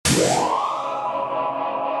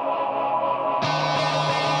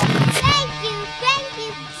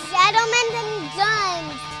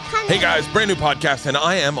Hey guys, brand new podcast, and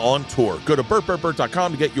I am on tour. Go to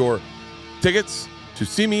BurtBurtBurt.com to get your tickets to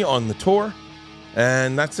see me on the tour,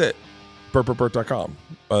 and that's it. BurtBurtBurt.com.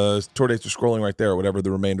 Tour dates are scrolling right there, whatever the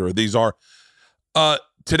remainder of these are.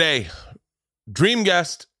 Today, dream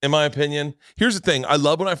guest, in my opinion. Here's the thing. I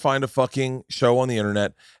love when I find a fucking show on the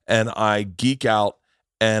internet, and I geek out,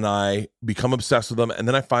 and I become obsessed with them, and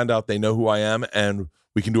then I find out they know who I am, and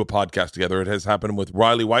we can do a podcast together. It has happened with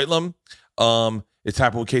Riley Whitelam. It's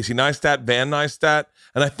happened with Casey Neistat, Van Neistat,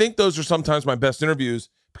 and I think those are sometimes my best interviews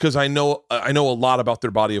because I know a lot about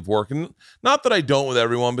their body of work. And not that I don't with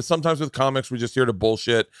everyone, but sometimes with comics, we're just here to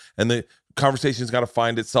bullshit, and the conversation's got to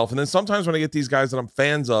find itself. And then sometimes when I get these guys that I'm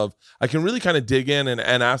fans of, I can really kind of dig in and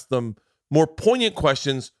ask them more poignant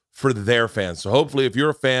questions for their fans. So hopefully if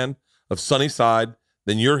you're a fan of Sonny Side,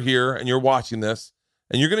 then you're here and you're watching this,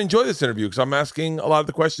 and you're going to enjoy this interview because I'm asking a lot of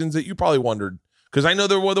the questions that you probably wondered. Because I know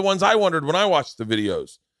they were the ones I wondered when I watched the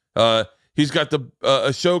videos. He's got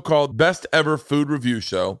a show called Best Ever Food Review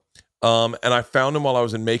Show. And I found him while I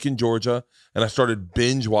was in Macon, Georgia. And I started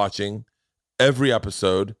binge watching every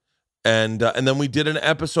episode. And then we did an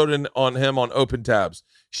episode on him on Open Tabs.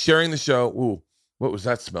 Sharing the show. Ooh, what was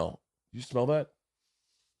that smell? You smell that?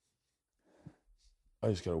 I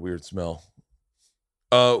just got a weird smell.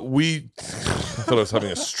 I thought I was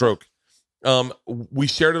having a stroke. We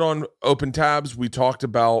shared it on Open Tabs. We talked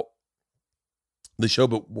about the show,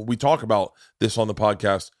 but we talk about this on the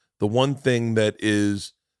podcast. The one thing that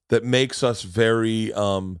makes us very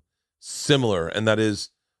similar, and that is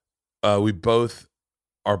we both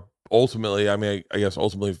are ultimately, I guess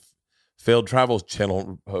ultimately failed travel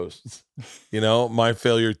channel hosts. You know, my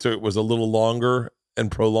failure was a little longer and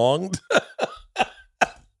prolonged.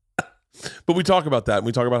 But we talk about that, and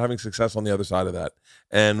we talk about having success on the other side of that,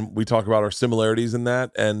 and we talk about our similarities in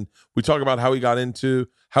that, and we talk about how he got into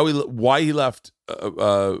why he left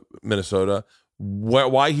Minnesota,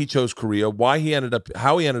 why he chose Korea, how he ended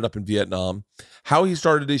up in Vietnam, how he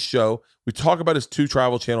started his show. We talk about his 2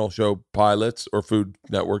 travel channel show pilots or Food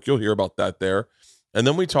Network. You'll hear about that there, and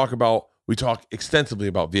then we talk extensively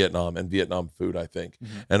about Vietnam and Vietnam food, I think,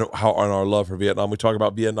 and our love for Vietnam. We talk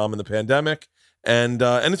about Vietnam in the pandemic. And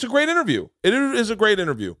it's a great interview. It is a great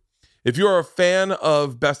interview. If you're a fan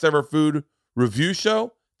of Best Ever Food Review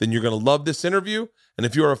Show, then you're going to love this interview. And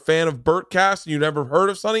if you're a fan of Burtcast and you've never heard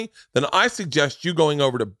of Sonny, then I suggest you going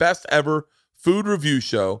over to Best Ever Food Review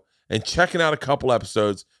Show and checking out a couple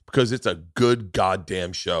episodes because it's a good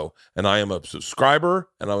goddamn show. And I am a subscriber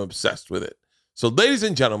and I'm obsessed with it. So ladies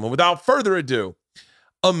and gentlemen, without further ado,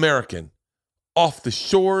 American, off the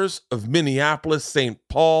shores of Minneapolis, St.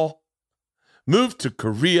 Paul, moved to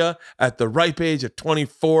Korea at the ripe age of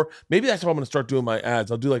 24. Maybe that's how I'm going to start doing my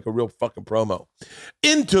ads. I'll do like a real fucking promo.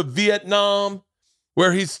 Into Vietnam,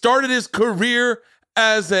 where he started his career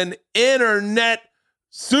as an internet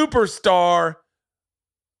superstar,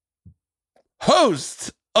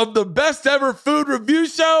 host of the Best Ever Food Review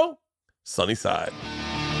Show, Sonny Side.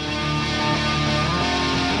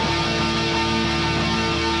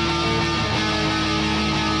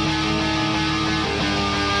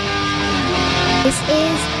 This is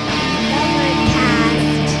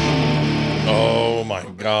Overcast. Oh my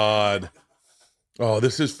God. Oh,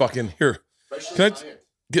 this is fucking here.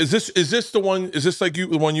 Is this the one? Is this like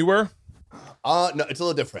the one you wear? No, it's a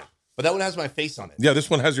little different. But that one has my face on it. Yeah, this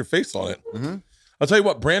one has your face on it. Mm-hmm. I'll tell you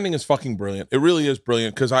what, branding is fucking brilliant. It really is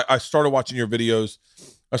brilliant because I started watching your videos.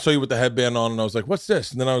 I saw you with the headband on and I was like, what's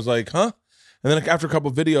this? And then I was like, huh? And then after a couple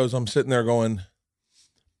of videos, I'm sitting there going,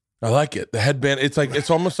 I like it. The headband,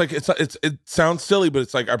 it's almost like it sounds silly, but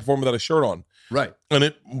it's like I perform without a shirt on. Right. And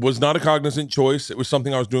it was not a cognizant choice. It was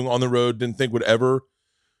something I was doing on the road, didn't think would ever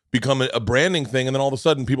become a branding thing. And then all of a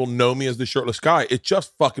sudden people know me as the shirtless guy. It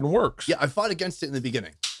just fucking works. Yeah, I fought against it in the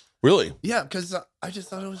beginning. Really? Yeah, because I just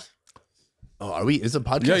thought it was... Oh, are we? Is a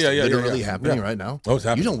podcast literally happening right now? Oh, it's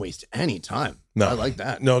happening. You don't waste any time. No. I like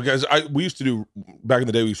that. No, guys, we used to do, back in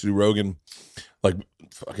the day, we used to do Rogan like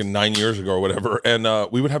fucking 9 years ago or whatever. And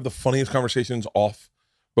we would have the funniest conversations off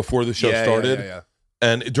before the show started. Yeah.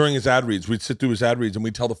 And during his ad reads, we'd sit through his ad reads and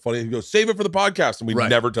we'd tell the funny, he'd go, save it for the podcast. And we'd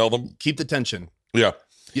never tell them. Keep the tension. Yeah.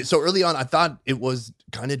 So early on, I thought it was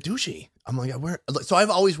kind of douchey. I'm like, so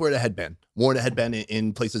I've always worn a headband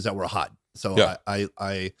in places that were hot. So yeah.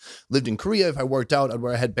 I lived in Korea. If I worked out, I'd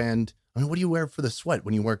wear a headband. I mean, what do you wear for the sweat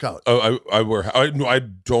when you work out? Oh, I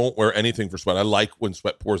don't wear anything for sweat. I like when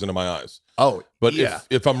sweat pours into my eyes. Oh, but yeah.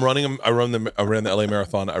 if I'm running, I ran the LA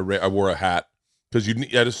Marathon. I wore a hat Because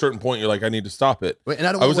at a certain point, you're like, I need to stop it. And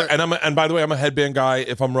I don't want to wear, and by the way, I'm a headband guy.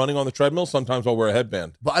 If I'm running on the treadmill, sometimes I'll wear a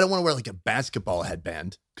headband. but I don't want to wear like a basketball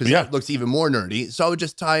headband because that looks even more nerdy. So I would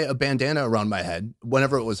just tie a bandana around my head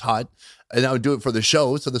whenever it was hot, and I would do it for the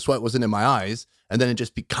show, so the sweat wasn't in my eyes. And then it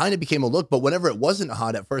just kind of became a look. But whenever it wasn't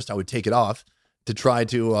hot at first, I would take it off to try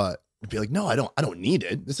to be like, no, I don't need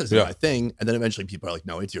it. This isn't my thing. And then eventually people are like,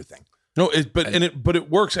 no, it's your thing. No, but it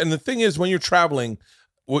works. And the thing is, when you're traveling,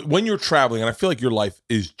 and I feel like your life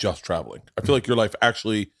is just traveling. I feel like your life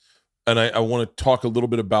actually, and I want to talk a little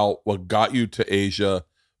bit about what got you to Asia,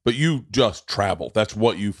 but you just travel. That's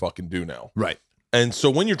what you fucking do now. Right. And so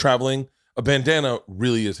when you're traveling, a bandana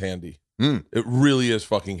really is handy. It really is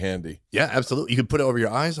fucking handy. Yeah, absolutely. You could put it over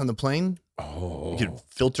your eyes on the plane. Oh. You could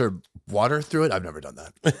filter water through it. I've never done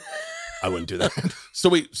that. I wouldn't do that.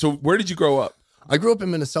 So where did you grow up? I grew up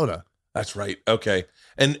in Minnesota. That's right. Okay.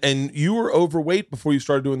 And you were overweight before you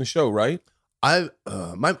started doing the show, right? I've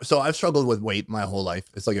struggled with weight my whole life.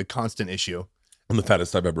 It's like a constant issue. I'm the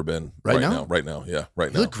fattest I've ever been. Right now? Right now. Yeah.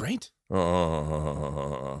 Right now. You look great.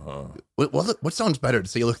 What sounds better, to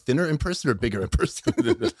say you look thinner in person or bigger in person?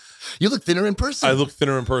 You look thinner in person. I look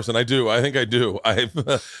thinner in person. I do. I think I do.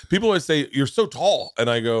 People always say you're so tall, and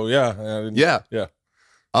I go, yeah.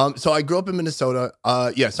 So I grew up in Minnesota.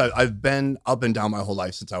 Yes, I've been up and down my whole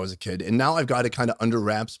life since I was a kid, and now I've got it kind of under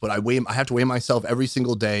wraps. But I have to weigh myself every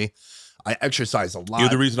single day. I exercise a lot. You're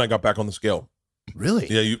the reason I got back on the scale. Really?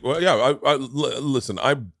 Yeah. Listen.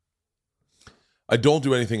 I don't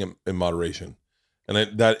do anything in moderation,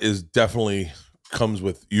 and that is definitely comes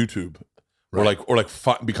with YouTube, right. or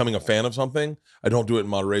becoming a fan of something. I don't do it in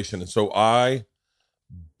moderation, and so I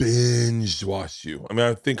binge watched you. I mean,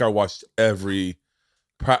 I think I watched every.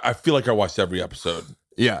 I feel like I watched every episode.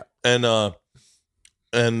 Yeah, and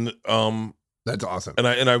that's awesome.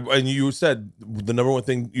 And you said the number one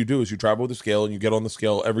thing you do is you travel with a scale and you get on the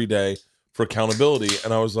scale every day for accountability.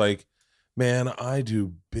 And I was like, man, I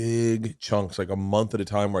do big chunks, like a month at a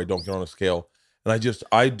time, where I don't get on a scale, and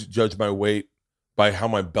I judge my weight by how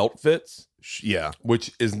my belt fits. Yeah,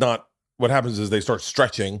 which is not. What happens is they start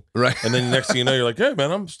stretching, right? And then next thing you know, you're like, "Hey,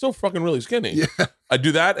 man, I'm still fucking really skinny." Yeah. I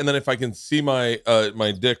do that, and then if I can see my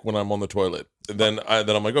my dick when I'm on the toilet, then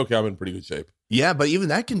I'm like, "Okay, I'm in pretty good shape." Yeah, but even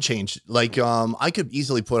that can change. Like, I could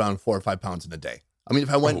easily put on 4 or 5 pounds in a day. I mean,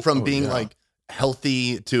 if I went from being like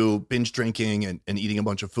healthy to binge drinking and eating a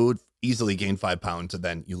bunch of food, easily gain 5 pounds, and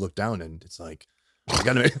then you look down and it's like,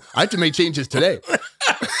 I have to make changes today.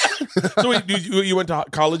 So wait, you went to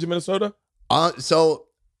college in Minnesota? So.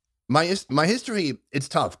 My history, it's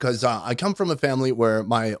tough because I come from a family where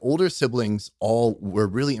my older siblings all were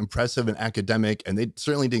really impressive and academic, and they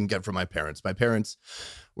certainly didn't get from my parents. My parents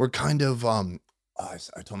were kind of, I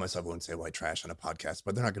told myself I wouldn't say white trash on a podcast,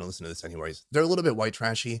 but they're not going to listen to this anyways. They're a little bit white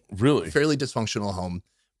trashy. Really? Fairly dysfunctional home.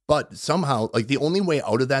 But somehow, like, the only way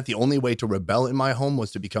out of that, the only way to rebel in my home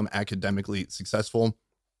was to become academically successful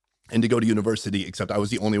and to go to university, except I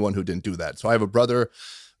was the only one who didn't do that. So I have a brother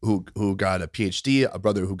who got a PhD, a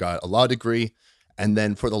brother who got a law degree. And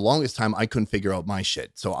then for the longest time, I couldn't figure out my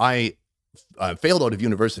shit. So I failed out of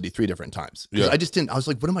university 3 different times. Yeah. I was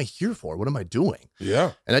like, what am I here for? What am I doing?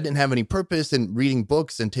 Yeah. And I didn't have any purpose, and reading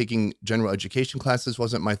books and taking general education classes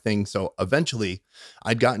wasn't my thing. So eventually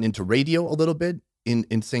I'd gotten into radio a little bit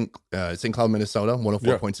in St. Cloud, Minnesota,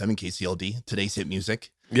 104.7 KCLD, today's hit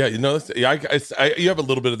music. Yeah, you know, you have a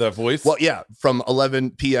little bit of that voice. Well, yeah, from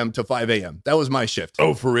 11 p.m. to 5 a.m. That was my shift.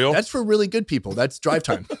 Oh, for real? That's for really good people. That's drive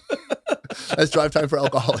time. That's drive time for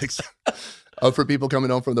alcoholics, for people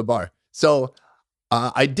coming home from the bar. So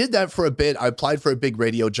I did that for a bit. I applied for a big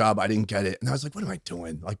radio job. I didn't get it. And I was like, what am I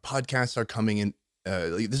doing? Like, podcasts are coming in.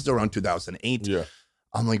 This is around 2008. Yeah.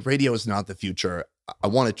 I'm like, radio is not the future. I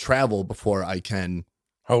want to travel before I can.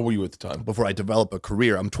 How old were you at the time? Before I develop a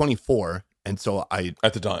career. I'm 24. And so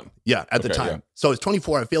at the time. Yeah, at the time. Yeah. So I was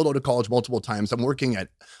 24. I failed out of college multiple times.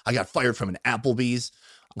 I got fired from an Applebee's.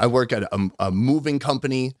 I work at a moving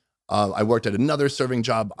company. I worked at another serving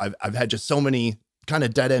job. I've had just so many kind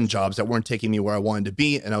of dead end jobs that weren't taking me where I wanted to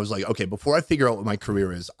be. And I was like, okay, before I figure out what my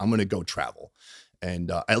career is, I'm going to go travel and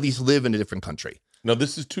at least live in a different country. Now,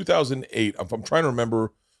 this is 2008. I'm trying to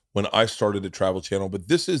remember when I started at Travel Channel, but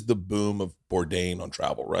this is the boom of Bourdain on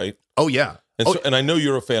travel, right? Oh, yeah. And I know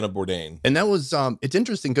you're a fan of Bourdain. And that was, it's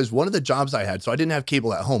interesting because one of the jobs I had, so I didn't have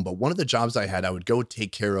cable at home, but one of the jobs I had, I would go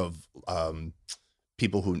take care of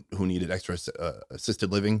people who needed extra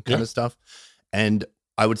assisted living kind of stuff. And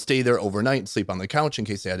I would stay there overnight and sleep on the couch in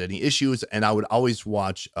case they had any issues. And I would always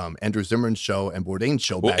watch Andrew Zimmern's show and Bourdain's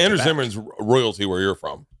show. Well, Andrew Zimmern's royalty where you're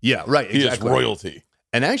from. Yeah, right. Exactly. He is royalty.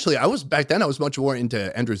 And actually, I was much more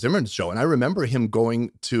into Andrew Zimmern's show. And I remember him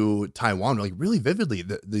going to Taiwan, like really vividly,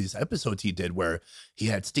 these episodes he did where he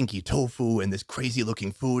had stinky tofu and this crazy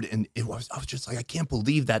looking food. And I was just like, I can't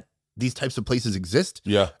believe that these types of places exist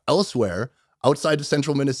elsewhere outside of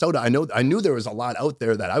central Minnesota. I knew there was a lot out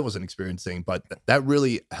there that I wasn't experiencing, but that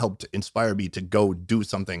really helped inspire me to go do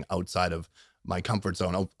something outside of my comfort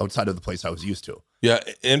zone, outside of the place I was used to. Yeah,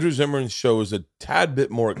 Andrew Zimmern's show is a tad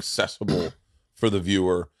bit more accessible for the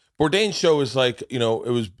viewer. Bourdain's show is like, it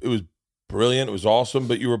was brilliant, it was awesome,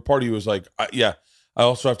 but you were part of you was like, I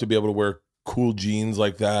also have to be able to wear cool jeans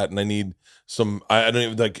like that, and I need some. I don't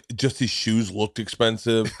even like. Just his shoes looked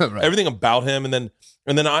expensive. Right. Everything about him, and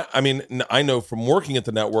then I know from working at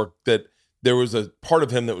the network that there was a part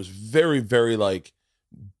of him that was very, very like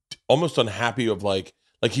almost unhappy of like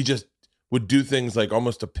he just would do things like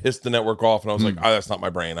almost to piss the network off. And I was like, that's not my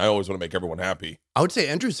brain. I always want to make everyone happy. I would say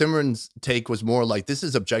Andrew Zimmern's take was more like, this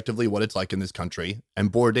is objectively what it's like in this country. And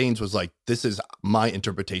Bourdain's was like, this is my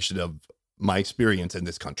interpretation of my experience in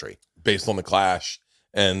this country. Based on the Clash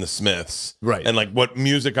and the Smiths. Right. And like what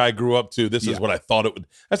music I grew up to. This is what I thought it would.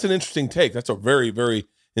 That's an interesting take. That's a very, very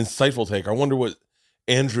insightful take. I wonder what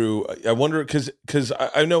Andrew, because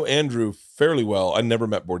I know Andrew fairly well. I never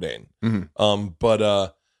met Bourdain.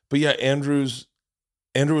 But yeah, Andrew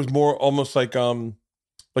was more almost like a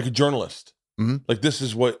journalist. Like this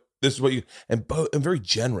is what you and very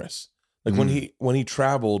generous. Like when he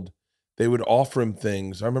traveled, they would offer him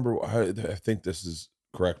things. I remember, I think this is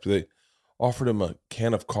correct. They offered him a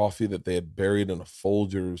can of coffee that they had buried in a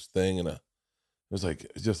Folgers thing, and it was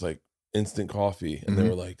like just like instant coffee, and they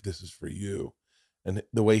were like, "This is for you." And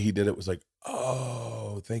the way he did it was like,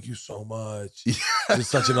 "Oh, thank you so much. It's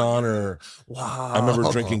such an honor." Wow. I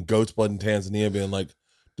remember drinking goat's blood in Tanzania, being like,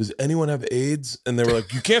 "Does anyone have AIDS?" And they were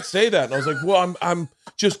like, "You can't say that." And I was like, "Well, I'm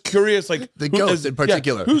just curious, like the goat in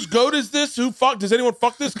particular. Whose goat is this? Does anyone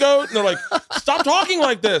fuck this goat?" And they're like, "Stop talking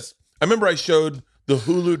like this." I remember I showed the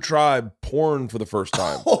Hulu tribe porn for the first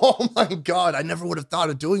time. Oh my God. I never would have thought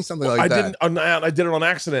of doing something like that. I did it on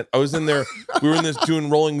accident. I was in there. We were in this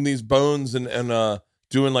rolling these bones and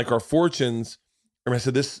doing like our fortunes. And I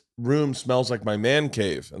said, "This room smells like my man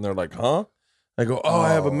cave." And they're like, "Huh?" I go, "Oh,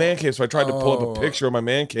 I have a man cave." So I tried to pull up a picture of my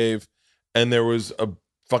man cave, and there was a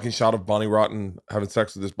fucking shot of Bonnie Rotten having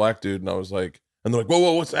sex with this black dude. And I was like, and they're like,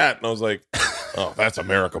 whoa, what's that? And I was like, "Oh, that's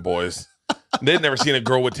America, boys." They'd never seen a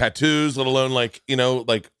girl with tattoos, let alone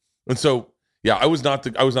and so yeah, I was not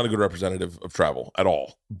a good representative of travel at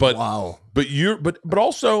all. But wow. But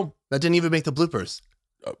also that didn't even make the bloopers.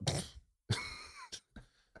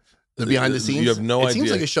 The behind the scenes. You have no idea. It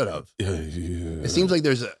seems like it should have. Yeah. It seems like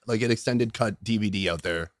there's an extended cut DVD out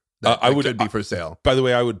there that could be for sale. By the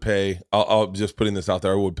way, I would pay. I'll just putting this out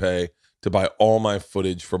there. I would pay to buy all my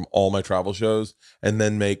footage from all my travel shows and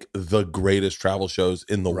then make the greatest travel shows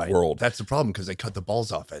in the world. That's the problem, because they cut the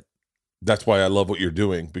balls off it. That's why I love what you're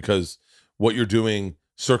doing, because what you're doing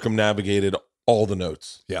circumnavigated all the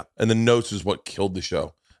notes. Yeah. And the notes is what killed the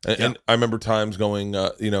show. And I remember times going,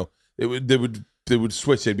 they would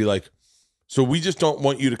switch. They'd be like, "So we just don't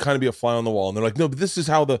want you to kind of be a fly on the wall." And they're like, "No, but this is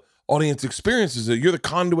how the audience experiences it. You're the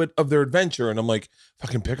conduit of their adventure." And I'm like,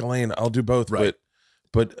 "Fucking pick a lane. I'll do both." Right.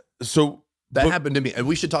 But that happened to me, and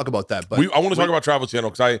we should talk about that. But I want to talk about Travel Channel,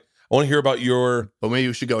 because I want to hear about your. But maybe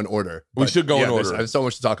we should go in order. We should go in order. I have so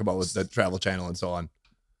much to talk about with the Travel Channel and so on.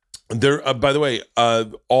 There, by the way,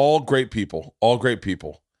 all great people. All great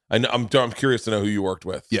people. I'm curious to know who you worked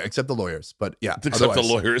with. Yeah, except the lawyers. But yeah, except the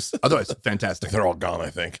lawyers. Otherwise, fantastic. They're all gone, I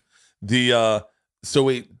think. But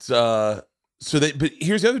here's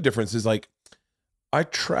the other difference is like, I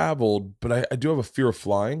traveled, but I do have a fear of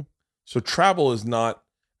flying. So travel is not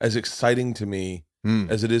as exciting to me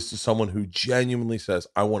as it is to someone who genuinely says,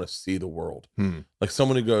 "I want to see the world." Like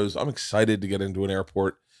someone who goes, "I'm excited to get into an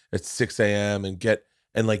airport at 6 a.m. and get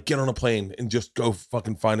on a plane and just go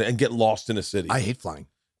fucking find it and get lost in a city." I hate flying.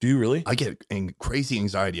 Do you really? I get crazy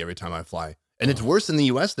anxiety every time I fly. And it's worse in the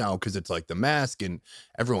US now, because it's like the mask and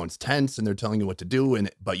everyone's tense and they're telling you what to do.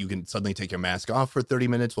 But you can suddenly take your mask off for 30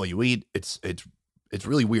 minutes while you eat. It's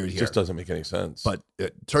really weird here. It just doesn't make any sense. But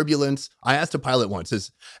turbulence. I asked a pilot once,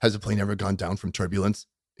 has a plane ever gone down from turbulence?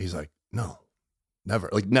 He's like, "No, never.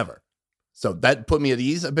 Like never." So that put me at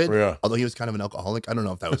ease a bit. Yeah. Although he was kind of an alcoholic. I don't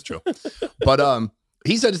know if that was true. But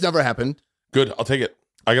he said it's never happened. Good. I'll take it.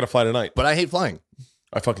 I got to fly tonight. But I hate flying.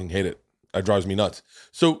 I fucking hate it. It drives me nuts.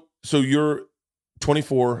 So you're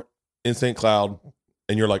 24 in St. Cloud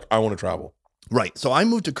and you're like, "I want to travel." Right. So I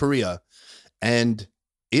moved to Korea, and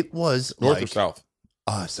it was North or south?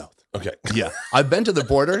 South. Okay. Yeah. I've been to the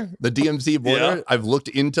border, the DMZ border. Yeah. I've looked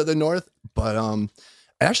into the north, but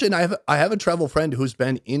Actually, and I have a travel friend who's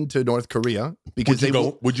been into North Korea because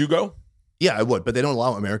Would you go Yeah, I would, but they don't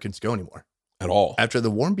allow Americans to go anymore at all? after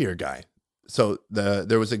the warm beer guy. So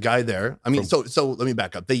there was a guy there. I mean, so let me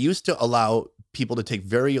back up. They used to allow people to take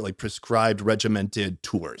very like prescribed, regimented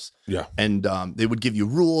tours. Yeah. And they would give you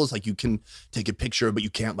rules, like you can take a picture, but you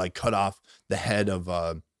can't like cut off the head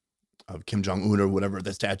of Kim Jong-un or whatever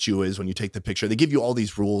the statue is when you take the picture. They give you all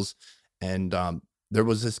these rules. And there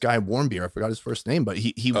was this guy, Warm Beer, I forgot his first name, but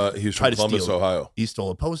he was tried from Columbus, Ohio. He stole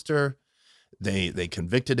a poster. They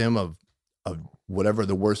convicted him of whatever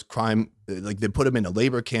the worst crime. Like they put him in a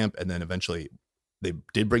labor camp, and then eventually they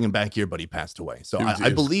did bring him back here, but he passed away. So I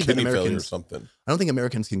believe that Americans, or something. I don't think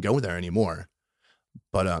Americans can go there anymore.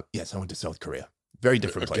 But yes, I went to South Korea. Very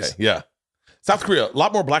different place. Yeah. South Korea, a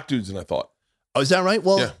lot more black dudes than I thought. Oh, is that right?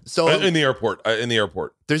 Well, yeah. So in the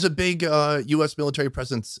airport, there's a big U.S. military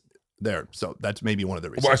presence there. So that's maybe one of the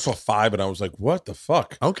reasons. Well, I saw 5 and I was like, what the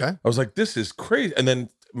fuck? Okay. I was like, this is crazy. And then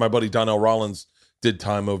my buddy Donnell Rollins did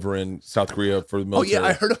time over in South Korea for the military. Oh, yeah.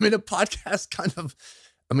 I heard him in a podcast kind of.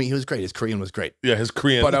 I mean, he was great. His Korean was great. Yeah, his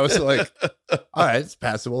Korean. But I was like, all right, it's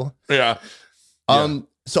passable. Yeah.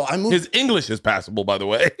 So I moved. His English is passable, by the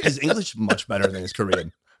way. His English much better than his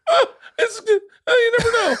Korean. You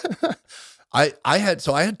never know. I had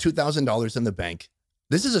 $2,000 in the bank.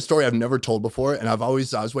 This is a story I've never told before, and I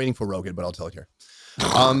was waiting for Rogan, but I'll tell it here.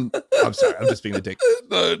 I'm sorry, I'm just being a dick.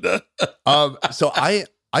 So I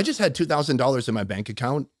just had $2,000 in my bank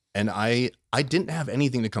account, and I didn't have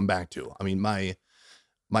anything to come back to. I mean,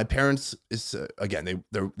 my parents is again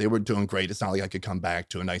they were doing great. It's not like I could come back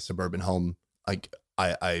to a nice suburban home. Like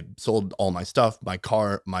I sold all my stuff, my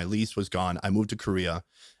car, my lease was gone. I moved to Korea,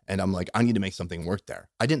 and I'm like, I need to make something work there.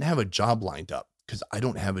 I didn't have a job lined up because I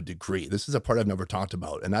don't have a degree. This is a part I've never talked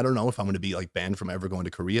about, and I don't know if I'm going to be like banned from ever going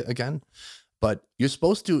to Korea again. But you're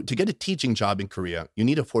supposed to get a teaching job in Korea, you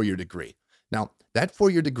need a 4-year degree. Now, that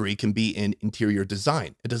 4-year degree can be in interior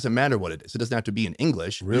design. It doesn't matter what it is. It doesn't have to be in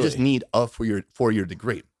English. Really? You just need a 4-year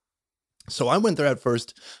degree. So I went there at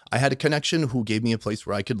first. I had a connection who gave me a place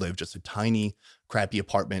where I could live, just a tiny, crappy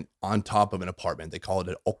apartment on top of an apartment. They call it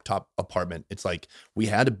an oak-top apartment. It's like we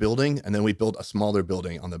had a building, and then we built a smaller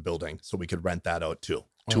building on the building so we could rent that out too.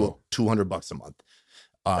 $200 a month.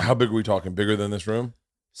 How big are we talking? Bigger than this room?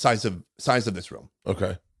 Size of this room.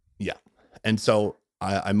 Okay. Yeah. And so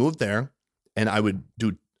I moved there, and I would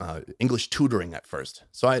do English tutoring at first.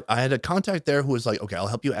 So I had a contact there who was like, okay, I'll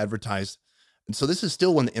help you advertise. And so this is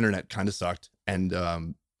still when the internet kind of sucked, and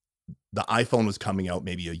the iPhone was coming out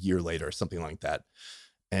maybe a year later or something like that.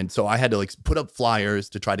 And so I had to like put up flyers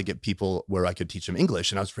to try to get people where I could teach them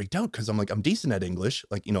English. And I was freaked out because I'm like, I'm decent at English,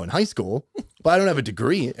 like, in high school, but I don't have a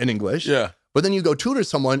degree in English. Yeah. But then you go tutor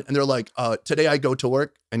someone and they're like, today I go to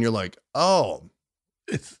work. And you're like, oh,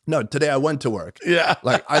 no, today I went to work. Yeah.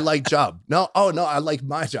 Like, I like job. No, I like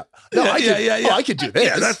my job. No, yeah. I could do this.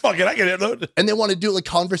 Yeah, that's fucking, I can it. And they want to do like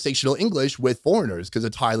conversational English with foreigners because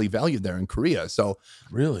it's highly valued there in Korea. So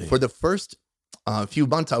really, for the first few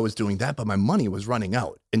months I was doing that, but my money was running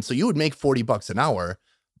out. And so you would make $40 an hour,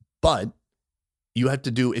 but you have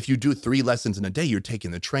to do, if you do 3 lessons in a day, you're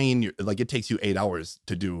taking the train. Like it takes you 8 hours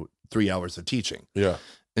to do 3 hours of teaching. Yeah.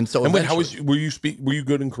 And so, and wait, were you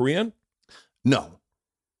good in Korean? No.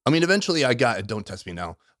 I mean, eventually I got, don't test me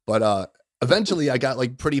now, but eventually I got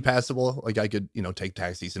like pretty passable. Like I could, take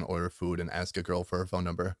taxis and order food and ask a girl for her phone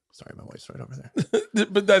number. Sorry, my wife's right over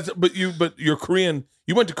there. but you're Korean.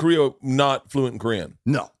 You went to Korea not fluent in Korean.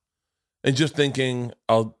 No. And just thinking,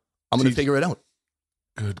 I'm going to figure it out.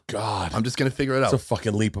 Good God. I'm just going to figure it out. It's a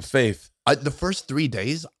fucking leap of faith. The first 3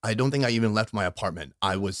 days, I don't think I even left my apartment.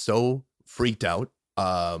 I was so freaked out.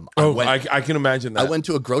 I can imagine that. I went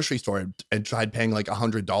to a grocery store and tried paying like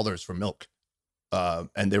 $100 for milk.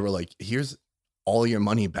 And they were like, here's all your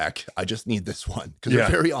money back. I just need this one. Because they're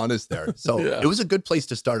very honest there. So it was a good place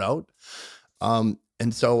to start out. And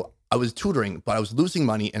so I was tutoring, but I was losing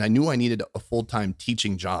money, and I knew I needed a full-time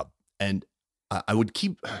teaching job. And I would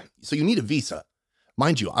so you need a visa.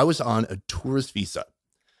 Mind you, I was on a tourist visa.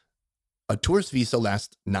 A tourist visa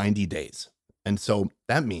lasts 90 days. And so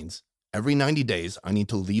that means every 90 days, I need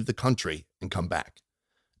to leave the country and come back.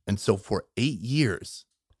 And so for 8 years,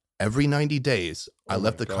 every 90 days, I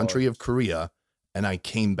left the country of Korea and I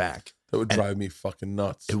came back. That would drive me fucking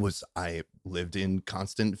nuts. I lived in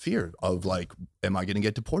constant fear of like, am I going to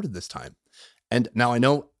get deported this time? And now I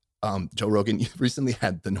know, Joe Rogan, you recently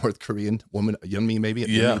had the North Korean woman, Yeonmi maybe, at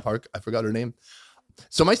Union Park. I forgot her name.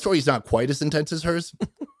 So my story is not quite as intense as hers.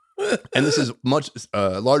 And this is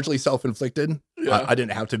largely self-inflicted. Yeah. I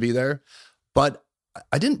didn't have to be there, but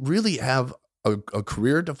I didn't really have a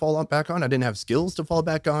career to fall back on. I didn't have skills to fall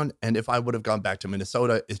back on. And if I would have gone back to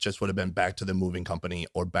Minnesota, it just would have been back to the moving company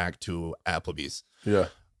or back to Applebee's. Yeah.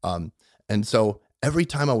 And so every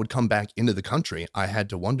time I would come back into the country, I had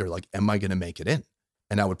to wonder, like, am I going to make it in?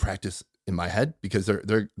 And I would practice in my head because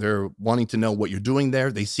they're wanting to know what you're doing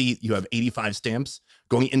there. They see you have 85 stamps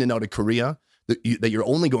going in and out of Korea, that you're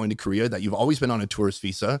only going to Korea, that you've always been on a tourist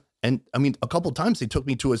visa. And I mean, a couple of times they took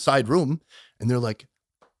me to a side room and they're like,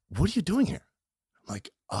 what are you doing here? I'm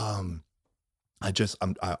like, I'm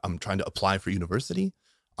trying to apply for university.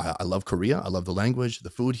 I love Korea. I love the language, the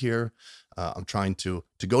food here. I'm trying to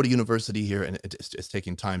go to university here, and it's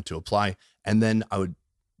taking time to apply. And then I would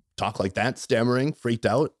talk like that, stammering, freaked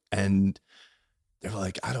out, and they're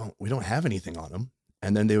like, we don't have anything on them.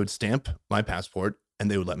 And then they would stamp my passport, and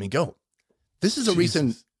they would let me go. This is a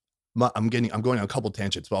reason I'm going on a couple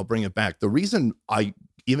tangents, but I'll bring it back. The reason I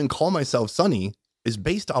even call myself Sonny is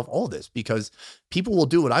based off all this, because people will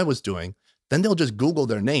do what I was doing. Then they'll just Google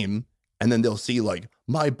their name, and then they'll see like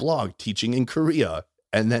my blog, teaching in Korea.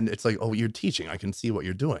 And then it's like, oh, you're teaching. I can see what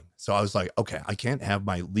you're doing. So I was like, okay, I can't have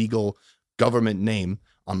my legal government name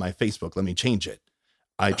on my Facebook. Let me change it.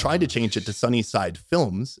 I tried to change it to Sonny Side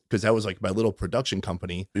Films because that was like my little production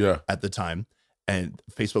company at the time. And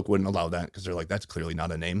Facebook wouldn't allow that because they're like, that's clearly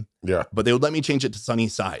not a name. Yeah. But they would let me change it to Sonny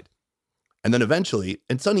Side. And then eventually,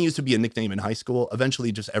 and Sonny used to be a nickname in high school.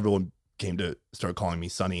 Eventually, just everyone came to start calling me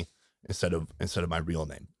Sonny instead of my real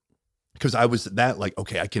name. Because I was that like,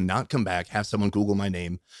 okay, I cannot come back, have someone Google my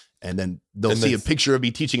name, and then they'll see a picture of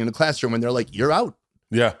me teaching in the classroom, and they're like, you're out.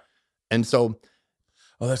 Yeah. And so.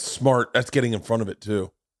 Oh, that's smart. That's getting in front of it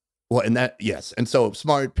too. Well, and that, yes. And so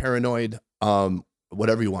smart, paranoid,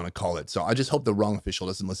 whatever you want to call it. So I just hope the wrong official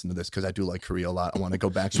doesn't listen to this because I do like Korea a lot. I want to go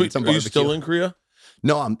back and eat some barbecue. Are you still in Korea?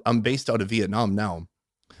 No, I'm based out of Vietnam now.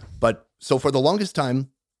 But so for the longest time,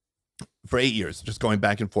 for 8 years, just going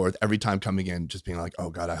back and forth, every time coming in, just being like,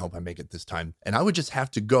 oh God, I hope I make it this time. And I would just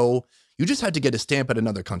have to go, you just had to get a stamp at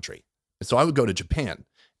another country. So I would go to Japan.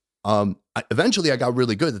 Eventually I got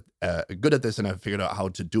really good at this, and I figured out how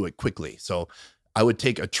to do it quickly. So I would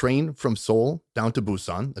take a train from Seoul down to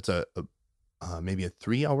Busan. That's maybe a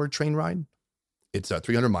 3-hour train ride. It's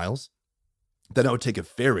 300 miles. Then I would take a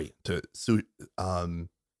ferry to Tsushima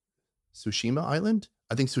Island.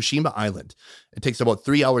 I think Tsushima Island. It takes about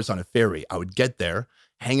 3 hours on a ferry. I would get there,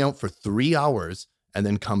 hang out for 3 hours, and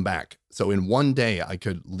then come back. So in one day, I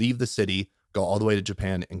could leave the city, go all the way to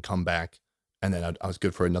Japan, and come back. And then I was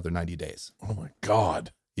good for another 90 days. Oh my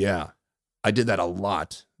God. Yeah. I did that a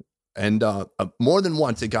lot. And more than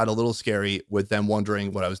once, it got a little scary with them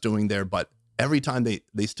wondering what I was doing there. But every time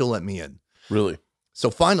they still let me in. Really?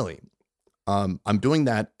 So finally, I'm doing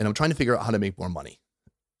that, and I'm trying to figure out how to make more money.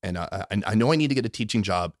 And I know I need to get a teaching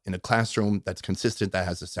job in a classroom that's consistent, that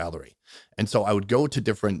has a salary. And so I would go to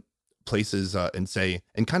different places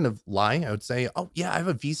and kind of lie. I would say, oh yeah, I have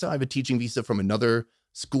a visa. I have a teaching visa from another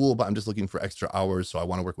school, but I'm just looking for extra hours. So I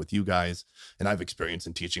want to work with you guys. And I have experience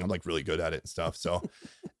in teaching. I'm like really good at it and stuff. So,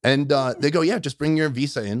 and they go, yeah, just bring your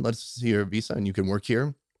visa in. Let's see your visa and you can work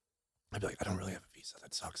here. I'd be like, I don't really have a visa.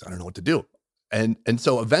 That sucks. I don't know what to do. And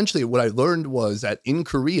so eventually what I learned was that in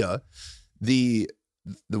Korea, the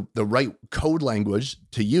right code language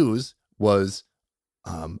to use was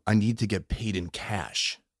I need to get paid in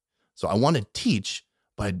cash. So I want to teach,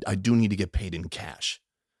 but I do need to get paid in cash.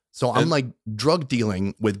 So I'm like drug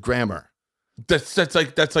dealing with grammar. That's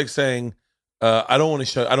like saying I don't want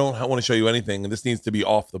to show you anything, and this needs to be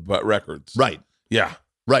off the records. Right. Yeah.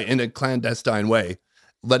 Right. In a clandestine way,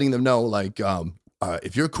 letting them know like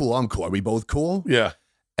if you're cool, I'm cool. Are we both cool? Yeah.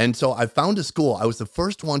 And so I found a school. I was the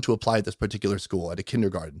first one to apply at this particular school at a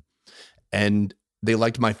kindergarten, and they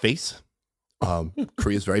liked my face.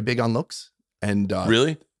 Korea's very big on looks, and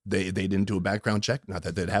really, they didn't do a background check. Not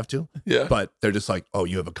that they'd have to. Yeah. But they're just like, oh,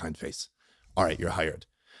 you have a kind face. All right, you're hired.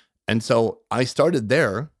 And so I started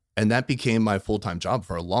there, and that became my full-time job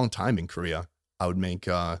for a long time in Korea. I would make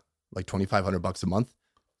like $2,500 a month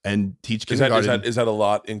and teach kindergarten. Is that a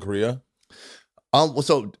lot in Korea? Well,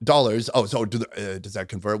 so dollars. Oh, so does that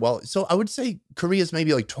convert? Well, so I would say Korea is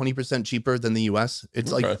maybe like 20% cheaper than the US.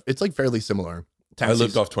 It's Okay. like, it's like fairly similar. Taxis. I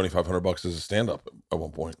lived off $2,500 as a stand-up at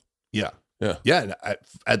one point. Yeah. Yeah. Yeah. And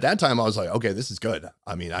at that time I was like, okay, this is good.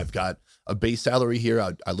 I mean, I've got a base salary here.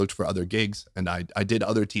 I looked for other gigs, and I did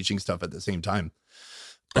other teaching stuff at the same time.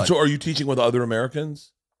 But, and so are you teaching with other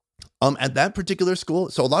Americans? At that particular school.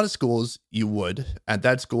 So a lot of schools you would. At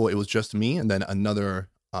that school, it was just me and then another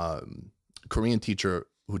Korean teacher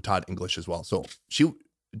who taught English as well. So she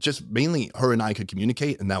just mainly her and I could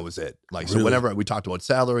communicate, and that was it. Like, so whenever we talked about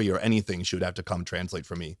salary or anything, she would have to come translate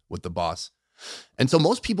for me with the boss. And so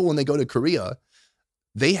most people, when they go to Korea,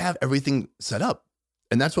 they have everything set up.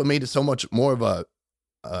 And that's what made it so much more of an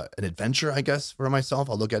adventure, I guess, for myself.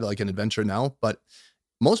 I'll look at it like an adventure now. But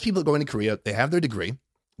most people going to Korea, they have their degree.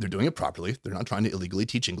 They're doing it properly. They're not trying to illegally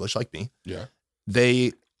teach English like me. Yeah.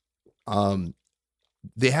 They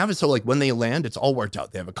have it so like when they land, it's all worked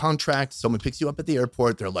out. They have a contract. Someone picks you up at the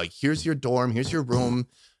airport. They're like, here's your dorm, here's your room,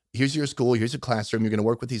 here's your school, here's your classroom. You're going to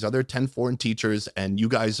work with these other 10 foreign teachers, and you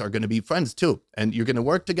guys are going to be friends too. And you're going to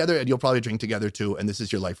work together, and you'll probably drink together too. And this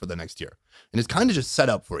is your life for the next year. And it's kind of just set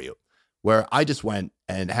up for you, where I just went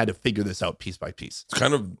and had to figure this out piece by piece. It's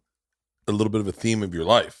kind of a little bit of a theme of your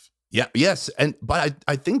life. Yeah. Yes. But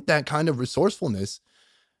I think that kind of resourcefulness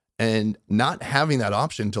and not having that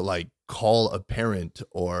option to like call a parent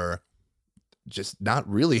or just not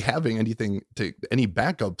really having any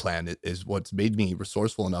backup plan is what's made me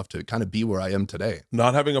resourceful enough to kind of be where I am today.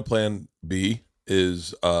 Not having a plan B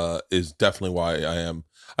is definitely why I am.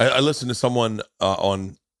 I listened to someone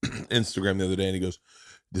on Instagram the other day, and he goes,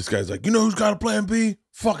 this guy's like, you know who's got a plan B?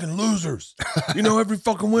 Fucking losers. You know, every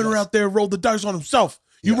fucking winner out there rolled the dice on himself.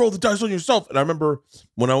 You roll the dice on yourself. And I remember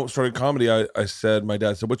when I started comedy, I said, my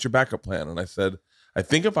dad said, what's your backup plan? And I said, I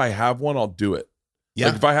think if I have one, I'll do it. Yeah.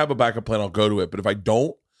 Like if I have a backup plan, I'll go to it. But if I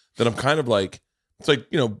don't, then I'm kind of like, it's like,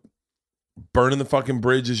 you know, burning the fucking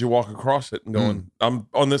bridge as you walk across it and going, I'm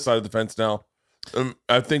on this side of the fence now.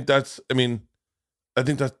 I think that's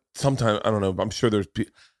sometimes, I don't know, I'm sure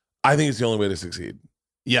I think it's the only way to succeed.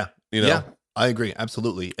 Yeah. You know? Yeah, I agree.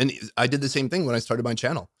 Absolutely. And I did the same thing when I started my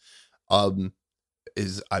channel.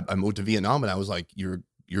 I moved to Vietnam, and I was like, you're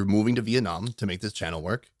moving to Vietnam to make this channel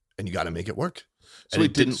work, and you got to make it work.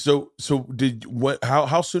 So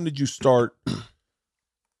how soon did you start?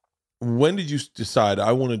 When did you decide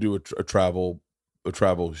I want to do a travel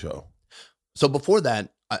show? So before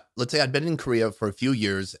that, let's say I'd been in Korea for a few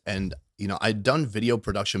years, and you know, I'd done video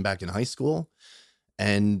production back in high school,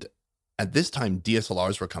 and at this time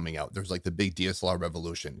DSLRs were coming out. There was like the big DSLR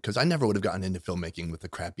revolution, because I never would have gotten into filmmaking with the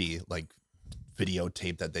crappy like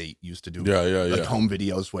videotape that they used to do home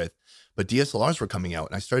videos with. But DSLRs were coming out,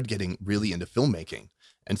 and I started getting really into filmmaking.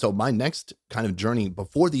 And so my next kind of journey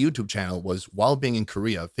before the YouTube channel was, while being in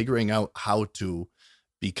Korea, figuring out how to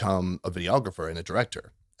become a videographer and a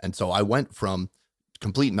director. And so I went from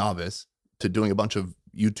complete novice to doing a bunch of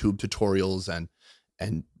YouTube tutorials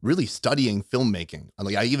and really studying filmmaking.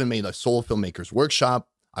 Like I even made a Seoul Filmmakers workshop.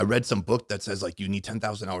 I read some book that says like you need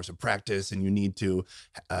 10,000 hours of practice, and you need to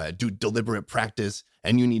do deliberate practice,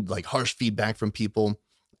 and you need like harsh feedback from people.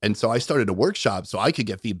 And so I started a workshop so I could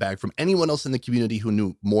get feedback from anyone else in the community who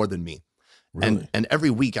knew more than me. Really? And every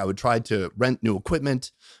week I would try to rent new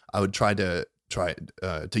equipment. I would try to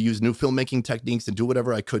use new filmmaking techniques and do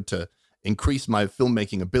whatever I could to increase my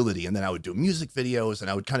filmmaking ability. And then I would do music videos, and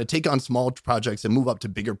I would kind of take on small projects and move up to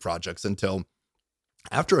bigger projects until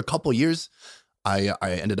after a couple years, I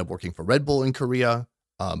ended up working for Red Bull in Korea.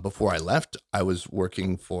 Before I left, I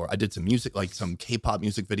did some music, like some K-pop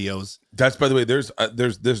music videos. That's, by the way, there's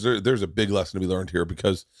a big lesson to be learned here,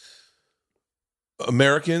 because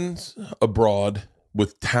Americans abroad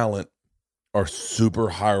with talent are super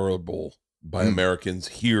hireable by Americans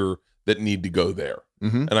here that need to go there.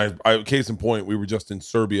 And I case in point, we were just in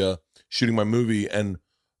Serbia shooting my movie, and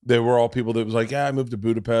they were all people that was like, yeah, I moved to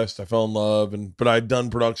Budapest, I fell in love, but I'd done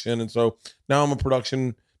production, and so now I'm a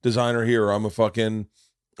production designer here. I'm a fucking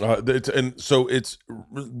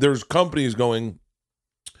there's companies going.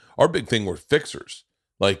 Our big thing were fixers.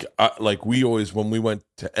 Like we always, when we went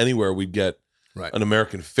to anywhere, we'd get an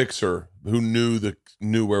American fixer who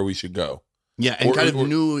knew where we should go. Yeah, and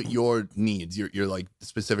knew your needs, your like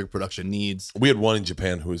specific production needs. We had one in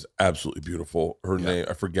Japan who was absolutely beautiful. Her name,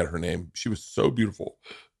 I forget her name. She was so beautiful.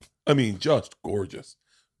 I mean, just gorgeous.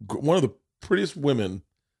 One of the prettiest women,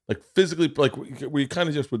 like physically, like we kind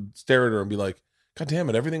of just would stare at her and be like, God damn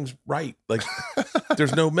it, everything's right. Like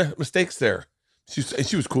there's no mistakes there.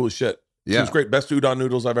 She was cool as shit. Yeah. She was great. Best udon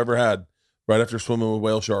noodles I've ever had right after swimming with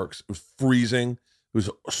whale sharks. It was freezing. It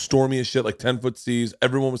was stormy as shit, like 10-foot seas.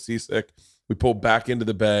 Everyone was seasick. We pulled back into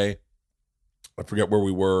the bay. I forget where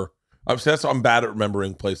we were. I'm bad at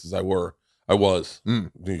remembering places I was.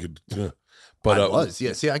 But I was.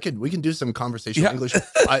 Yeah. See, we can do some conversational English.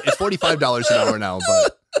 It's $45 an hour now,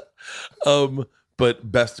 but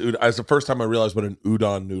but best udon. It's the first time I realized what an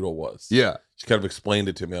udon noodle was. Yeah. She kind of explained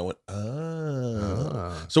it to me. I went,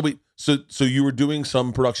 oh. So you were doing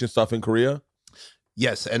some production stuff in Korea?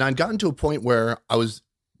 Yes, and I'd gotten to a point where I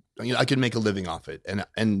could make a living off it.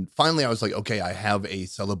 And finally I was like, okay, I have a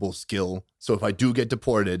sellable skill. So if I do get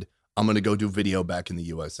deported, I'm going to go do video back in the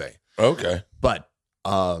USA. Okay. But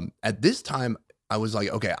at this time I was like,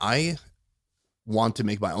 okay, want to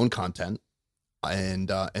make my own content,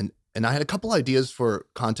 and I had a couple ideas for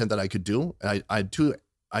content that I could do. And I had 2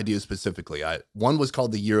 ideas specifically. One was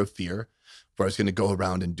called the Year of Fear, where I was going to go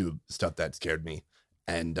around and do stuff that scared me,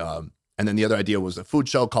 and then the other idea was a food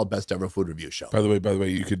show called Best Ever Food Review Show. By the way,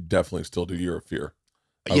 you could definitely still do Year of Fear.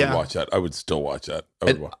 I would watch that. I would still watch that.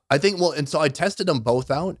 I think, and so I tested them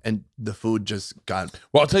both out, and the food just got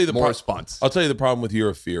I'll tell you the more response. I'll tell you the problem with Year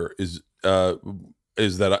of Fear is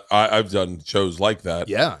that I've done shows like that.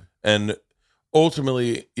 Yeah. And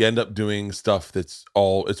ultimately you end up doing stuff that's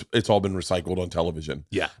all it's all been recycled on television.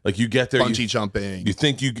 Yeah. Like you get there, bungee jumping. You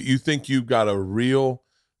think you got a real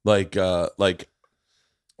like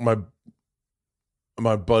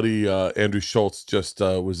my buddy Andrew Schultz just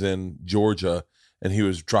was in Georgia, and he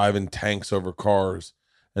was driving tanks over cars,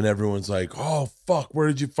 and everyone's like, "Oh fuck, where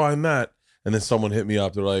did you find that?" And then someone hit me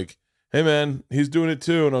up. They're like, "Hey man, he's doing it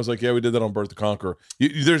too." And I was like, "Yeah, we did that on Birth to Conquer."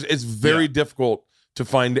 It's very difficult to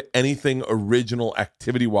find anything original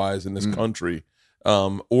activity wise in this country,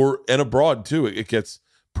 and abroad too. It gets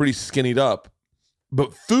pretty skinnied up,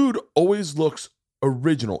 but food always looks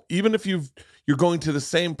original, even if you're going to the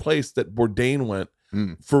same place that Bourdain went.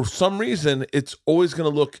 For some reason, it's always going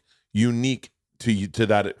to look unique to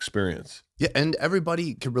that experience. Yeah, and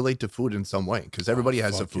everybody can relate to food in some way, because everybody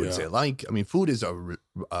has a foods they like. I mean, food is a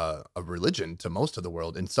religion to most of the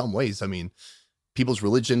world in some ways. I mean, people's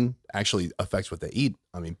religion actually affects what they eat.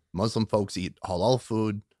 I mean, Muslim folks eat halal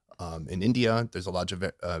food. In India, there's a lot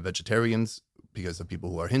of vegetarians because of people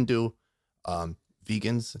who are Hindu.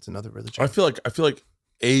 Vegans, it's another religion. I feel like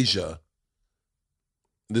Asia,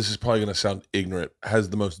 this is probably going to sound ignorant, has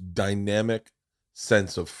the most dynamic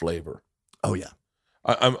sense of flavor. Oh yeah.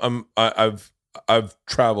 I've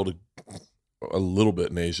traveled a little bit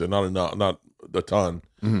in Asia, not a ton,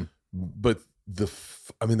 but the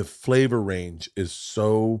flavor range is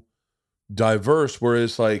so diverse.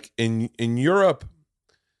 Whereas like in Europe,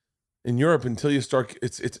 until you start,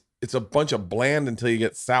 it's a bunch of bland until you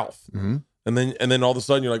get south, and then all of a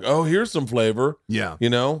sudden you're like, oh, here's some flavor. Yeah,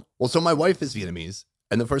 Well, so my wife is Vietnamese.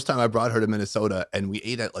 And the first time I brought her to Minnesota, and we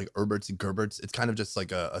ate at like Herbert's and Gerbert's. It's kind of just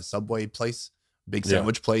like a Subway place, big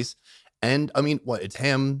sandwich place. And I mean, it's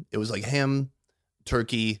ham. It was like ham,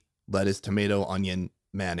 turkey, lettuce, tomato, onion,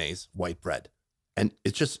 mayonnaise, white bread. And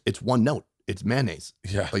it's one note. It's mayonnaise.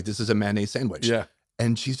 Yeah. Like this is a mayonnaise sandwich. Yeah.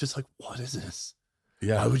 And she's just like, what is this?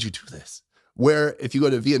 Yeah. Why would you do this? Where if you go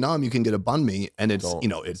to Vietnam, you can get a banh mi, and it's,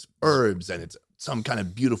 it's herbs, and it's some kind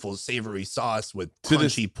of beautiful savory sauce with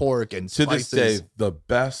crunchy pork and spices. To this day, the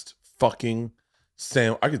best fucking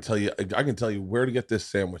sandwich. I can tell you where to get this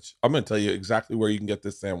sandwich. I'm going to tell you exactly where you can get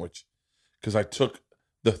this sandwich, because I took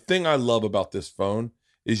the thing I love about this phone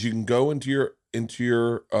is you can go into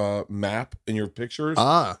your map in your pictures.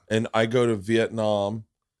 And I go to Vietnam.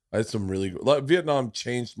 I had some really good. Vietnam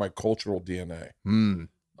changed my cultural DNA.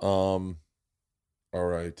 All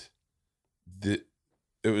right.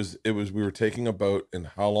 It was we were taking a boat in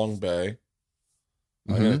Ha Long Bay.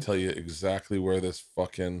 I'm gonna tell you exactly where this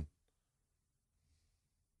fucking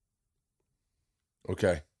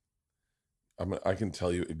okay. I can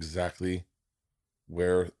tell you exactly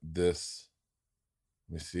where this,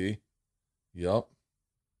 let me see. Yep.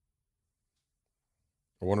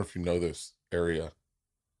 I wonder if you know this area.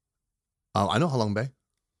 I know Ha Long Bay.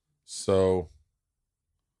 So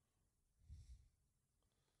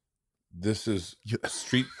this is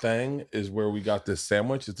Street Thang is where we got this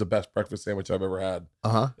sandwich. It's the best breakfast sandwich I've ever had.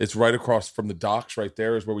 It's right across from the docks. Right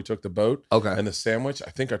there is where we took the boat. Okay. And the sandwich,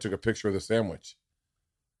 I think I took a picture of the sandwich.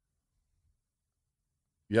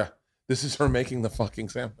 Yeah. This is her making the fucking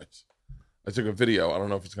sandwich. I took a video. I don't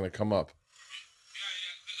know if it's going to come up.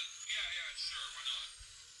 Yeah, sure. Why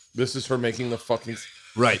not? This is her making the fucking...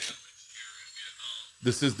 Right.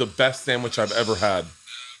 This is the best sandwich I've ever had.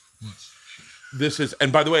 This is,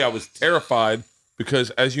 and by the way, I was terrified because,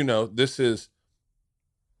 as you know, this is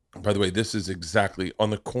exactly on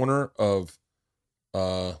the corner of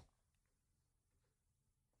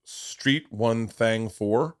Street 1 Thang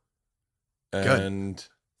 4 and Good.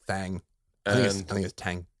 Thang. I think it's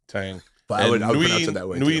Tang. Tang. But I would pronounce it that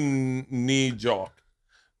way. Nui Jok.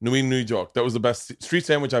 Nui Jok. That was the best street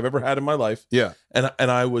sandwich I've ever had in my life. Yeah. And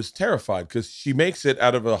I was terrified because she makes it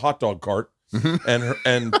out of a hot dog cart.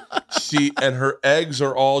 And her eggs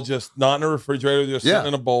are all just not in a refrigerator, they're sitting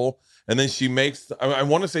in a bowl. And then she makes, I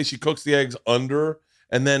want to say she cooks the eggs under,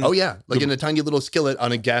 and then in a tiny little skillet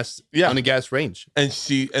on a gas range. And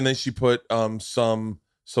then she put some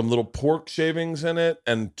little pork shavings in it,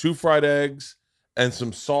 and 2 fried eggs and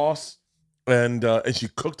some sauce, and she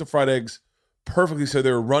cooked the fried eggs perfectly, so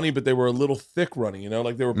they were runny, but they were a little thick runny,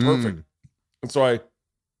 like they were perfect. And so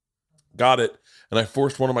got it, and I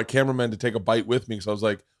forced one of my cameramen to take a bite with me because I was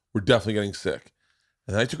like, we're definitely getting sick.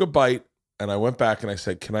 And I took a bite, and I went back and I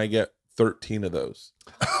said, can I get 13 of those?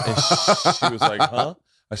 And she was like, huh?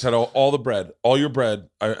 I said, all the bread, all your bread.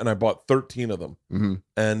 And I bought 13 of them.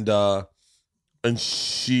 Mm-hmm. And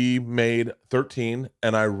she made 13,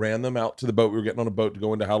 and I ran them out to the boat. We were getting on a boat to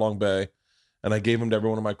go into Halong Bay, and I gave them to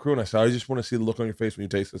everyone in my crew. And I said, I just want to see the look on your face when you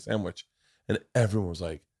taste the sandwich. And everyone was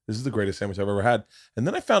like, this is the greatest sandwich I've ever had. And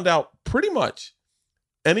then I found out pretty much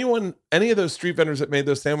any of those street vendors that made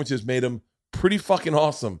those sandwiches made them pretty fucking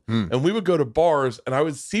awesome. And we would go to bars, and I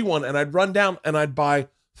would see one, and I'd run down, and I'd buy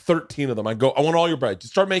 13 of them. I'd go, I want all your bread.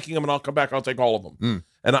 Just start making them, and I'll come back. I'll take all of them.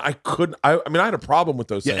 And I couldn't. I mean, I had a problem with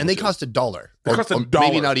those. Yeah, sandwiches. and they cost $1. They cost $1.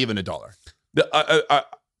 Maybe not even $1.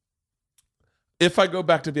 If I go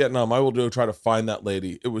back to Vietnam, I will go try to find that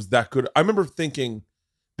lady. It was that good. I remember thinking,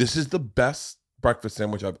 this is the best breakfast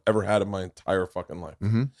sandwich I've ever had in my entire fucking life.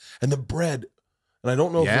 And the bread, and I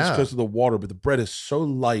don't know if it's because of the water, but the bread is so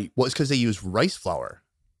light. Well, it's because they use rice flour.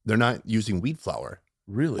 They're not using wheat flour.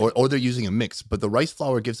 Really? Or they're using a mix, but the rice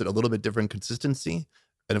flour gives it a little bit different consistency.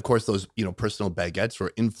 And of course, those personal baguettes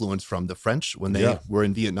were influenced from the French when they were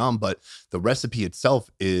in Vietnam. But the recipe itself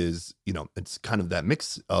is, it's kind of that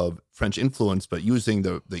mix of French influence, but using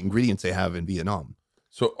the ingredients they have in Vietnam.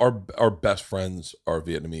 So our best friends are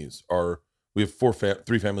Vietnamese. We have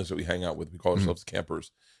three families that we hang out with. We call ourselves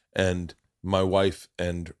campers, and my wife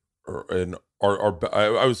and our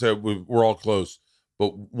I would say we're all close,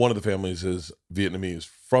 but one of the families is Vietnamese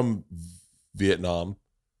from Vietnam.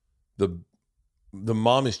 The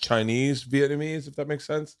mom is Chinese Vietnamese, if that makes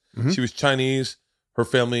sense. She was Chinese. Her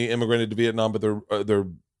family immigrated to Vietnam, but they're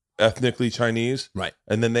ethnically Chinese, right?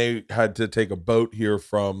 And then they had to take a boat here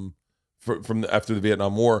from after the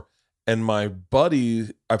Vietnam War. And my buddy,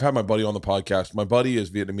 I've had my buddy on the podcast. My buddy is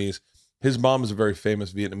Vietnamese. His mom is a very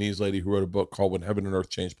famous Vietnamese lady who wrote a book called When Heaven and Earth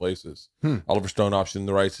Change Places. Oliver Stone optioned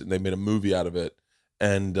the rights, and they made a movie out of it.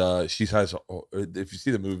 And she has, if you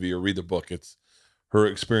see the movie or read the book, it's her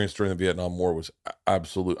experience during the Vietnam War was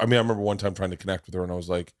absolute. I mean, I remember one time trying to connect with her, and I was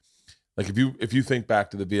like if you think back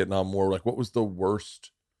to the Vietnam War, like, what was the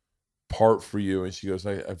worst part for you? And she goes,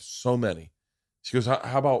 I have so many. She goes, how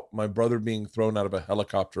about my brother being thrown out of a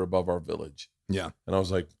helicopter above our village? Yeah. And I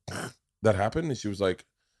was like, that happened? And she was like,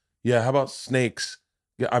 yeah, how about snakes?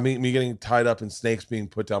 Yeah, I mean, me getting tied up and snakes being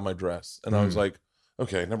put down my dress. And I was like,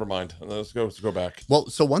 okay, never mind. Let's go back. Well,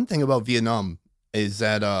 so one thing about Vietnam is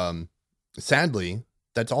that sadly,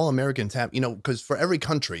 that's all Americans have, because for every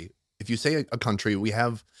country, if you say a country, we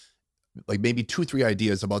have like maybe 2-3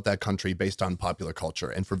 ideas about that country based on popular culture.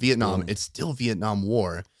 And for Vietnam, it's still Vietnam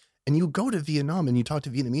War. And you go to Vietnam and you talk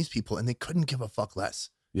to Vietnamese people, and they couldn't give a fuck less.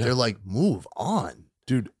 Yeah. They're like, move on,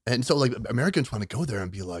 dude. And so like Americans want to go there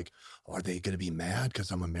and be like, oh, are they going to be mad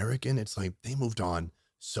because I'm American? It's like they moved on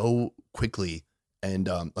so quickly. And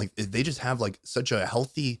like they just have like such a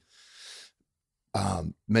healthy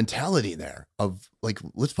mentality there of like,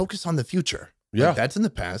 let's focus on the future. Yeah. Like, that's in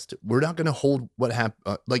the past. We're not going to hold what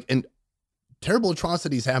happened. And terrible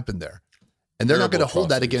atrocities happened there. And they're not going to hold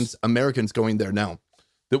that against Americans going there now.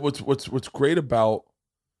 That what's great about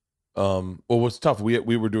what's tough, we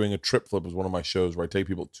were doing a trip flip, was one of my shows where I take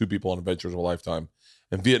two people on adventures of a lifetime,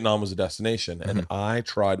 and Vietnam was a destination. And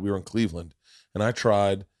we were in Cleveland, and I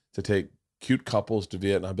tried to take cute couples to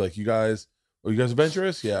Vietnam. I'd be like, you guys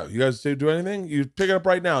adventurous? Yeah. You guys do anything? You pick it up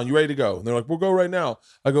right now and you ready to go? And they're like, we'll go right now.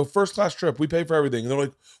 I go, first class trip, we pay for everything. And they're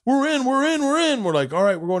like, we're in. We're like, all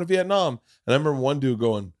right, we're going to Vietnam. And I remember one dude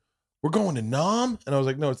going, we're going to Nam? And I was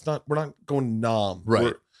like, no, it's not. We're not going to Nam.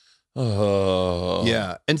 Right.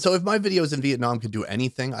 Yeah. And so if my videos in Vietnam could do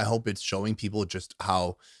anything, I hope it's showing people just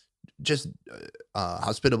how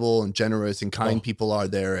hospitable and generous and kind people are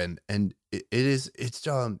there. And it's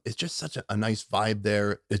just such a nice vibe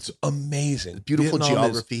there. It's amazing. Beautiful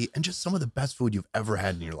geography and just some of the best food you've ever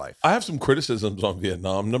had in your life. I have some criticisms on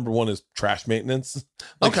Vietnam. Number one is trash maintenance.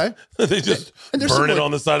 Like, okay. They just burn it on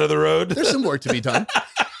the side of the road. There's some work to be done.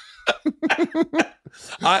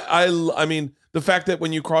 I mean, the fact that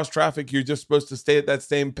when you cross traffic, you're just supposed to stay at that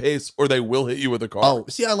same pace or they will hit you with a car. Oh,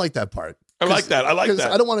 see, I like that part. I like that.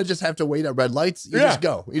 I don't want to just have to wait at red lights. You just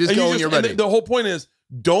go. You just go when you're ready. The whole point is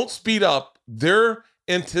don't speed up. They're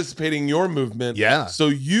anticipating your movement. Yeah. So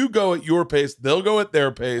you go at your pace. They'll go at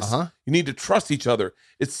their pace. You need to trust each other.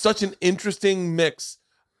 It's such an interesting mix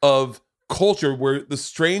of culture where the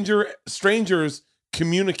strangers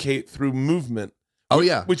communicate through movement. Oh,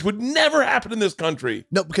 yeah. Which would never happen in this country.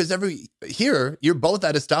 No, because here, you're both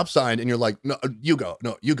at a stop sign and you're like, no, you go.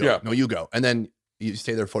 No, you go. Yeah. No, you go. And then you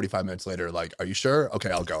stay there 45 minutes later, like, are you sure?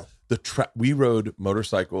 Okay, I'll go. We rode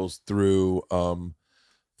motorcycles through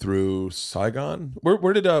through Saigon.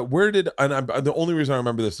 Where did and the only reason I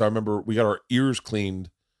remember this, I remember we got our ears cleaned.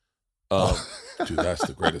 Dude, that's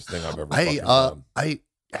the greatest thing I've ever fucking done. I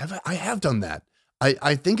have done that.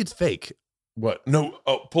 I think it's fake. What? No.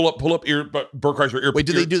 Oh, pull up ear, but Bert Kreischer ear. Wait,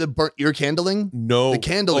 do they do the burnt ear candling? No. The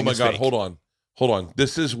candling. Oh my is God. fake. Hold on.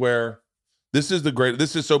 This is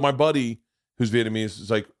so my buddy who's Vietnamese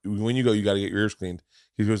is like, when you go, you got to get your ears cleaned.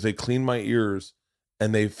 He goes, they cleaned my ears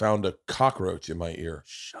and they found a cockroach in my ear.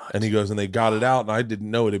 And he goes, and they got it out and I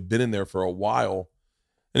didn't know it had been in there for a while.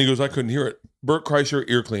 And he goes, I couldn't hear it. Bert Kreischer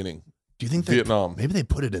ear cleaning. Do you think Vietnam? Maybe they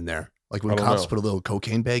put it in there, like when I don't cops know. put a little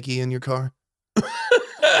cocaine baggie in your car.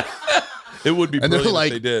 It would be And they're brilliant like,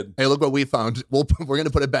 if they did. Hey, look what we found. We're going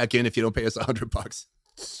to put it back in if you don't pay us $100.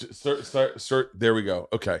 Sir, there we go.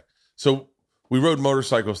 Okay. So we rode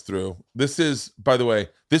motorcycles through. This is, by the way,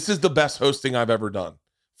 this is the best hosting I've ever done,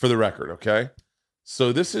 for the record. Okay.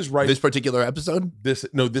 So this is right. This particular episode? This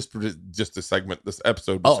just a segment. This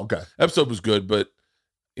episode. Okay. Episode was good, but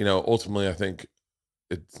ultimately I think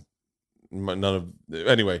it's none of.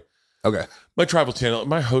 Anyway. Okay. My travel channel,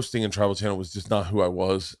 my hosting and travel channel was just not who I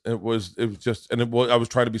was. I was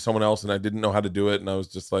trying to be someone else and I didn't know how to do it. And I was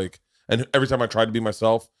just like, and every time I tried to be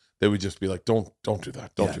myself, they would just be like, don't do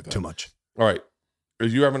that. Don't do that. Too much. All right. Are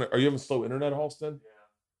you having slow internet, Halston?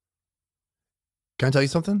 Can I tell you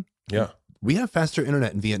something? Yeah. We have faster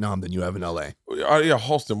internet in Vietnam than you have in LA. Yeah,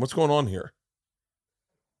 Halston, what's going on here?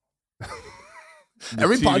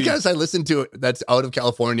 Every TV podcast I listen to that's out of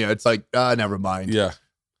California, it's like, never mind. Yeah.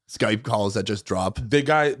 Skype calls that just drop. They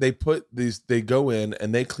go in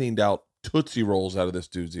and they cleaned out Tootsie Rolls out of this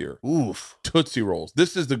dude's ear. Oof. Tootsie Rolls.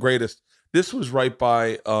 This is the greatest. This was right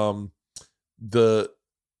by the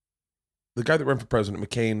guy that ran for president,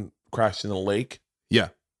 McCain, crashed in a lake. Yeah.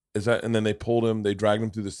 And then they pulled him, they dragged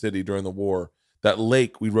him through the city during the war. That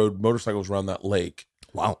lake, we rode motorcycles around that lake.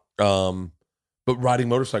 Wow. But riding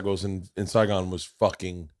motorcycles in Saigon was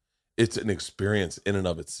it's an experience in and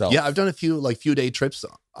of itself. Yeah, I've done a few day trips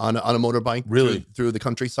on a motorbike really through the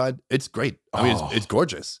countryside. It's great. I mean, it's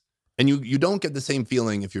gorgeous. And you don't get the same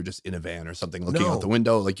feeling if you're just in a van or something looking out the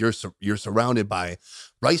window. Like you're surrounded by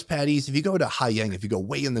rice paddies. If you go to Haiyang, if you go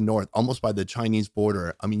way in the north, almost by the Chinese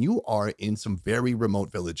border, I mean, you are in some very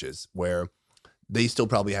remote villages where they still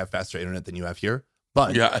probably have faster internet than you have here.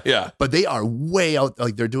 But but they are way out.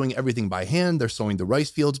 Like they're doing everything by hand. They're sowing the rice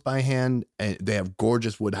fields by hand, and they have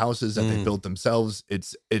gorgeous wood houses that they built themselves.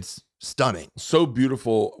 It's stunning, so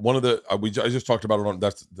beautiful. One of the I just talked about it.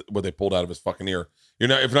 That's what they pulled out of his fucking ear. If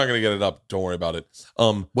you're not going to get it up, don't worry about it.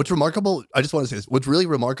 What's remarkable? I just want to say this. What's really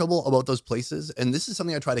remarkable about those places, and this is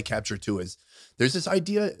something I try to capture too, is there's this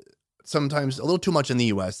idea sometimes a little too much in the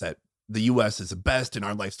U.S. that the U.S. is the best and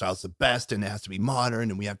our lifestyle is the best and it has to be modern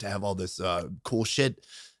and we have to have all this cool shit.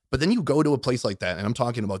 But then you go to a place like that, and I'm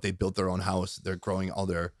talking about they built their own house. They're growing all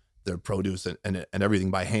their produce and everything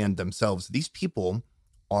by hand themselves. These people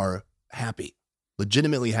are happy,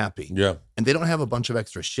 legitimately happy. Yeah. And they don't have a bunch of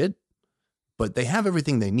extra shit, but they have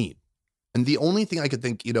everything they need. And the only thing I could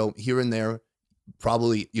think, here and there,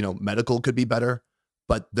 probably, medical could be better,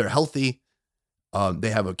 but they're healthy. They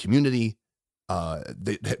have a community.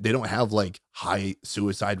 They don't have like high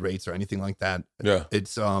suicide rates or anything like that. Yeah.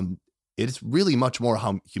 It's really much more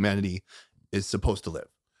how humanity is supposed to live.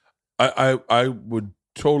 I would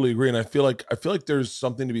totally agree. And I feel like there's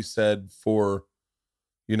something to be said for,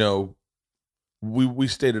 we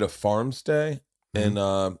stayed at a farm stay and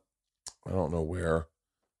I don't know where.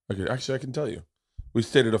 Okay, actually I can tell you. We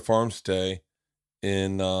stayed at a farm stay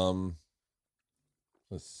in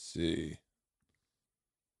let's see.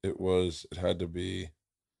 It had to be,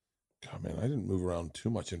 God, man, I didn't move around too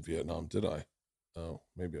much in Vietnam, did I? Oh,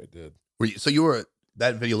 maybe I did.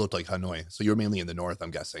 That video looked like Hanoi. So you were mainly in the north, I'm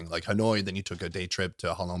guessing. Like Hanoi, then you took a day trip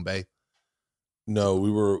to Ha Long Bay. No, we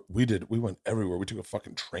went everywhere. We took a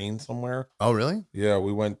fucking train somewhere. Oh, really? Yeah,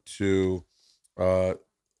 we went to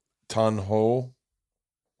Tan Ho.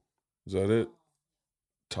 Is that it?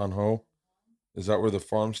 Tan Ho? Is that where the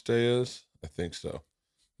farm stay is? I think so.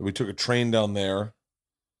 We took a train down there.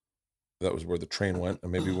 That was where the train went,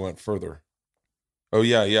 and maybe we went further. Oh,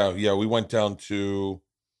 yeah. We went down to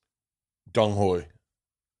Dong Hoi.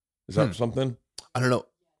 Is that something? I don't know.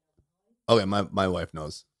 Okay, my wife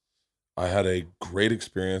knows. I had a great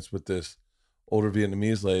experience with this older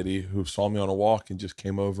Vietnamese lady who saw me on a walk and just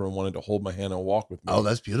came over and wanted to hold my hand and walk with me. Oh,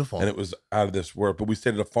 that's beautiful. And it was out of this world. But we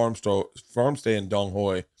stayed at a farm stay in Dong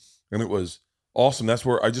Hoi, and it was awesome. That's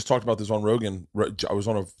where I just talked about this on Rogan. I was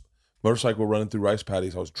on a motorcycle running through rice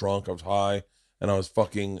paddies. I was drunk, I was high, and I was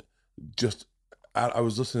fucking I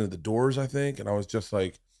was listening to The Doors, I think, and I was just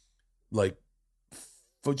like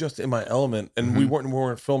just in my element, and we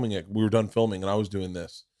weren't filming it. We were done filming, and I was doing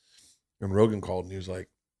this. And Rogan called, and he was like,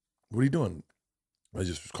 "What are you doing?" I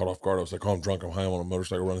just was caught off guard. I was like, "Oh, I'm drunk. I'm high. I'm on a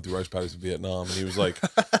motorcycle running through rice paddies in Vietnam." And he was like,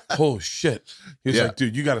 "Oh shit!" He was like,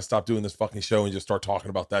 "Dude, you got to stop doing this fucking show and just start talking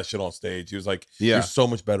about that shit on stage." He was like, "You're so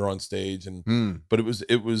much better on stage." And but it was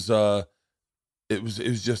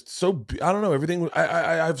just so, I don't know. Everything.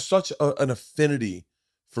 I have such an affinity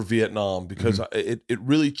for Vietnam because it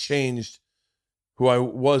really changed who I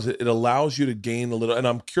was. It allows you to gain a little, and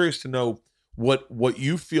I'm curious to know what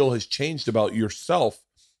you feel has changed about yourself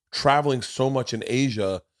traveling so much in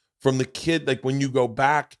Asia from the kid, like when you go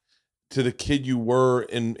back to the kid you were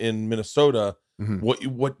in Minnesota,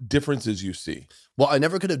 what differences you see? Well, I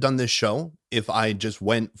never could have done this show if I just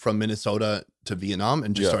went from Minnesota to Vietnam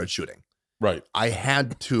and just started shooting. Right. I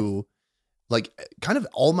had to, like, kind of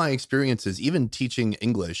all my experiences, even teaching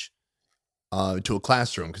English to a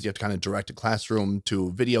classroom, because you have to kind of direct a classroom,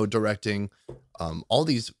 to video directing, all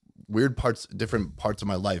these weird parts, different parts of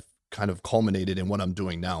my life kind of culminated in what I'm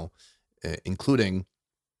doing now, including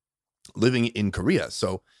living in Korea.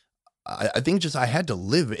 So I think just I had to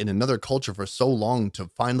live in another culture for so long to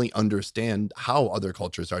finally understand how other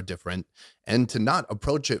cultures are different, and to not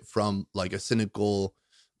approach it from like a cynical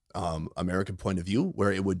American point of view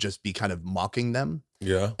where it would just be kind of mocking them.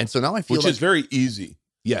 Yeah. And so now I feel which is very easy.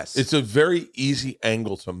 Yes. It's a very easy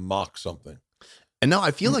angle to mock something. And now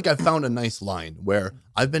I feel like I've found a nice line where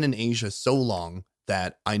I've been in Asia so long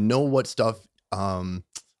that I know what stuff, I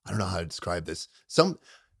don't know how to describe this.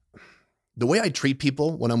 The way I treat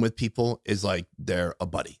people when I'm with people is like they're a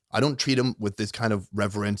buddy. I don't treat them with this kind of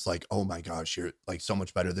reverence, like, oh my gosh, you're like so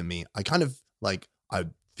much better than me. I kind of like, I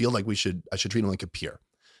feel like I should treat them like a peer.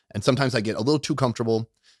 And sometimes I get a little too comfortable,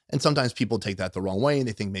 and sometimes people take that the wrong way and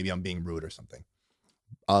they think maybe I'm being rude or something.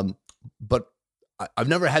 But I've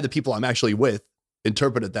never had the people I'm actually with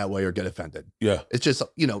interpret it that way or get offended. Yeah. It's just,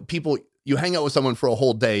 people, you hang out with someone for a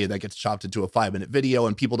whole day and that gets chopped into a 5-minute video,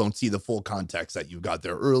 and people don't see the full context that you got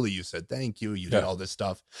there early. You said, thank you. You did all this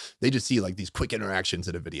stuff. They just see like these quick interactions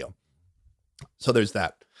in a video. So there's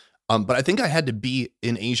that. But I think I had to be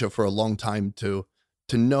in Asia for a long time to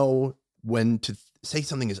know when to say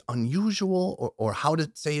something is unusual, or how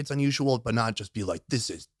to say it's unusual, but not just be like,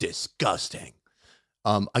 this is disgusting.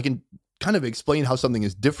 I can kind of explain how something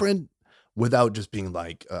is different without just being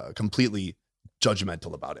like completely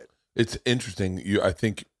judgmental about it. It's interesting. I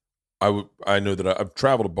think I know that I've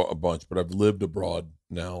traveled a bunch, but I've lived abroad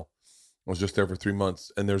now. I was just there for 3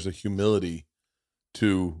 months, and there's a humility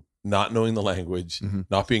to not knowing the language,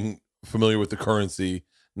 not being familiar with the currency,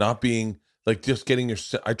 not being like just getting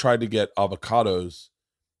I tried to get avocados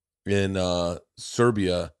in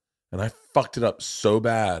Serbia, and I fucked it up so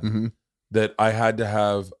bad that I had to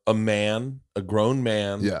have a grown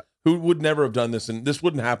man who would never have done this, and this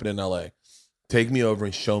wouldn't happen in LA, take me over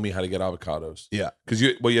and show me how to get avocados. Yeah. Because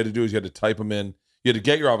what you had to do is you had to type them in. You had to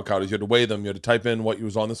get your avocados. You had to weigh them. You had to type in what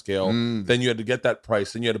was on the scale. Then you had to get that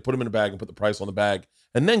price. Then you had to put them in a bag and put the price on the bag,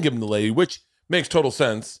 and then give them to the lady, which makes total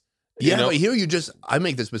sense. Yeah, but here I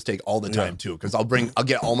make this mistake all the time too, because I'll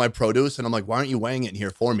get all my produce and I'm like, why aren't you weighing it in here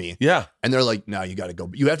for me? Yeah. And they're like, no, you got to go.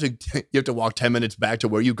 You have to walk 10 minutes back to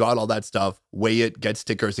where you got all that stuff, weigh it, get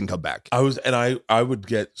stickers, and come back. I would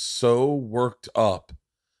get so worked up.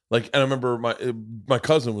 Like, and I remember my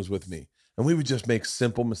cousin was with me, and we would just make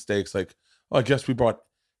simple mistakes. Like, oh, I guess we brought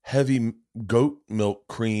heavy goat milk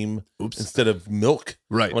cream instead of milk.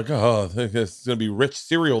 Right. I'm like, oh, it's going to be rich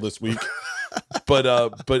cereal this week. but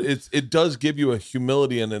it does give you a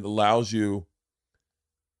humility, and it allows you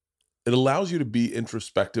to be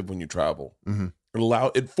introspective when you travel.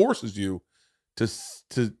 It forces you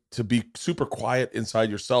to be super quiet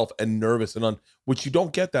inside yourself and nervous, and which you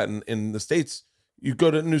don't get that in the States. You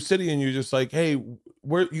go to a new city and you're just like, hey,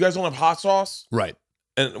 where you guys don't have hot sauce? Right.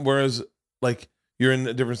 And whereas like you're in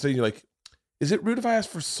a different city, you're like, is it rude if I ask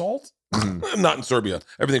for salt? Not in Serbia.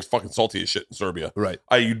 Everything's fucking salty as shit in Serbia. Right.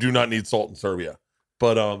 You do not need salt in Serbia.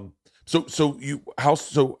 But I'm curious. I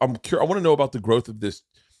want to know about the growth of this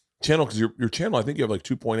channel, because your channel, I think you have like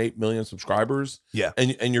 2.8 million subscribers. Yeah.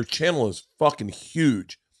 And your channel is fucking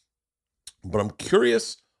huge. But I'm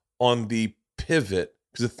curious on the pivot,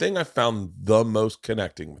 because the thing I found the most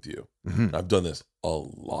connecting with you, I've done this a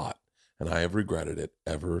lot, and I have regretted it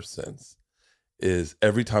ever since, is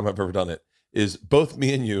every time I've ever done it, is both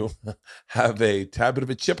me and you have a tad bit of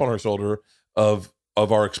a chip on our shoulder of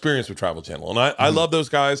our experience with Travel Channel. And I love those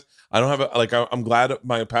guys. I don't have I'm glad of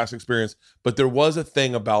my past experience, but there was a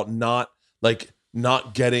thing about not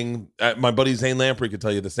getting, my buddy Zane Lamprey could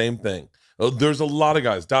tell you the same thing. There's a lot of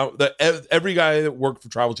guys every guy that worked for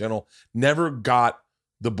Travel Channel never got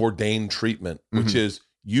the Bourdain treatment, which is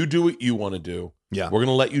You do what you want to do. Yeah. We're going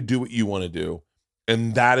to let you do what you want to do.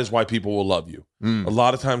 And that is why people will love you. Mm. A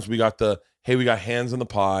lot of times we got we got hands in the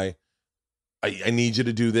pie. I need you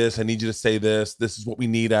to do this. I need you to say this. This is what we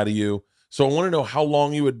need out of you. So I want to know how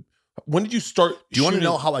long when did you start? Do you want to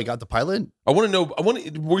know how I got the pilot? I want to know,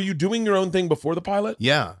 were you doing your own thing before the pilot?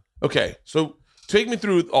 Yeah. Okay. So take me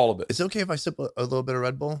through all of it. Is it okay if I sip a little bit of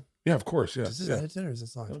Red Bull? Yeah, of course. Yeah. Is this yeah. edited or is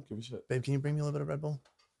this live? I don't give a shit. Babe, can you bring me a little bit of Red Bull?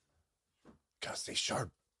 Gotta stay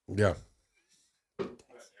sharp. Yeah.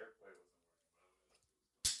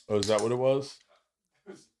 Oh, is that what it was?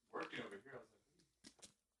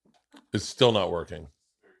 It's still not working.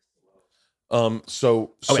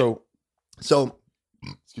 So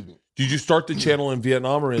excuse me. Did you start the channel in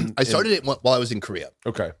Vietnam or in? I started it while I was in Korea.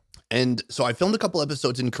 Okay. And so I filmed a couple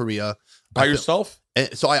episodes in Korea. By yourself?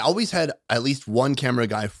 So I always had at least one camera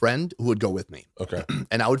guy friend who would go with me. Okay.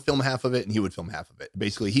 And I would film half of it and he would film half of it.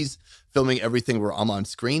 Basically, he's filming everything where I'm on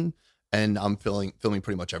screen and I'm filming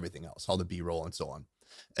pretty much everything else, all the B-roll and so on.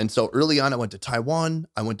 And so early on, I went to Taiwan.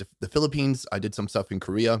 I went to the Philippines. I did some stuff in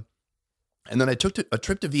Korea. And then I took a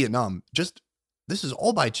trip to Vietnam. This is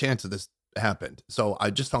all by chance that this happened. So I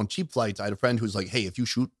just found cheap flights. I had a friend who's like, hey, if you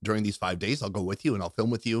shoot during these 5 days, I'll go with you and I'll film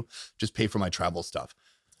with you. Just pay for my travel stuff.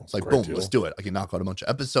 It's like, boom, let's do it. I can knock out a bunch of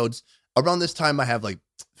episodes. Around this time, I have like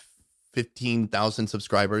 15,000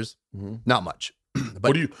 subscribers. Mm-hmm. Not much.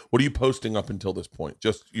 But what are you posting up until this point?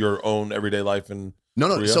 Just your own everyday life in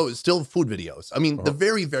No. Korea? So it's still food videos. I mean, the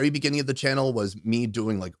very, very beginning of the channel was me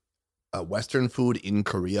doing like Western food in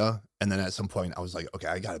Korea. And then at some point I was like, okay,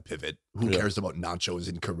 I got to pivot. Who cares about nachos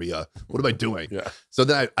in Korea? What am I doing? Yeah. So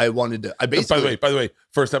then I wanted to, basically. By the way,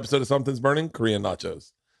 first episode of Something's Burning, Korean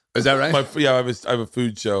nachos. Is that right? I have a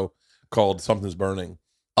food show called Something's Burning.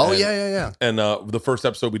 Oh, yeah. And the first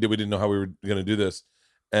episode we didn't know how we were going to do this.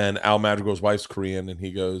 And Al Madrigal's wife's Korean. And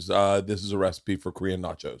he goes, this is a recipe for Korean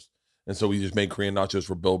nachos. And so we just made Korean nachos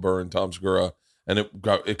for Bill Burr and Tom Segura. And it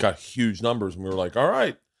got huge numbers. And we were like, all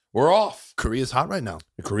right, we're off. Korea's hot right now.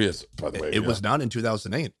 Korea's, by the way. It was not in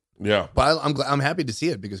 2008. Yeah. But I'm happy to see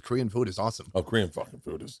it because Korean food is awesome. Oh, Korean fucking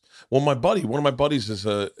food is. Well, one of my buddies is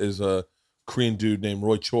a Korean dude named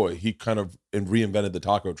Roy Choi. He kind of reinvented the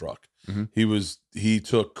taco truck.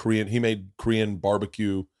 Mm-hmm. He made Korean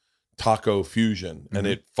barbecue taco fusion, and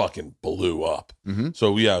it fucking blew up. Mm-hmm.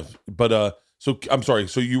 So yeah, but so I'm sorry.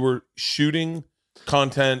 So you were shooting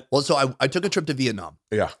content. Well, so I took a trip to Vietnam.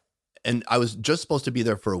 Yeah. And I was just supposed to be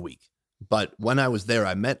there for a week. But when I was there,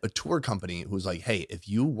 I met a tour company who was like, hey, if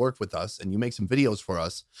you work with us and you make some videos for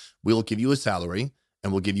us, we'll give you a salary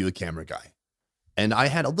and we'll give you a camera guy. And I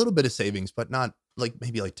had a little bit of savings, but not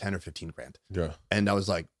maybe 10 or 15 grand. Yeah. And I was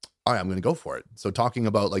like, all right, I'm going to go for it. So talking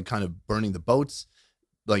about kind of burning the boats,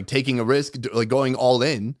 taking a risk, going all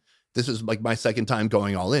in. This was my second time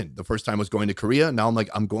going all in. The first time was going to Korea. Now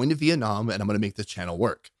I'm going to Vietnam and I'm going to make this channel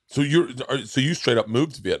work. So you straight up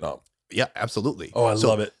moved to Vietnam. Yeah, absolutely. Oh, I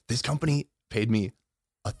love it. This company paid me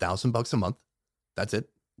 $1,000 a month. That's it.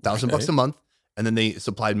 $1,000 a month. And then they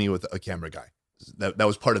supplied me with a camera guy. That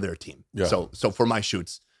was part of their team. Yeah. So for my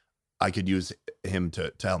shoots, I could use him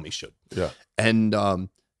to help me shoot. Yeah. And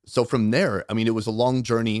so from there, I mean, it was a long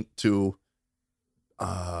journey to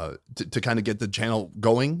kind of get the channel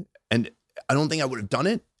going. And I don't think I would have done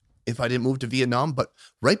it if I didn't move to Vietnam. But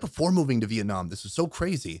right before moving to Vietnam, this was so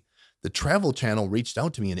crazy. The travel channel reached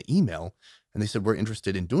out to me in an email and they said, we're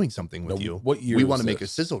interested in doing something with you. What year? We want to make a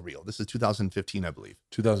sizzle reel. This is 2015, I believe.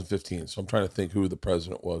 2015. So I'm trying to think who the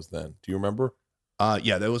president was then. Do you remember?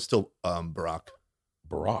 Yeah, that was still Barack.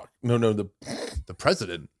 Barack? No, the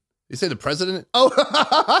president. You say the president? Oh,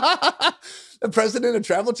 the president of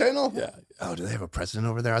Travel Channel? Yeah. Oh, do they have a president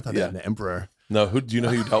over there? I thought they had an emperor. No, do you know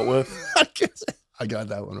who you dealt with? I got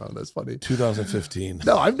that one wrong. That's funny. 2015.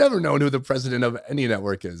 No, I've never known who the president of any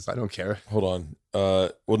network is. I don't care. Hold on.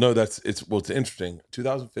 Well, no, it's interesting.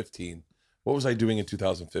 2015. What was I doing in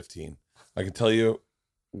 2015? I can tell you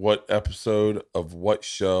what episode of what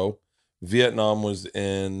show. Vietnam was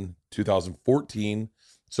in 2014.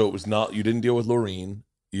 So it was not, you didn't deal with Lorene.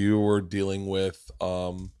 You were dealing with,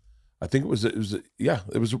 I think it was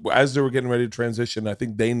as they were getting ready to transition. I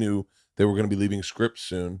think they knew they were going to be leaving scripts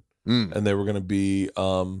soon. And they were going to be,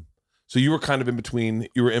 so you were kind of in between.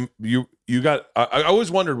 I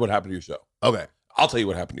always wondered what happened to your show. Okay. I'll tell you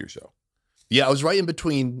what happened to your show. Yeah, I was right in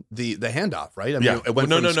between the handoff, right? I mean, it went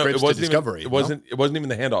from scripts to Discovery. It wasn't even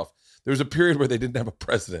the handoff. There was a period where they didn't have a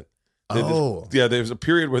president. There was a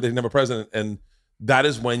period where they didn't have a president, and that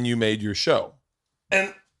is when you made your show.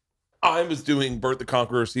 And I was doing Bert the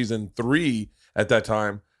Conqueror season 3 at that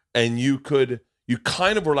time, and you kind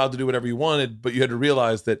of were allowed to do whatever you wanted, but you had to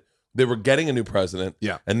realize that they were getting a new president.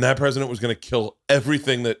 Yeah. And that president was going to kill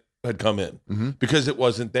everything that had come in because it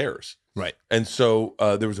wasn't theirs. Right. And so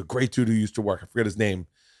there was a great dude who used to work. I forget his name.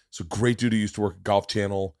 It's a great dude who used to work at Golf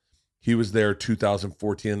Channel. He was there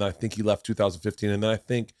 2014, and I think he left 2015. And then I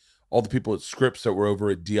think all the people at Scripps that were over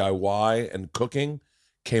at DIY and cooking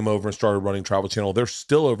came over and started running Travel Channel. They're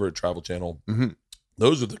still over at Travel Channel.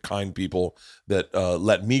 Those are the kind people that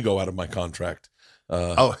let me go out of my contract.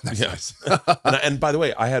 That's nice. and by the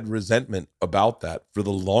way, I had resentment about that for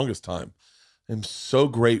the longest time. I'm so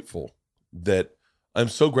grateful that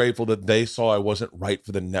they saw I wasn't right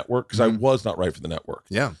for the network, because I was not right for the network.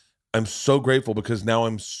 Yeah. I'm so grateful because now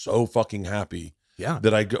I'm so fucking happy. Yeah.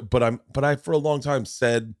 That I go, but I for a long time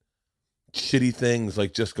said shitty things,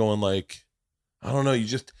 like just going like, I don't know,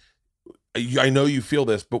 I know you feel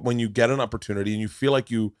this, but when you get an opportunity and you feel like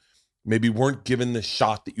you maybe weren't given the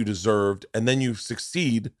shot that you deserved, and then you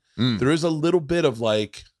succeed, there is a little bit of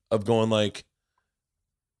going like,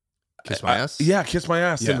 kiss my ass? Yeah, kiss my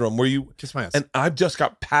ass syndrome, where you kiss my ass. And I've just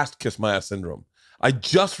got past kiss my ass syndrome. I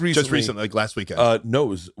just recently, like last weekend. No, it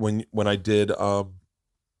was when I did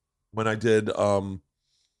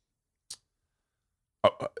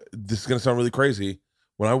this is gonna sound really crazy.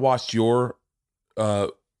 When I watched your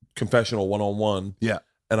confessional one-on-one,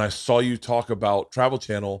 and I saw you talk about Travel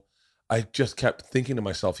Channel, I just kept thinking to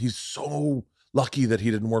myself, he's so lucky that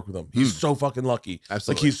he didn't work with him. He's so fucking lucky.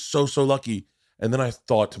 Absolutely. Like, he's so lucky. And then I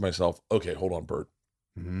thought to myself, okay, hold on, Bert.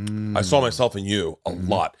 I saw myself in you a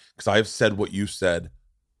lot, because I have said what you said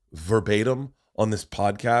verbatim on this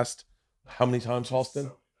podcast. How many times,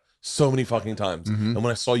 Halston? So many fucking times. And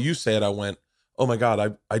when I saw you say it, I went, oh my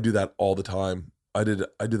God, I do that all the time. I do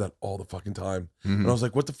that all the fucking time. And I was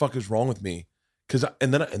like, what the fuck is wrong with me?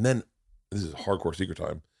 And then this is hardcore secret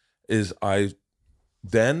time, is I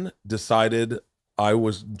then decided I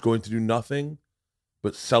was going to do nothing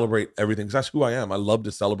but celebrate everything, because that's who I am. I love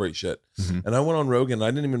to celebrate shit. And I went on Rogan, and I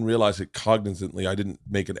didn't even realize it cognizantly. I didn't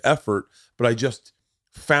make an effort, but I just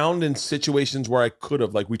found in situations where I could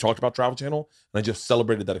have, like we talked about Travel Channel, and I just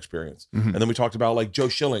celebrated that experience. And then we talked about like Joe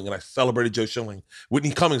Schilling, and I celebrated Joe Schilling. Whitney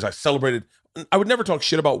Cummings, I celebrated. I would never talk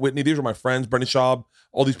shit about Whitney. These are my friends. Brendan Schaub,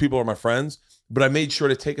 all these people are my friends. But I made sure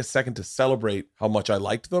to take a second to celebrate how much I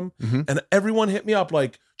liked them. And everyone hit me up.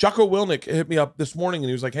 Like Jocko Willnick hit me up this morning, and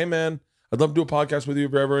he was like, hey man, I'd love to do a podcast with you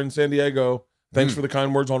if you're ever in San Diego. Thanks for the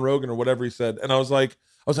kind words on Rogan, or whatever he said. And I was like,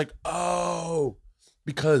 oh,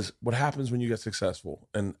 because what happens when you get successful,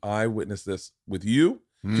 and I witnessed this with you,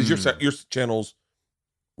 because your channel's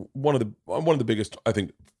one of the biggest, I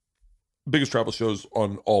think, biggest travel shows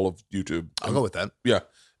on all of YouTube. I'll go with that. Yeah,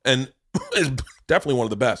 and it's definitely one of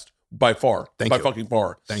the best by far. Thank you. Fucking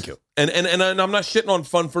far. Thank you. And I'm not shitting on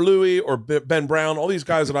Fun for Louie or Ben Brown, all these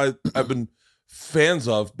guys that I've been fans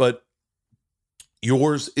of, but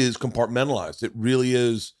yours is compartmentalized. It really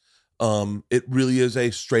is. It really is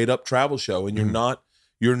a straight up travel show, and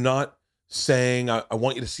you're not saying I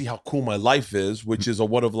want you to see how cool my life is, which is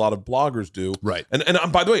what a lot of bloggers do. Right. And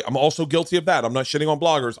by the way, I'm also guilty of that. I'm not shitting on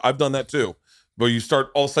bloggers. I've done that too. Where you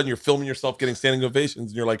start, all of a sudden you're filming yourself getting standing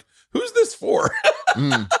ovations, and you're like, who's this for?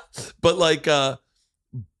 But like,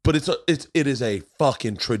 but it is a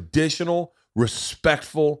fucking traditional,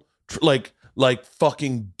 respectful, like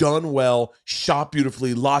fucking done well, shot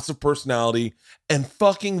beautifully, lots of personality, and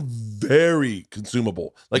fucking very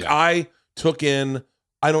consumable. Like, I took in,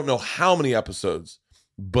 I don't know how many episodes,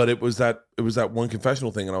 but it was that one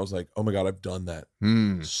confessional thing, and I was like, oh my God, I've done that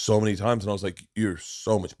so many times, and I was like, you're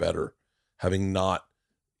so much better having not,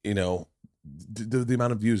 the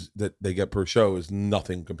amount of views that they get per show is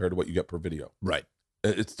nothing compared to what you get per video. Right.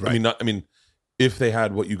 It's right. I mean, if they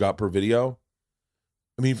had what you got per video,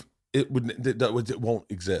 it won't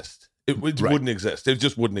exist. It wouldn't exist. It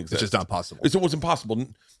just wouldn't exist. It's just not possible. It was impossible.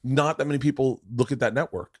 Not that many people look at that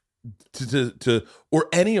network to or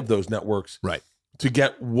any of those networks, right, to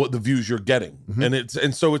get what the views you're getting.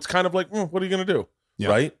 And so it's kind of like, what are you going to do? Yeah.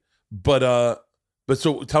 Right. But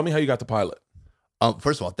so tell me how you got the pilot.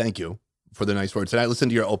 First of all, thank you for the nice words. And I listened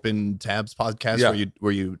to your Open Tabs podcast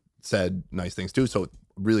where you said nice things too. So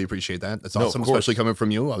really appreciate that. That's awesome, especially coming from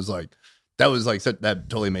you. I was like, that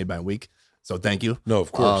totally made my week. So thank you. No,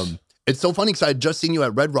 of course. It's so funny because I had just seen you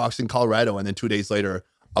at Red Rocks in Colorado, and then 2 days later,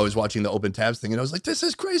 I was watching the Open Tabs thing, and I was like, this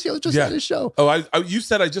is crazy. I was just at his show. Oh, you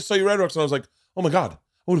said I just saw you at Red Rocks, and I was like, oh my God, I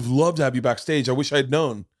would have loved to have you backstage. I wish I had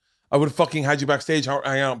known. I would have fucking had you backstage,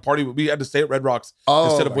 hang out and party. We had to stay at Red Rocks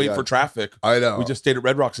instead of waiting for traffic. I know. We just stayed at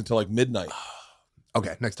Red Rocks until like midnight.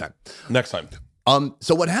 Okay, next time.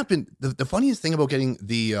 So what happened, the funniest thing about getting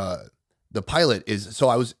the pilot is, so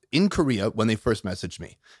I was in Korea when they first messaged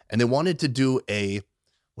me, and they wanted to do a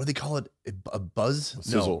what do they call it? A buzz? A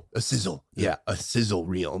sizzle. No, a sizzle. Yeah, a sizzle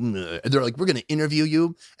reel. And they're like, we're going to interview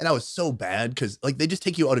you. And I was so bad because like they just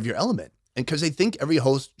take you out of your element. And because they think every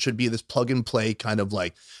host should be this plug and play kind of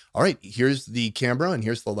like, all right, here's the camera and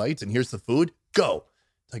here's the lights and here's the food. Go.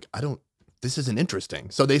 Like, this isn't interesting.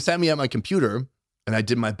 So they sat me at my computer and I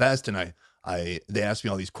did my best. And they asked me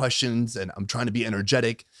all these questions and I'm trying to be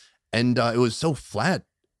energetic. And it was so flat.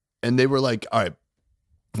 And they were like, all right,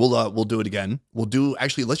 we'll do it again.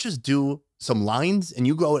 Let's just do some lines and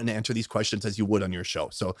you go out and answer these questions as you would on your show.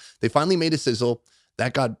 So they finally made a sizzle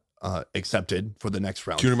that got accepted for the next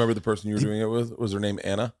round. Do you remember the person you were doing it with? Was her name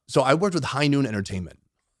Anna? So I worked with High Noon Entertainment.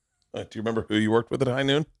 Do you remember who you worked with at High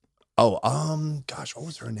Noon? Oh, gosh, what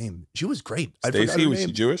was her name? She was great. Stacy, was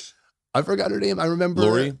she Jewish? I forgot her name. I remember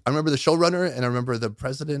Lori. I remember the showrunner and I remember the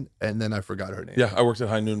president and then I forgot her name. Yeah, I worked at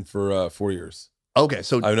High Noon for 4 years. Okay,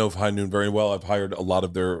 so I know High Noon very well. I've hired a lot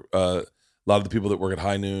of their a lot of the people that work at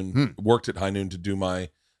High Noon worked at High Noon to do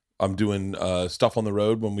I'm doing stuff on the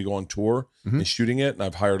road when we go on tour and shooting it, and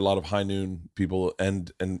I've hired a lot of High Noon people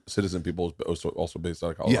and Citizen people also based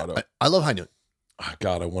out of Colorado. Yeah, I love High Noon. Oh,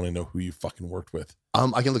 God, I want to know who you fucking worked with.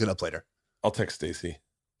 I can look it up later. I'll text Stacy.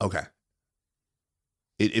 Okay.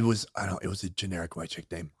 It was it was a generic white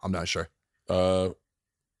chick name. I'm not sure. I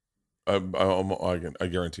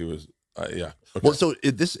guarantee it was. Yeah. Okay. Well, so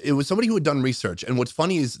it was somebody who had done research, and what's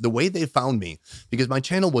funny is the way they found me, because my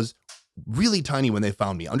channel was really tiny when they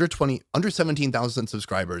found me, under 17,000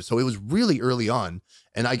 subscribers. So it was really early on,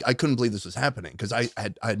 and I couldn't believe this was happening because I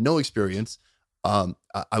had no experience.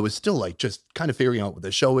 I was still like just kind of figuring out what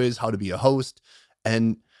the show is, how to be a host,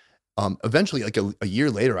 and eventually, like a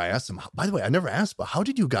year later, I asked them. By the way, I never asked, but how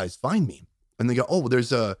did you guys find me? And they go, "Oh, well,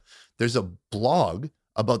 there's a blog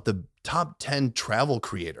about the top 10 travel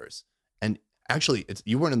creators." And actually,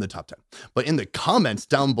 you weren't in the top 10, but in the comments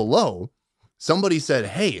down below, somebody said,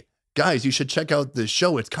 "Hey, guys, you should check out this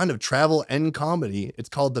show. It's kind of travel and comedy. It's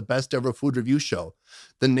called The Best Ever Food Review Show."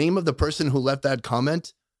 The name of the person who left that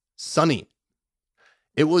comment, Sonny.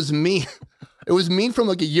 It was me. It was me from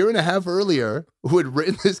like a year and a half earlier who had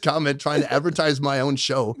written this comment trying to advertise my own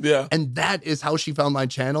show. Yeah. And that is how she found my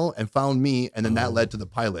channel and found me. And then that led to the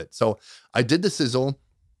pilot. So I did the sizzle.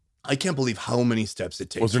 I can't believe how many steps it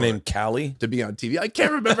takes. Was her name Callie? To be on TV. I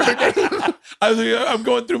can't remember her name. I'm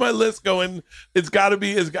going through my list going, it's got to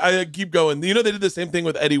be, I keep going. You know, they did the same thing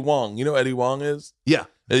with Eddie Wong. You know who Eddie Wong is? Yeah.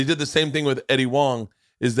 They did the same thing with Eddie Wong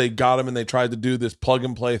is they got him and they tried to do this plug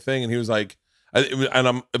and play thing. And he was like,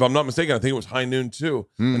 if I'm not mistaken, I think it was High Noon too.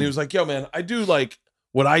 And he was like, yo, man, I do like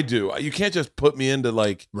what I do. You can't just put me into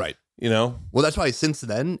like, right. You know? Well, that's why since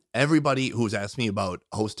then, everybody who's asked me about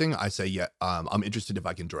hosting, I say, yeah, I'm interested if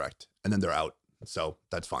I can direct. And then they're out. So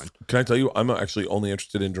that's fine. Can I tell you, I'm actually only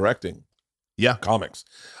interested in directing. Yeah. Comics.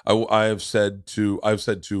 I've said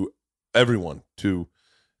to everyone, to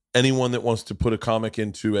anyone that wants to put a comic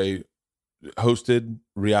into a hosted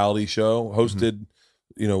reality show, hosted,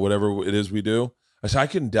 you know, whatever it is we do, I said I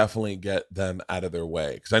can definitely get them out of their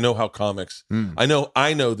way because I know how comics. I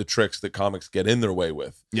know the tricks that comics get in their way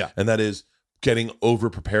with. Yeah, and that is getting over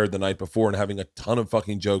prepared the night before and having a ton of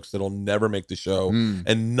fucking jokes that'll never make the show,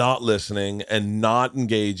 and not listening and not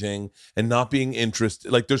engaging and not being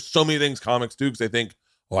interested. Like there's so many things comics do because they think,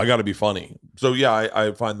 oh, I got to be funny. So yeah,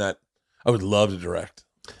 I find that I would love to direct.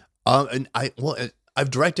 And I've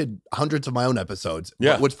directed hundreds of my own episodes.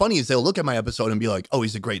 Yeah. But what's funny is they'll look at my episode and be like, oh,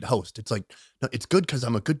 he's a great host. It's like, no, it's good because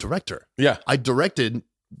I'm a good director. Yeah. I directed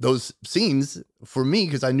those scenes for me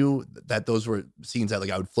because I knew that those were scenes that like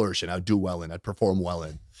I would flourish in, I would do well in, I'd perform well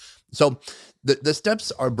in. So the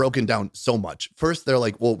steps are broken down so much. First, they're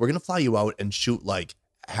like, well, we're going to fly you out and shoot like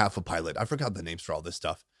half a pilot. I forgot the names for all this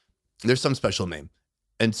stuff. There's some special name.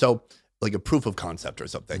 And so like a proof of concept or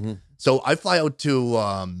something. So I fly out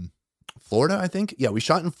to Florida, I think. Yeah, we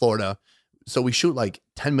shot in Florida. So we shoot like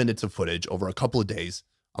 10 minutes of footage over a couple of days.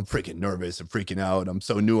 I'm freaking nervous. I'm freaking out. I'm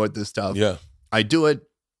so new at this stuff. Yeah. I do it.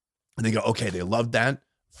 And they go, okay, they love that.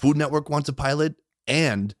 Food Network wants a pilot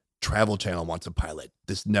and Travel Channel wants a pilot.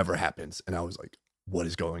 This never happens. And I was like, what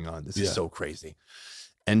is going on? This is so crazy.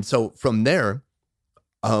 And so from there,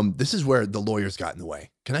 this is where the lawyers got in the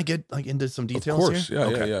way. Can I get like into some details? Of course.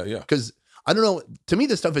 Here? Yeah. Because I don't know. To me,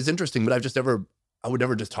 this stuff is interesting, but I would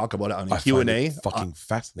never just talk about it on a Q&A. Fucking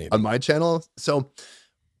fascinating on my channel. So,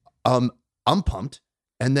 I'm pumped.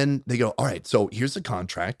 And then they go, all right, so here's the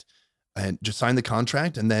contract and just sign the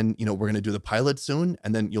contract. And then, you know, we're going to do the pilot soon.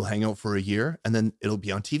 And then you'll hang out for a year and then it'll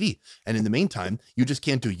be on TV. And in the meantime, you just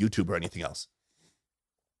can't do YouTube or anything else.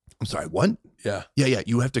 I'm sorry, what? Yeah. Yeah.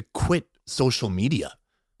 You have to quit social media.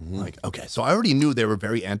 Like, okay, so I already knew they were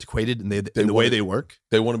very antiquated in the way they work.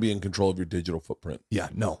 They want to be in control of your digital footprint. Yeah,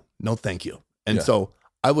 no, thank you. And so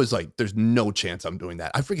I was like, there's no chance I'm doing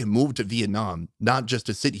that. I freaking moved to Vietnam, not just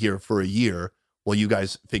to sit here for a year while you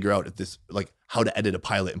guys figure out like how to edit a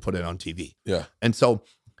pilot and put it on TV. Yeah. And so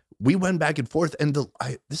we went back and forth. And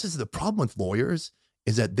this is the problem with lawyers,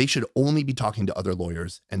 is that they should only be talking to other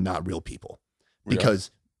lawyers and not real people. Because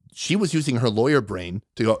she was using her lawyer brain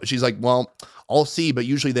to go, she's like, well, I'll see, but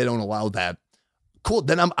usually they don't allow that. Cool,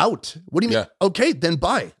 then I'm out. What do you mean? Okay, then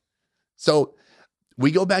bye. So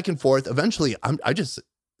we go back and forth. Eventually, I just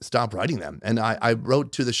stopped writing them. And I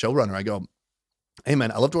wrote to the showrunner. I go, hey,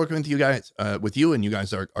 man, I love working with you guys, and you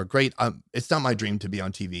guys are great. It's not my dream to be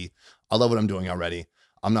on TV. I love what I'm doing already.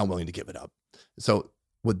 I'm not willing to give it up. So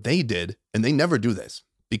what they did, and they never do this,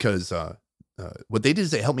 because what they did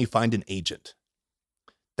is they helped me find an agent.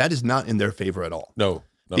 That is not in their favor at all. No,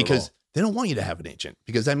 because they don't want you to have an agent,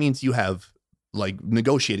 because that means you have like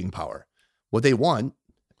negotiating power. What they want,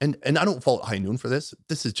 and I don't fault High Noon for this.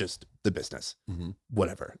 This is just the business.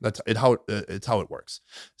 Whatever. It's how it works.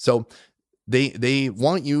 So they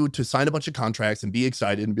want you to sign a bunch of contracts and be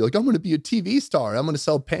excited and be like, I'm going to be a TV star. I'm going to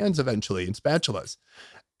sell pans eventually and spatulas.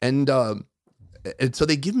 And so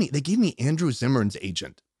they gave me Andrew Zimmern's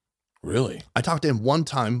agent. Really? I talked to him one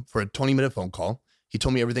time for a 20-minute phone call. He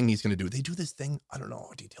told me everything he's going to do. They do this thing. I don't know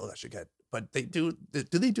how detailed I should get, but they do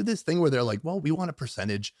they do this thing where they're like, well, we want a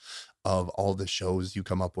percentage of all the shows you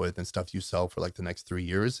come up with and stuff you sell for like the next 3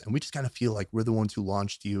 years. And we just kind of feel like we're the ones who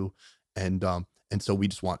launched you. And so we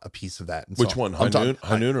just want a piece of that. And which so one? High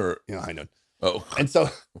Noon or? High Noon. Oh. And so,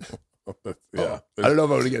 yeah. I don't know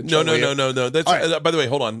if I'm going to get No. That's right. By the way,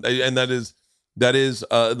 hold on. And that is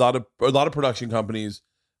a lot of production companies.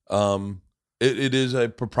 It is a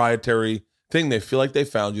proprietary thing. They feel like they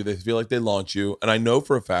found you. They feel like they launch you. And I know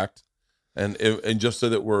for a fact, and just so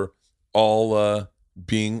that we're all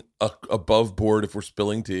being above board, if we're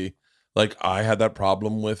spilling tea, like I had that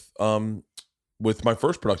problem with my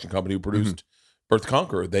first production company who produced Birth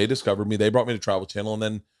Conqueror. They discovered me. They brought me to Travel Channel, and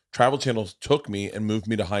then Travel Channel took me and moved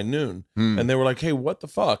me to High Noon. And they were like, hey, what the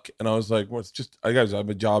fuck? And I was like, well, it's just, I have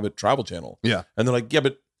a job at Travel Channel. Yeah. And they're like, yeah,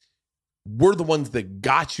 but we're the ones that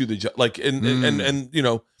got you the job. Like, and you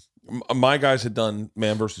know, my guys had done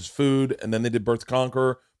Man vs. Food, and then they did Birth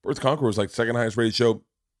Conqueror. Birth Conqueror was like second highest rated show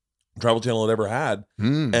Travel Channel had ever had.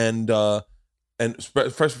 And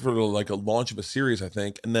especially for like a launch of a series, I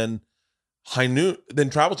think. And then High Noon, then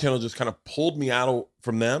Travel Channel just kind of pulled me out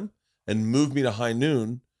from them and moved me to High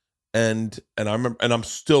Noon. And I remember, and I'm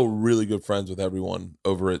still really good friends with everyone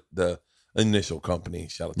over at the initial company.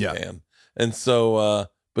 Shout out to Dan. And so,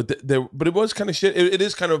 but it was kind of shit. It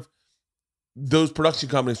is kind of, those production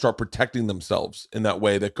companies start protecting themselves in that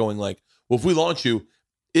way, that going like, well, if we launch you,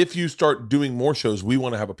 if you start doing more shows, we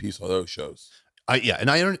want to have a piece of those shows. And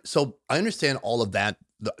I understand all of that.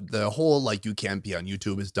 The whole like you can't be on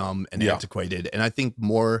YouTube is dumb and antiquated, and I think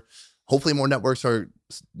hopefully more networks are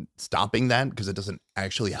stopping that, because it doesn't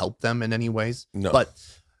actually help them in any ways. No. But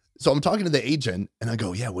so I'm talking to the agent, and I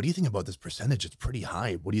go, yeah, what do you think about this percentage? It's pretty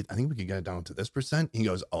high. I think we could get it down to this percent. He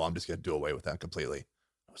goes, oh, I'm just gonna do away with that completely.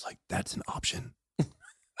 I was like, that's an option.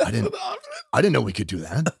 I didn't know we could do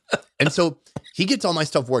that. And so he gets all my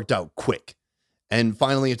stuff worked out quick. And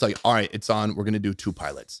finally it's like, all right, it's on. We're going to do 2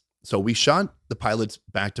 pilots. So we shot the pilots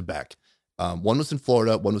back to back. One was in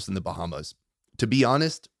Florida, one was in the Bahamas. To be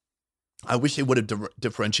honest, I wish they would have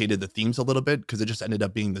differentiated the themes a little bit, because it just ended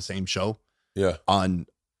up being the same show. Yeah.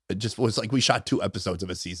 It just was like we shot 2 episodes of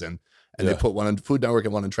a season, and they put one on Food Network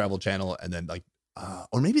and one on Travel Channel. And then like,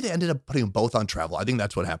 or maybe they ended up putting them both on Travel. I think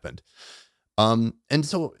that's what happened. And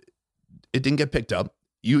so it didn't get picked up.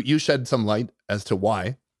 You shed some light as to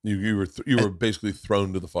why. You were basically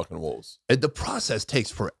thrown to the fucking wolves. The process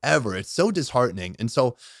takes forever. It's so disheartening. And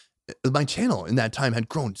so my channel in that time had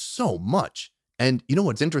grown so much. And you know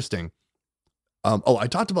what's interesting? I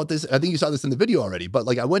talked about this. I think you saw this in the video already, but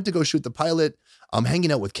like I went to go shoot the pilot. I'm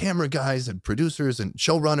hanging out with camera guys and producers and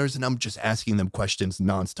showrunners, and I'm just asking them questions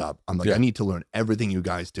nonstop. I'm like, I need to learn everything you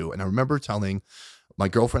guys do. And I remember telling my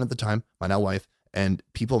girlfriend at the time, my now wife, and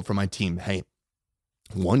people from my team, hey,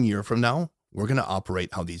 1 year from now, we're going to operate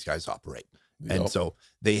how these guys operate. Yep. And so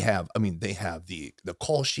they have the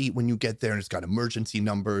call sheet when you get there, and it's got emergency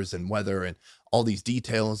numbers and weather and all these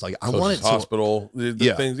details. Like I wanted hospital, the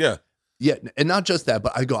things. Yeah. Yeah. And not just that,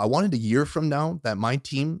 but I wanted a year from now that my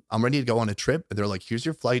team, I'm ready to go on a trip. And they're like, here's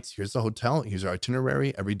your flights. Here's the hotel. Here's our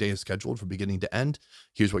itinerary. Every day is scheduled from beginning to end.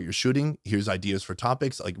 Here's what you're shooting. Here's ideas for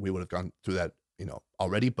topics. Like we would have gone through that,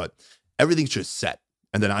 already, but everything's just set.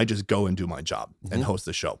 And then I just go and do my job and host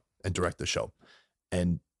the show and direct the show.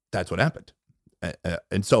 And that's what happened.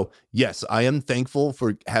 And so, yes, I am thankful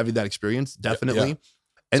for having that experience. Definitely. Yeah.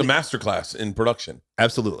 It's a masterclass in production.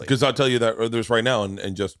 Absolutely. Because I'll tell you that there's right now,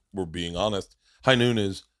 and just we're being honest, High Noon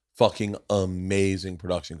is fucking amazing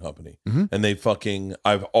production company. And they fucking,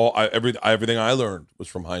 everything I learned was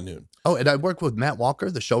from High Noon. Oh, and I work with Matt Walker,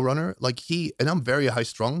 the showrunner. Like and I'm very high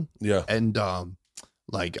strung. Yeah. And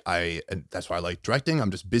and that's why I like directing.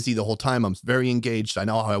 I'm just busy the whole time. I'm very engaged. I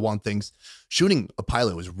know how I want things. Shooting a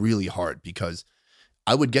pilot was really hard because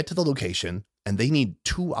I would get to the location and they need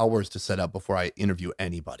 2 hours to set up before I interview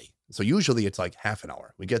anybody. So usually it's like half an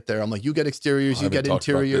hour. We get there. I'm like, you get exteriors, you get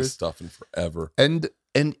interiors. This stuff in forever. And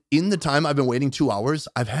in the time I've been waiting 2 hours,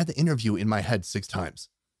 I've had the interview in my head 6 times.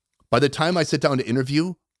 By the time I sit down to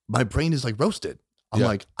interview, my brain is like roasted. I'm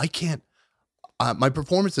like, I can't. My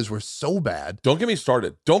performances were so bad. Don't get me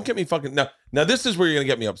started. Don't get me fucking now. This is where you're gonna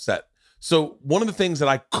get me upset. So one of the things that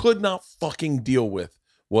I could not fucking deal with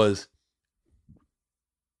was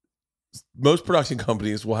most production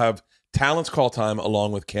companies will have talent's call time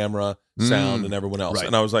along with camera, sound, and everyone else. Right.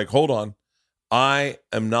 And I was like, hold on, I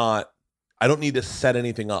don't need to set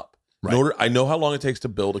anything up. Right. I know how long it takes to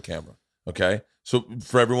build a camera. Okay, so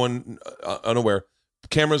for everyone unaware,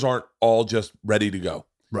 cameras aren't all just ready to go.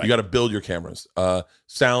 Right. You got to build your cameras.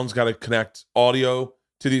 Sound's got to connect audio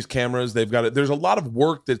to these cameras. They've got to, there's a lot of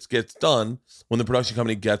work that gets done when the production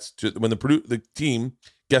company the team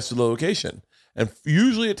gets to the location. And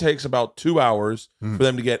usually it takes about 2 hours for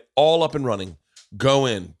them to get all up and running, go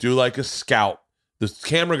in, do like a scout. The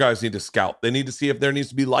camera guys need to scout. They need to see if there needs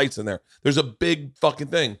to be lights in there. There's a big fucking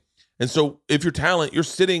thing. And so if you're talent, you're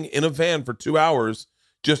sitting in a van for 2 hours,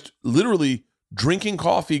 just literally drinking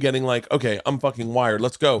coffee, getting like, okay, I'm fucking wired.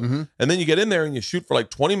 Let's go. And then you get in there and you shoot for like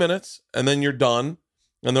 20 minutes and then you're done.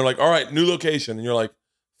 And they're like, all right, new location. And you're like,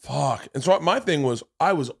 fuck. And so my thing was,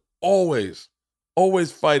 I was always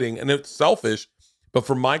fighting, and it's selfish, but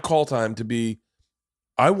for my call time to be,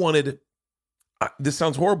 this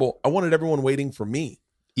sounds horrible, I wanted everyone waiting for me.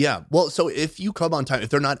 Yeah. Well, so if you come on time, if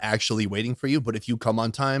they're not actually waiting for you, but if you come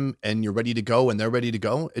on time and you're ready to go and they're ready to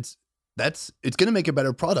go, it's going to make a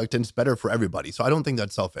better product and it's better for everybody. So I don't think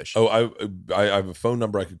that's selfish. Oh, I have a phone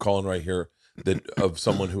number I could call in right here of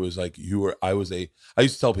someone who was like, I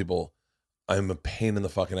used to tell people I'm a pain in the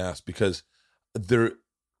fucking ass because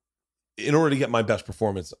in order to get my best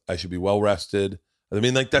performance, I should be well rested. I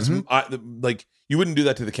mean, like that's like you wouldn't do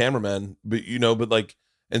that to the cameraman, but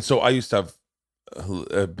and so I used to have,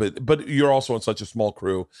 but you're also on such a small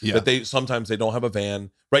crew that sometimes they don't have a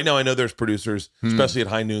van. Right now, I know there's producers, especially at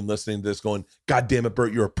High Noon, listening to this, going, "God damn it,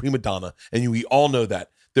 Bert, you're a prima donna," and we all know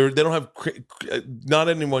that. They don't have. Not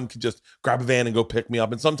anyone can just grab a van and go pick me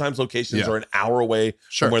up. And sometimes locations are an hour away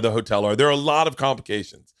from where the hotel are. There are a lot of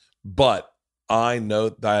complications, but I know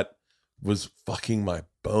that was fucking my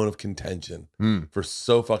bone of contention for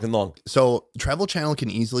so fucking long. So Travel Channel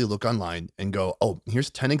can easily look online and go, oh,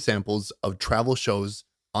 here's 10 examples of travel shows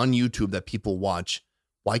on YouTube that people watch.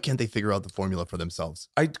 Why can't they figure out the formula for themselves?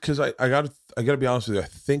 Because I gotta be honest with you. I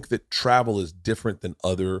think that travel is different than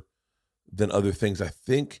other things. I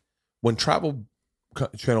think when Travel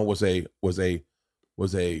Channel was a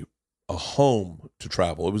home to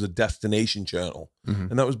travel, it was a destination channel,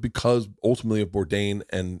 and that was because ultimately of Bourdain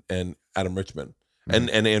and Adam Richman and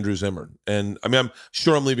Andrew Zimmern. And I mean, I'm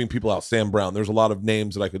sure I'm leaving people out. Sam Brown. There's a lot of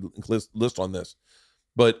names that I could list on this,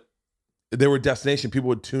 but they were a destination. People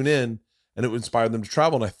would tune in, and it would inspire them to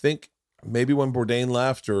travel. And I think maybe when Bourdain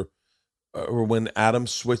left, or when Adam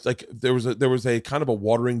switched, like there was a kind of a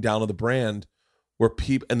watering down of the brand where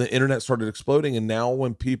people and the internet started exploding. And now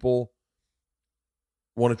when people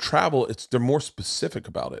want to travel, they're more specific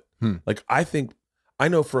about it. Like I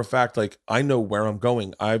know for a fact, like I know where I'm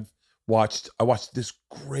going. I watched this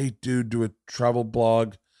great dude do a travel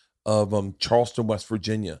blog of Charleston, West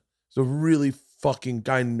Virginia. So really fucking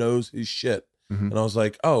guy knows his shit. And I was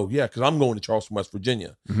like, oh yeah, because I'm going to Charleston, West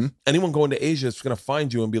Virginia. Anyone going to Asia is going to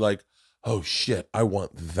find you and be like, oh shit, I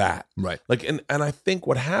want that. Right. Like, and I think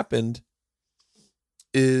what happened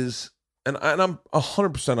is, and I'm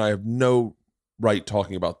 100%, I have no right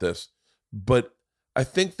talking about this, but I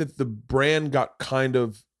think that the brand got kind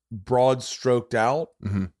of broad stroked out,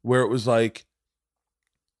 where it was like,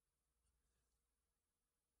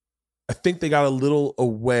 I think they got a little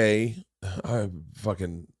away. I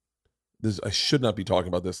should not be talking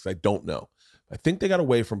about this because I don't know. I think they got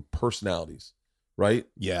away from personalities, right?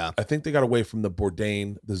 Yeah. I think they got away from the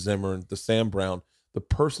Bourdain, the Zimmern, the Sam Brown, the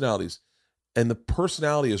personalities. And the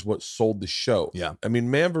personality is what sold the show. Yeah. I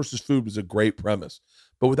mean, Man vs. Food was a great premise.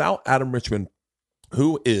 But without Adam Richman,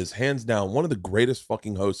 who is hands down one of the greatest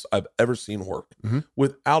fucking hosts I've ever seen work,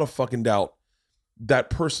 without a fucking doubt, that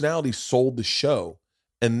personality sold the show.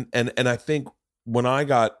 And I think when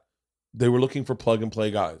they were looking for plug and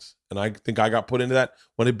play guys. And I think I got put into that.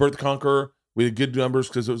 When they Bert the Conqueror, we had good numbers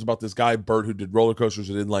because it was about this guy, Bert, who did roller coasters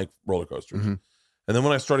and didn't like roller coasters. Mm-hmm. And then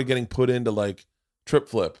when I started getting put into like Trip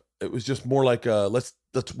Flip, it was just more like let's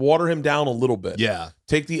water him down a little bit. Yeah.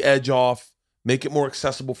 Take the edge off, make it more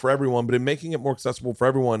accessible for everyone. But in making it more accessible for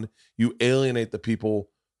everyone, you alienate the people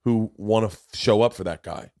who want to show up for that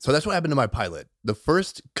guy. So that's what happened to my pilot. The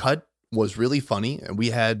first cut was really funny, and we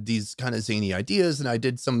had these kind of zany ideas, and I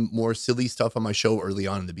did some more silly stuff on my show early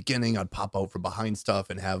on in the beginning. I'd pop out from behind stuff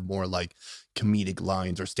and have more like comedic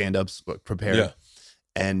lines or stand-ups prepared. Yeah.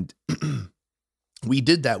 And we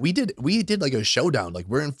did that. We did like a showdown. Like,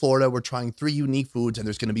 we're in Florida, we're trying 3 unique foods, and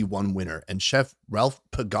there's going to be one winner. And Chef Ralph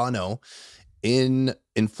Pagano in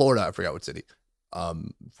Florida, I forgot what city,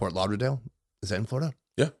 Fort Lauderdale, is that in Florida?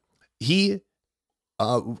 Yeah. He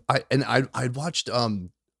I'd watched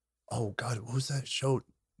oh God, what was that show?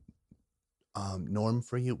 Norm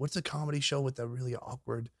For You. What's a comedy show with that really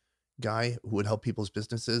awkward guy who would help people's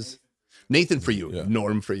businesses? Nathan For You. Yeah.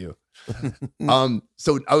 Norm For You.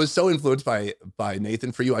 So I was so influenced by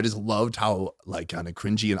Nathan For You. I just loved how like kind of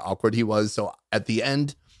cringy and awkward he was. So at the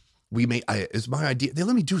end, it's my idea. They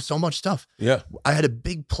let me do so much stuff. Yeah. I had a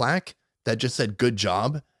big plaque that just said "Good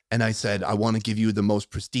job," and I said, "I want to give you the most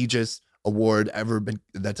prestigious award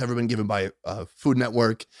that's ever been given by Food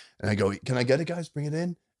Network." And I go, "Can I get it, guys? Bring it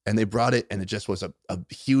in." And they brought it, and it just was a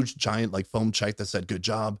huge giant like foam check that said "Good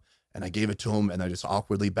job." And I gave it to him, and I just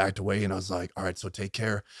awkwardly backed away, and I was like, "All right, so take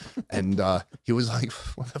care." And he was like,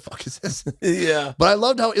 "What the fuck is this?" Yeah. But I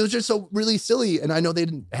loved how it was just so really silly, and I know they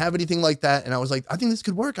didn't have anything like that, and I was like, "I think this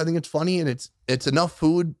could work. I think it's funny, and it's enough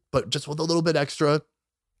food, but just with a little bit extra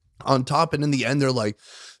on top." And in the end, they're like,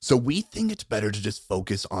 "So we think it's better to just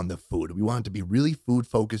focus on the food. We want it to be really food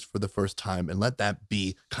focused for the first time, and let that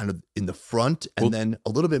be kind of in the front, and then a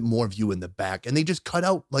little bit more of you in the back." And they just cut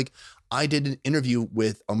out, like, I did an interview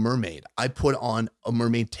with a mermaid. I put on a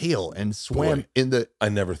mermaid tail and swam in the. I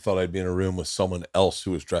never thought I'd be in a room with someone else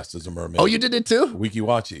who was dressed as a mermaid. Oh, you did it too?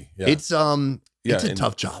 Wikiwachi. Yeah. It's a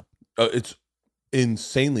tough job. It's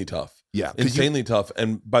insanely tough. Yeah. Insanely tough.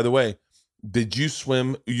 And by the way, did you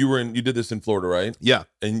swim? You did this in Florida, right? Yeah.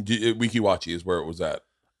 And Wikiwachi is where it was at.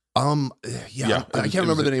 Yeah. I can't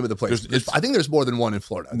remember the name of the place. I think there's more than one in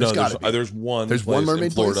Florida. There's one. There's one mermaid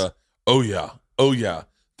in Florida. Place? Oh yeah.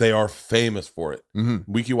 They are famous for it.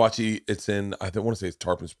 Mm-hmm. Wikiwachi. It's in. I want to say it's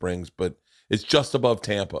Tarpon Springs, but it's just above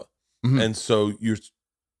Tampa. Mm-hmm. And so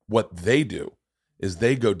what they do is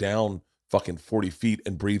they go down fucking 40 feet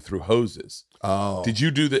and breathe through hoses. Oh. Did you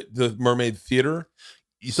do the mermaid theater?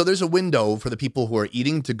 So there's a window for the people who are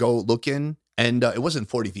eating to go look in, and it wasn't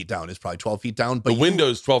 40 feet down. It's probably 12 feet down. But the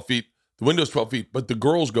window's 12 feet. The window's 12 feet, but the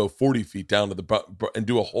girls go 40 feet down to and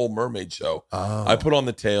do a whole mermaid show. Oh. I put on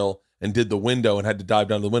the tail and did the window and had to dive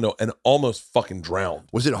down to the window and almost fucking drowned.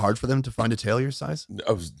 Was it hard for them to find a tail your size?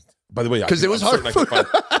 By the way, because it was hard.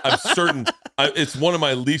 I'm certain it's one of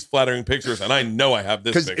my least flattering pictures, and I know I have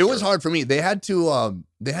this. Because it was hard for me. They had to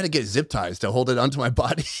get zip ties to hold it onto my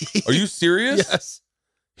body. Are you serious? Yes.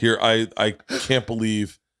 Here, I can't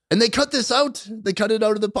believe. And they cut this out. They cut it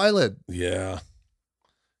out of the pilot. Yeah.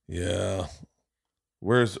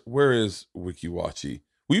 Where is Wikiwachi?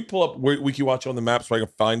 Will you pull up Wikiwachi on the map so I can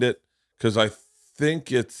find it? Because I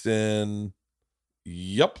think it's in.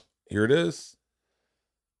 Yep, here it is.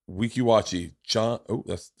 Wikiwachi. John. Oh,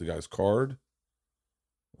 that's the guy's card.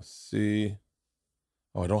 Let's see.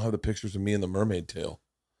 Oh, I don't have the pictures of me and the mermaid tail.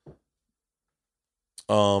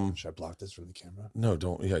 Should I block this from the camera? No,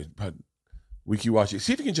 don't. Yeah, but Wikiwachi.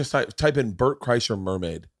 See if you can just type in Bert Kreischer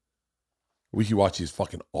mermaid. Wikiwachi is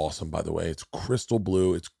fucking awesome, by the way. It's crystal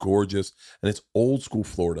blue. It's gorgeous. And it's old school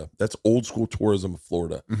Florida. That's old school tourism of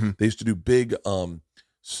Florida. Mm-hmm. They used to do big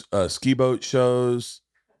ski boat shows.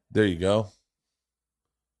 There you go.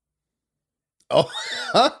 Oh,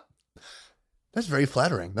 that's very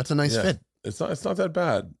flattering. That's a nice fit. It's not that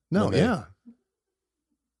bad. No, yeah.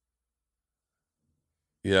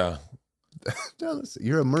 Yeah.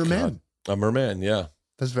 You're a merman. God, a merman, yeah.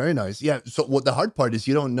 That's very nice. Yeah. So what the hard part is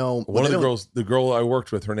you don't know. One of the girl I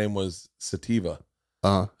worked with, her name was Sativa.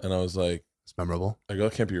 And I was like, it's memorable. I go,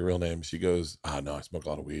 that can't be your real name. She goes, no, I smoke a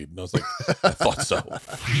lot of weed. And I was like, I thought so.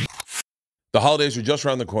 The holidays are just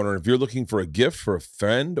around the corner. If you're looking for a gift for a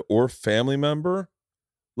friend or family member,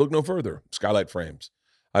 look no further. Skylight Frames.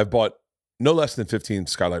 I've bought no less than 15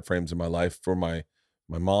 Skylight Frames in my life for my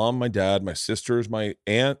mom, my dad, my sisters, my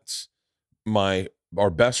aunts, our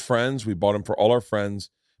best friends. We bought them for all our friends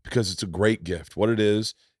because it's a great gift. What it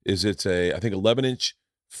is it's a, I think, 11-inch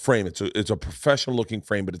frame. It's a professional looking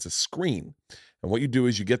frame, but it's a screen. And what you do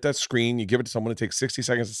is you get that screen, you give it to someone, it takes 60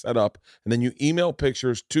 seconds to set up, and then you email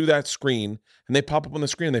pictures to that screen, and they pop up on the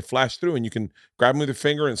screen, they flash through, and you can grab them with your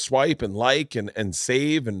finger and swipe and like and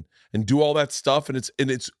save and do all that stuff. And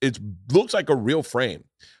it looks like a real frame.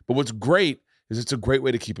 But what's great is it's a great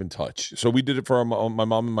way to keep in touch. So we did it for my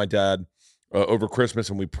mom and my dad over Christmas,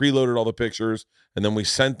 and we preloaded all the pictures, and then we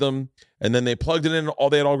sent them, and then they plugged it in.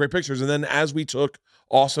 They had all great pictures, and then as we took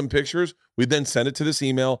awesome pictures, we then send it to this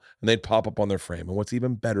email, and they'd pop up on their frame. And what's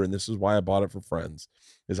even better, and this is why I bought it for friends,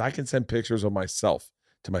 is I can send pictures of myself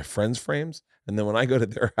to my friends' frames, and then when I go to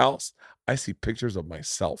their house, I see pictures of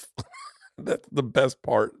myself. That's the best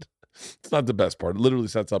part. It's not the best part. It literally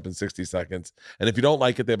sets up in 60 seconds. And if you don't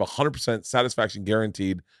like it, they have 100% satisfaction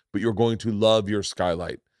guaranteed, but you're going to love your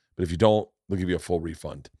skylight. But if you don't, they'll give you a full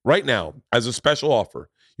refund. Right now, as a special offer,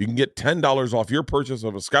 you can get $10 off your purchase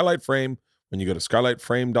of a skylight frame when you go to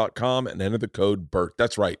skylightframe.com and enter the code BERT.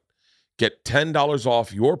 That's right. Get $10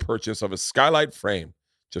 off your purchase of a skylight frame.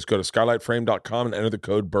 Just go to skylightframe.com and enter the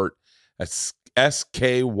code BERT. That's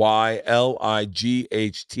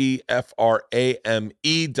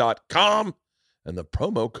SKYLIGHTFRAME.com. And the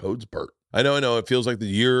promo code's BERT. I know. It feels like the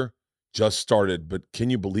year just started, but can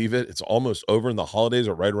you believe it? It's almost over and the holidays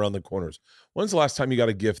are right around the corners. When's the last time you got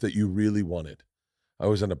a gift that you really wanted? I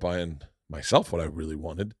always end up buying myself what I really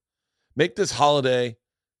wanted. Make this holiday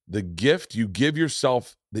the gift you give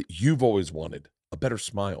yourself that you've always wanted, a better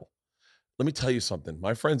smile. Let me tell you something.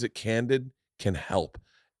 My friends at Candid can help.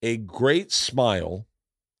 A great smile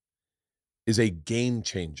is a game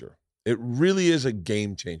changer. It really is a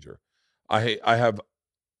game changer. I have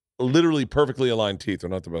literally perfectly aligned teeth. They're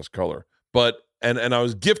not the best color, but and I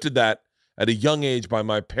was gifted that at a young age by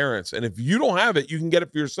my parents. And if you don't have it, you can get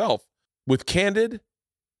it for yourself. With Candid,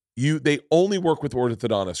 they only work with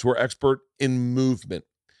orthodontists who are expert in movement.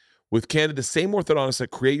 With Candid, the same orthodontists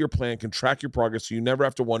that create your plan can track your progress so you never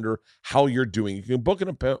have to wonder how you're doing. You can book an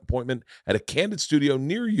appointment at a Candid studio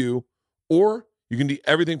near you, or you can do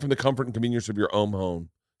everything from the comfort and convenience of your own home.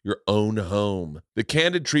 The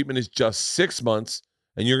Candid treatment is just 6 months,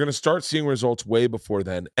 and you're going to start seeing results way before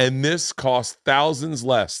then. And this costs thousands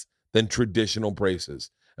less than traditional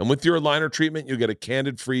braces. And with your aligner treatment, you'll get a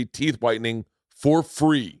Candid-free teeth whitening for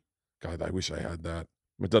free. God, I wish I had that.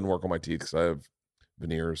 It doesn't work on my teeth because I have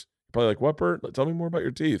veneers. Probably like, what, Bert? Tell me more about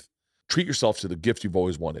your teeth. Treat yourself to the gift you've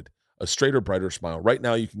always wanted, a straighter, brighter smile. Right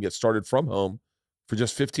now, you can get started from home for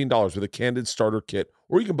just $15 with a Candid starter kit,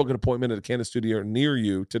 or you can book an appointment at a Candid studio near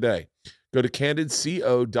you today. Go to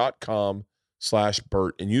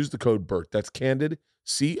candidco.com/Bert and use the code BERT. That's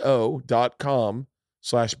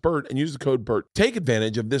candidco.com/Bert and use the code BERT. Take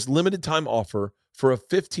advantage of this limited time offer for a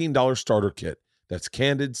 $15 starter kit. That's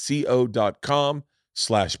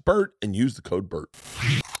candidco.com/Bert and use the code BERT.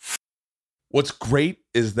 What's great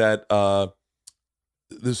is that the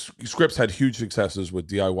Scripps had huge successes with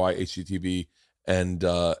DIY, HGTV, and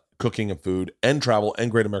cooking and food and travel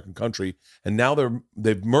and Great American Country. And now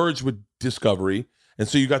they've merged with Discovery. And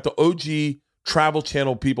so you got the OG Travel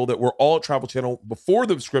Channel people that were all at Travel Channel before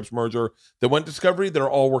the Scripps merger that went to Discovery that are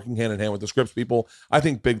all working hand in hand with the Scripps people. I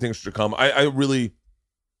think big things to come. I really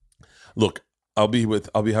look. I'll be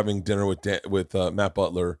having dinner with Matt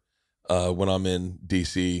Butler when I'm in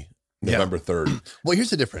DC November 3rd. Well, here's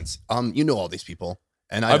the difference. You know all these people,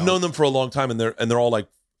 and I've known them for a long time, and they're all like,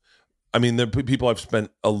 I mean, they're people I've spent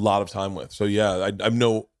a lot of time with. So yeah, I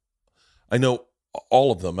know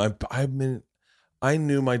all of them. I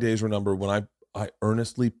knew my days were numbered when I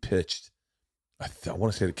earnestly pitched. I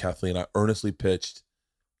want to say to Kathleen, I earnestly pitched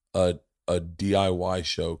a DIY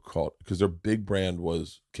show called, because their big brand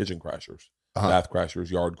was Kitchen Crashers. Bath crashers,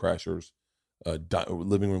 yard crashers,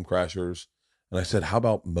 living room crashers. And I said, how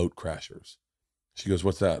about moat crashers? She goes,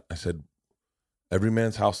 what's that? I said, every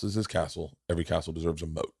man's house is his castle. Every castle deserves a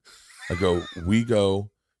moat. I go, we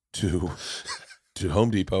go to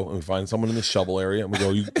Home Depot and we find someone in the shovel area and we go,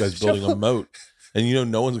 you guys building a moat?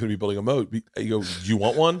 And no one's going to be building a moat. You go, do you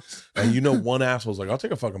want one? And one asshole's like, I'll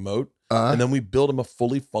take a fucking moat. And then we build him a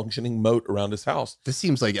fully functioning moat around his house. This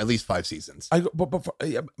seems like at least 5 seasons. I go, but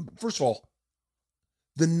first of all,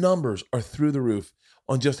 the numbers are through the roof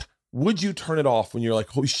on just, would you turn it off when you're like,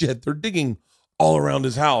 holy shit, they're digging all around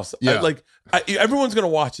his house. Yeah. Everyone's going to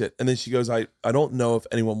watch it. And then she goes, I don't know if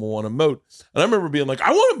anyone will want a moat. And I remember being like,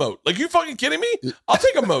 I want a moat. Like, you fucking kidding me? I'll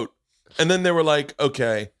take a moat. And then they were like,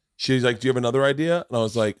 okay. She's like, do you have another idea? And I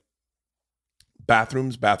was like,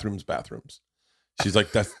 bathrooms. She's like,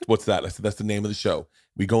 what's that? I said, that's the name of the show.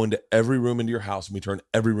 We go into every room into your house and we turn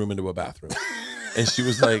every room into a bathroom. And she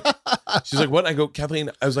was like, what? And I go,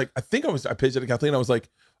 Kathleen, I was like, I pitched it to Kathleen. I was like,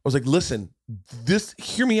 listen,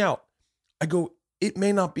 hear me out. I go, it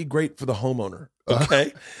may not be great for the homeowner.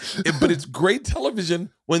 Okay. But it's great television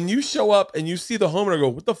when you show up and you see the homeowner go,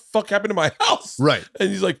 what the fuck happened to my house? Right. And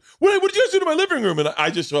he's like, what did you guys do to my living room? And I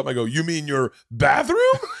just show up and I go, you mean your bathroom?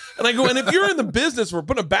 And I go, and if you're in the business, we're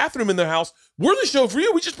putting a bathroom in their house, we're the show for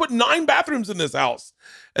you. We just put 9 bathrooms in this house.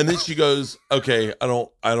 And then she goes, okay, I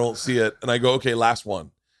don't see it. And I go, okay, last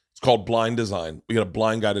one. It's called blind design. We got a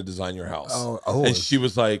blind guy to design your house. Oh. And she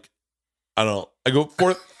was like, I don't know. I go,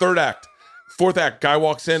 third act. Fourth act, guy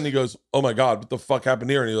walks in and he goes, oh my God, what the fuck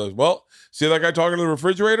happened here? And he goes, well, see that guy talking to the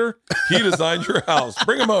refrigerator? He designed your house.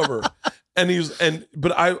 Bring him over.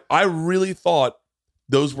 But I really thought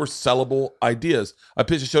those were sellable ideas. I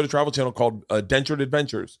pitched a show to Travel Channel called Dentured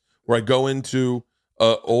Adventures, where I go into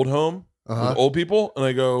old home with old people and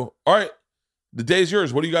I go, all right, the day's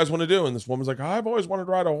yours. What do you guys want to do? And this woman's like, I've always wanted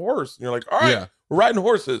to ride a horse. And you're like, all right, we're riding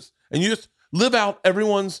horses. And you just live out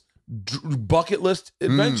everyone's bucket list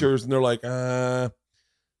adventures. And they're like, I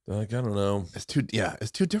don't know. It's too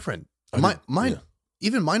different.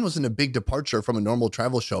 Even mine wasn't a big departure from a normal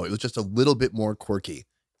travel show. It was just a little bit more quirky.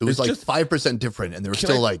 It was like 5% different, and they were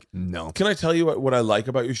still like, no. Can I tell you what I like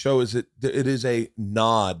about your show is it is a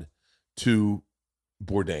nod to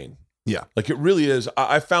Bourdain. Yeah. Like it really is.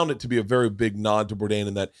 I found it to be a very big nod to Bourdain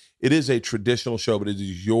in that it is a traditional show, but it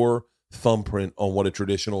is your thumbprint on what a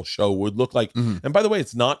traditional show would look like. And by the way,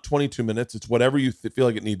 it's not 22 minutes. It's whatever you feel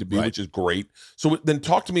like it need to be, which is great. So then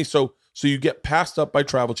talk to me. So you get passed up by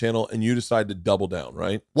Travel Channel and you decide to double down,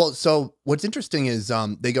 right? Well, so what's interesting is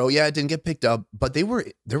they go, yeah, it didn't get picked up, but they were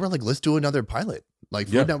like, let's do another pilot. Like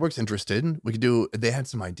Food Network's interested. We could do, they had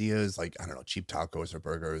some ideas like, I don't know, cheap tacos or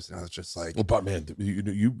burgers. And I was just like, well, but man,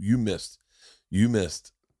 you missed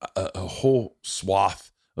a whole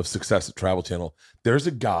swath of success at Travel Channel. There's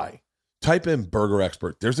a guy, type in burger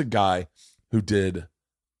expert. There's a guy who did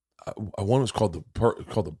one was called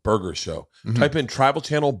the Burger Show. Type in Travel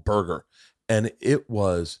Channel burger, and it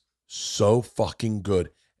was so fucking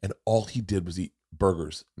good. And all he did was eat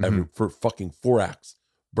burgers for fucking 4 acts,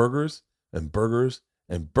 burgers and burgers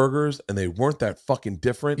and burgers, and they weren't that fucking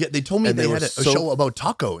different. Yeah, they told me they had a show about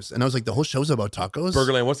tacos, and I was like, the whole show's about tacos.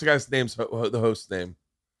 Burgerland. What's the guy's name? The host's name?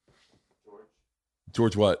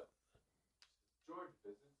 George what?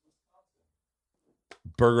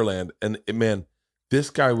 Burgerland. And man, this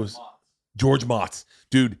guy was George Motz.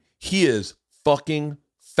 Dude, he is fucking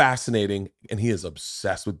fascinating and he is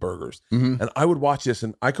obsessed with burgers. And I would watch this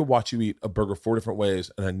and I could watch you eat a burger 4 different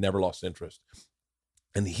ways and I never lost interest.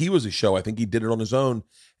 And he was a show, I think he did it on his own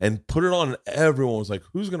and put it on and everyone was like,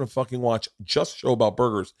 who's going to fucking watch just a show about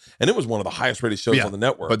burgers? And it was one of the highest rated shows on the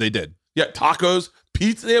network. But they did. Yeah, tacos,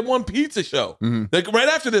 pizza. They had one pizza show. Like right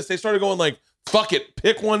after this, they started going like, fuck it,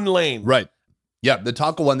 pick one lane. Right. Yeah, the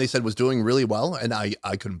taco one they said was doing really well, and I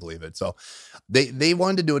couldn't believe it. So they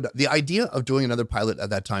wanted to do it. The idea of doing another pilot at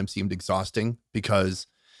that time seemed exhausting because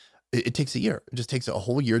it takes a year. It just takes a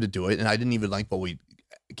whole year to do it, and I didn't even like what we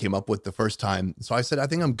came up with the first time. So I said, I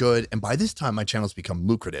think I'm good. And by this time, my channel's become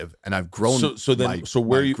lucrative, and I've grown. So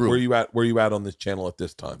where you at on this channel at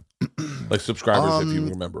this time? Like subscribers, if you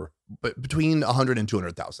remember. But between 100 and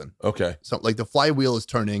 200,000. Okay. So like the flywheel is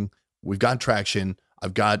turning. We've got traction.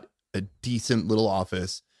 I've got a decent little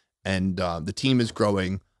office, and the team is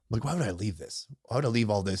growing. I'm like, why would I leave this? Why would I leave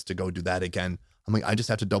all this to go do that again? I'm like, I just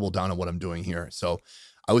have to double down on what I'm doing here. So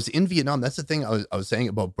I was in Vietnam. That's the thing I was saying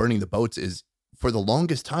about burning the boats is for the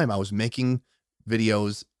longest time, I was making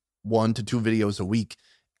videos, 1 to 2 videos a week.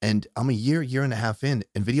 And I'm a year and a half in,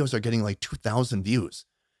 and videos are getting like 2,000 views.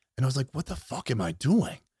 And I was like, what the fuck am I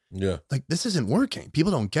doing? Yeah. Like this isn't working.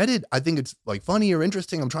 People don't get it. I think it's like funny or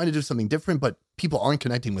interesting. I'm trying to do something different, but people aren't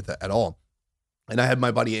connecting with it at all. And I had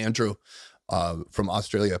my buddy Andrew from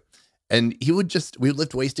Australia, and we would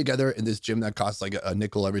lift weights together in this gym that costs like a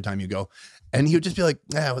nickel every time you go. And he would just be like,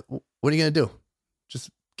 yeah, what are you going to do? Just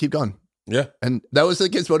keep going. Yeah. And that was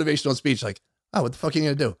like his motivational speech. Like, oh, what the fuck are you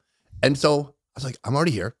going to do? And so I was like, I'm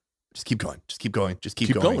already here. Just keep going. Just keep going. Just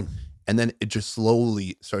keep going. And then it just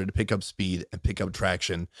slowly started to pick up speed and pick up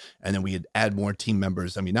traction. And then we had add more team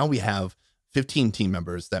members. I mean, now we have 15 team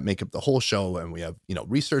members that make up the whole show. And we have,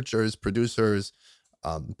 researchers, producers,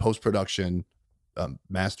 post-production,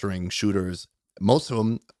 mastering, shooters. Most of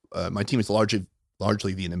them, my team is largely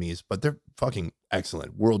Vietnamese, but they're fucking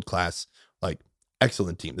excellent, world-class, like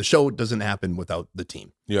excellent team. The show doesn't happen without the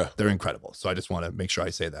team. Yeah. They're incredible. So I just want to make sure I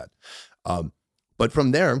say that. But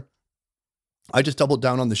from there, I just doubled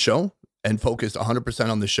down on the show and focused 100%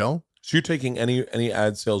 on the show. So you're taking any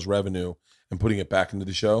ad sales revenue and putting it back into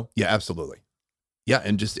the show? Yeah, absolutely. Yeah,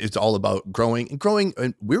 and just it's all about growing,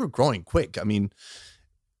 and we were growing quick. I mean,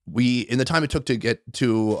 in the time it took to get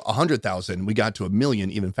to 100,000, we got to 1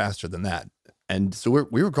 million even faster than that. And so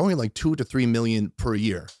we were growing like 2 to 3 million per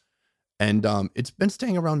year. And it's been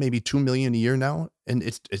staying around maybe 2 million a year now. And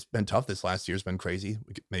it's been tough. This last year's been crazy.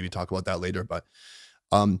 We could maybe talk about that later. But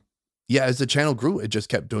yeah, as the channel grew, it just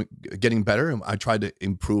kept getting better. And I tried to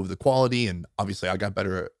improve the quality. And obviously I got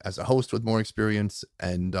better as a host with more experience.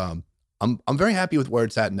 And I'm very happy with where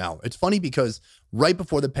it's at now. It's funny because right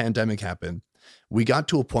before the pandemic happened, we got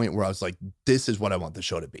to a point where I was like, this is what I want the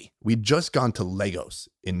show to be. We'd just gone to Lagos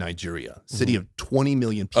in Nigeria, city of 20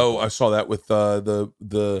 million people. Oh, I saw that with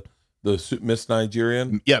the Miss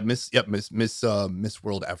Nigerian. Yeah, Miss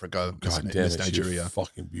World Africa, God Miss damn it, Nigeria. she was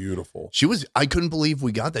fucking beautiful. I couldn't believe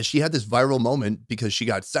we got that. She had this viral moment because she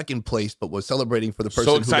got second place, but was celebrating for the person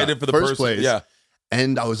So who excited got for the first person. place. Yeah.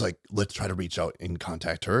 And I was like, let's try to reach out and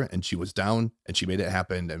contact her. And she was down and she made it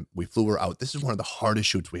happen. And we flew her out. This is one of the hardest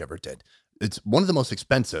shoots we ever did. It's one of the most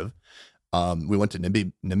expensive. We went to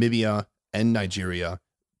Namibia and Nigeria,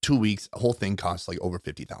 2 weeks. The whole thing cost like over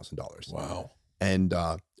 $50,000. Wow. And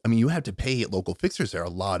I mean, you have to pay local fixers there a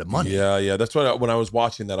lot of money. Yeah. That's what when I was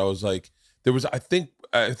watching that, I was like, there was, I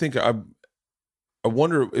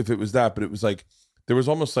wonder if it was that, but it was like, there was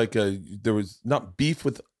almost like there was not beef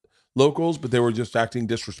with locals, but they were just acting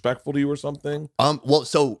disrespectful to you or something. Well,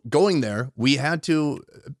 so going there, we had to,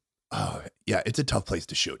 yeah, it's a tough place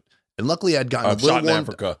to shoot. And luckily I'd gotten a little warmed.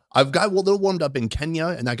 Africa. I've got a little warmed up in Kenya,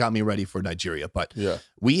 and that got me ready for Nigeria. But yeah,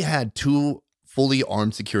 we had 2 fully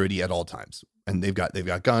armed security at all times. And they've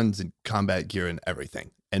got guns and combat gear and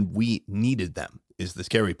everything. And we needed them is the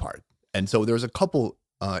scary part. And so there was a couple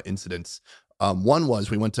incidents. One was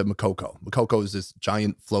we went to Makoko. Makoko is this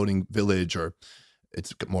giant floating village, or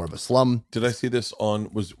it's more of a slum. Did I see this on,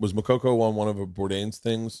 was Makoko on one of Bourdain's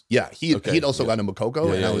things? Yeah, he'd also gone to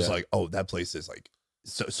Makoko, and I was like, oh, that place is like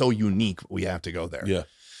so unique. We have to go there. Yeah.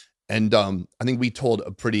 And I think we told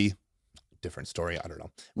a pretty different story. I don't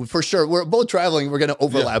know. For sure, we're both traveling. We're going to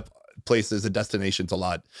overlap places and destinations a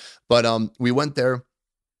lot. But we went there,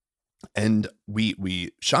 and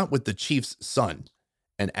we shot with the chief's son.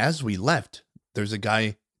 And as we left, there's a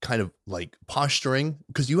guy kind of like posturing,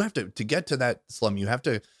 because you have to get to that slum, you have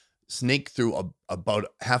to snake through about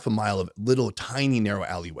half a mile of little tiny narrow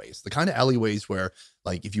alleyways, the kind of alleyways where,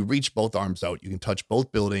 like, if you reach both arms out, you can touch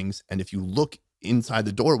both buildings. And if you look inside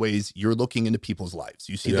the doorways, you're looking into people's lives.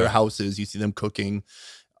 You see their houses, you see them cooking,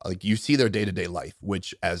 like you see their day-to-day life,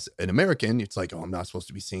 which as an American, it's like, oh, I'm not supposed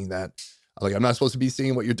to be seeing that. Like, I'm not supposed to be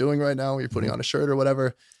seeing what you're doing right now. You're putting on a shirt or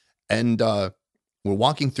whatever. And we're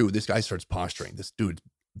walking through, this guy starts posturing. This dude,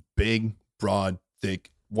 big, broad, thick,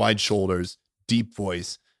 wide shoulders, deep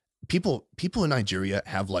voice. People in Nigeria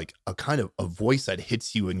have like a kind of a voice that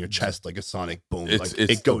hits you in your chest like a sonic boom.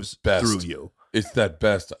 It goes through you. It's that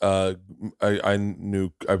best. I did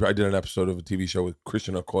an episode of a TV show with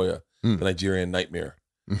Christian Okoye, the Nigerian Nightmare.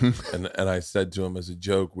 And I said to him as a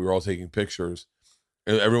joke, we were all taking pictures.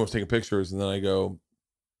 Everyone was taking pictures, and then I go,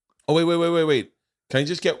 oh, wait. Can I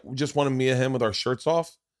just get one of me and him with our shirts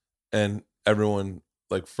off? And everyone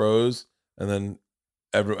like froze, and then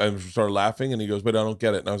everyone started laughing, and he goes, but I don't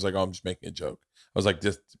get it. And I was like, oh, I'm just making a joke. I was like,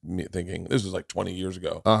 just me thinking, this was like 20 years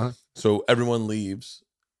ago. So everyone leaves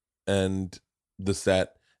and the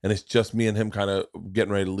set, and it's just me and him kind of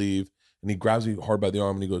getting ready to leave. And he grabs me hard by the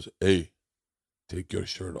arm and he goes, hey, take your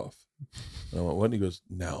shirt off. And I went, what? And he goes,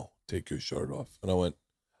 now take your shirt off. And I went,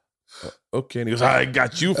 okay. And he goes, I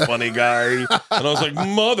got you, funny guy. And I was like,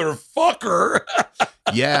 motherfucker.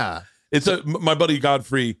 Yeah. It's my buddy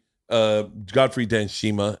Godfrey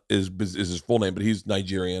Danshima is his full name, but he's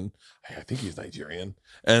Nigerian. I think he's Nigerian.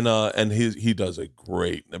 And he does a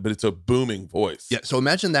great, but it's a booming voice. Yeah. So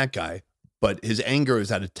imagine that guy, but his anger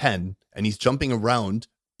is at a 10, and he's jumping around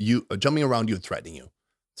you and threatening you.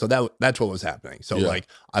 So that's what was happening. So like,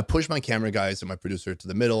 I pushed my camera guys and my producer to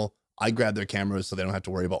the middle. I grab their cameras so they don't have to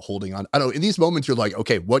worry about holding on. I don't know. In these moments, you're like,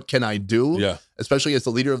 okay, what can I do? Yeah. Especially as the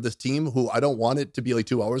leader of this team, who I don't want it to be like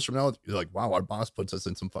 2 hours from now. You're like, wow, our boss puts us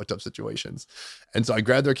in some fucked up situations. And so I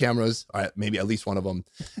grabbed their cameras, maybe at least one of them.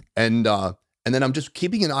 And then I'm just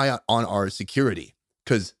keeping an eye on our security,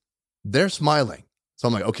 because they're smiling. So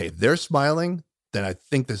I'm like, okay, they're smiling, then I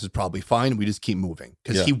think this is probably fine. We just keep moving,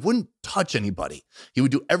 because he wouldn't touch anybody. He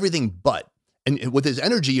would do everything but. And with his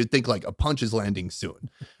energy, you'd think like a punch is landing soon.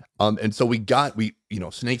 And so we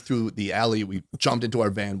snaked through the alley. We jumped into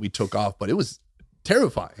our van. We took off, but it was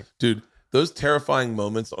terrifying. Dude, those terrifying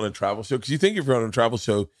moments on a travel show, because you think if you're on a travel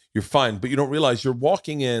show, you're fine, but you don't realize you're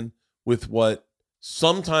walking in with what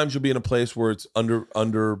sometimes you'll be in a place where it's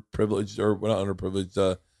underprivileged, or not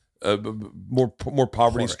underprivileged, more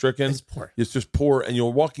poverty stricken. It's poor. It's just poor, and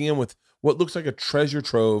you're walking in with what looks like a treasure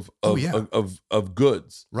trove of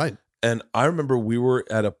goods. Right. And I remember we were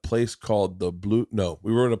at a place called the Blue. No,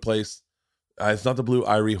 we were at a place. It's not the Blue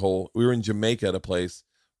Irie Hole. We were in Jamaica at a place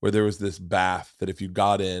where there was this bath that if you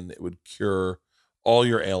got in, it would cure all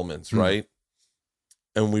your ailments, right?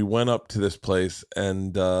 And we went up to this place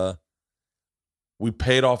and we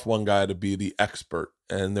paid off one guy to be the expert.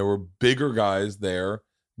 And there were bigger guys there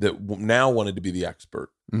that now wanted to be the expert.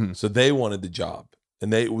 So they wanted the job.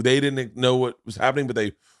 And they didn't know what was happening, but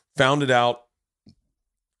they found it out.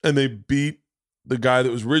 And they beat the guy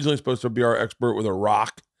that was originally supposed to be our expert with a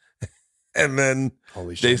rock. And then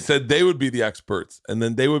they said they would be the experts. And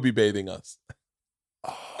then they would be bathing us.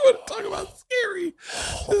 I want to talk about scary.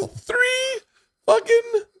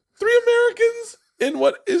 Three Americans in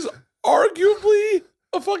what is arguably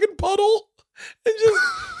a fucking puddle. And just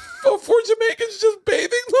 4 Jamaicans just bathing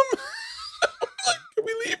them. I'm like, can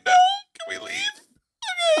we leave now? Can we leave?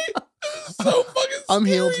 Okay. This is so fucking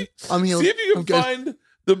scary. I'm healed. See if you can find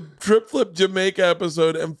the Trip Flip Jamaica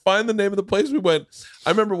episode and find the name of the place we went.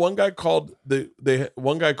 I remember one guy called the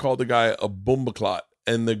guy a boomba-clot,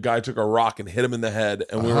 and the guy took a rock and hit him in the head,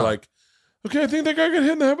 and we were like, okay, I think that guy got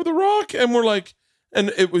hit in the head with a rock, and we're like,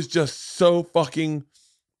 and it was just so fucking,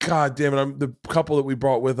 god damn it. The couple that we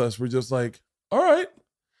brought with us were just like, all right,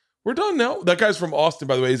 we're done now. That guy's from Austin,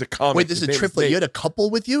 by the way. He's a comic. Wait, this is a Trip Flip. You had a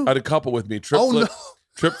couple with you? I had a couple with me. Trip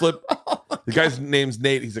Flip. The guy's name's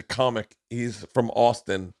Nate. He's a comic. He's from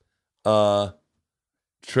Austin.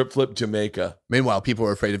 Trip Flip Jamaica. Meanwhile, people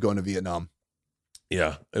were afraid of going to Vietnam.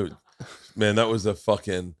 Yeah. Man, that was a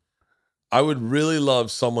fucking... I would really love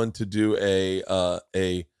someone to do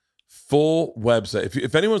a full website.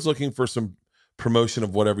 If anyone's looking for some promotion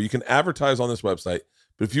of whatever, you can advertise on this website.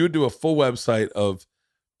 But if you would do a full website of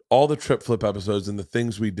all the Trip Flip episodes and the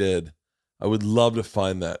things we did, I would love to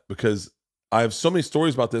find that, because I have so many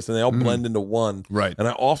stories about this and they all blend into one. Right. And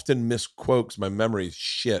I often misquote because my memory is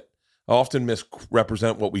shit. I often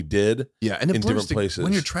misrepresent what we did. Yeah, and it in blurs different places.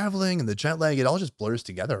 When you're traveling and the jet lag, it all just blurs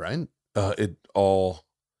together, right? It all...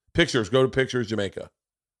 Pictures. Go to Pictures Jamaica.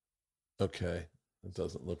 Okay. It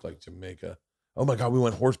doesn't look like Jamaica. Oh my God, we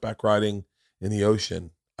went horseback riding in the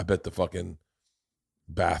ocean. I bet the fucking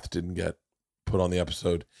bath didn't get put on the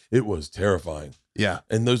episode. It was terrifying. Yeah.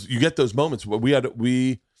 And you get those moments.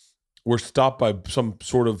 We were stopped by some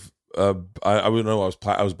sort of I wouldn't know,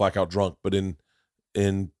 I was blackout drunk, but in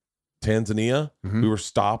Tanzania, we were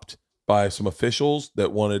stopped by some officials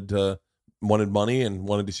that wanted money and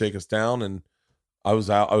wanted to shake us down, and I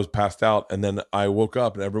was passed out, and then I woke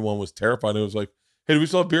up and everyone was terrified. It was like, hey, do we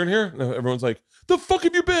still have beer in here? And everyone's like, the fuck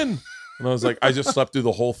have you been? And I was like, I just slept through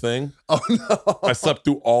the whole thing. Oh no. I slept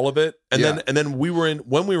through all of it. And then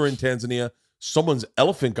when we were in Tanzania, someone's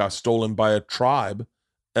elephant got stolen by a tribe,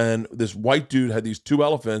 and this white dude had these 2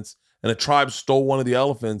 elephants, and a tribe stole one of the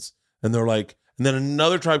elephants, and they're like, and then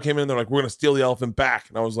another tribe came in and they're like, we're gonna steal the elephant back.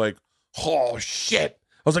 And I was like, oh shit.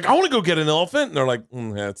 I was like, I want to go get an elephant. And they're like,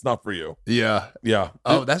 yeah, it's not for you. Yeah. Yeah.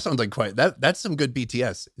 Oh, that sounds like that's some good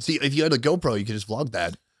BTS. See, if you had a GoPro, you could just vlog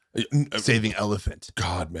that. Saving elephant.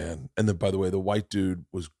 God, man. And then, by the way, the white dude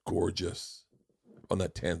was gorgeous on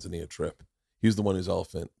that Tanzania trip. He was the one whose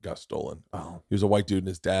elephant got stolen. Oh. He was a white dude, and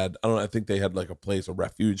his dad, I don't know, I think they had like a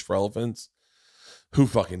refuge for elephants. Who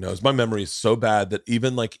fucking knows? My memory is so bad that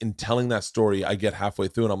even like in telling that story, I get halfway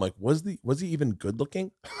through and I'm like, was he even good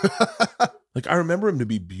looking? Like, I remember him to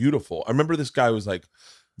be beautiful. I remember this guy was like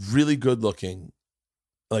really good looking,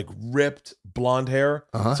 like ripped blonde hair.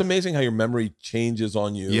 It's amazing how your memory changes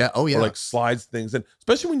on you. Yeah. Oh yeah. Or like slides things in,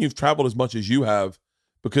 especially when you've traveled as much as you have,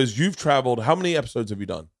 because you've traveled. How many episodes have you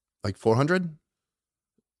done? Like 400?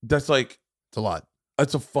 That's like, it's a lot.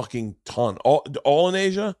 That's a fucking ton. All in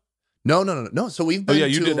Asia? No. So we've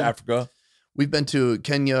been you did Africa. We've been to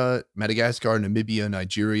Kenya, Madagascar, Namibia,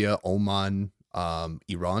 Nigeria, Oman,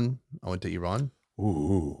 Iran. I went to Iran.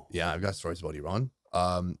 Ooh. Yeah, I've got stories about Iran.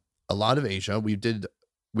 A lot of Asia. We'd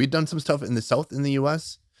done some stuff in the South in the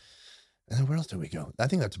US. And then where else did we go? I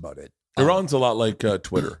think that's about it. Iran's a lot like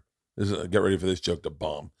Twitter. Get ready for this joke to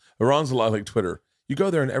bomb. Iran's a lot like Twitter. You go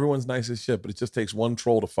there and everyone's nice as shit, but it just takes one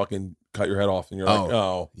troll to fucking cut your head off, and you're like,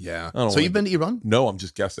 oh yeah. So you've been to Iran? No, I'm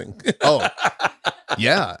just guessing. Oh,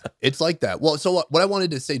 yeah, it's like that. Well, so what I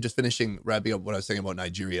wanted to say, just wrapping up what I was saying about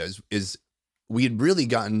Nigeria, is we had really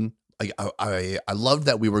gotten like I loved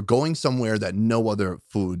that we were going somewhere that no other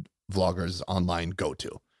food vloggers online go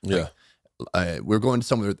to. Yeah. We're going to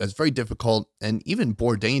somewhere that's very difficult, and even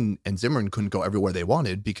Bourdain and Zimmerman couldn't go everywhere they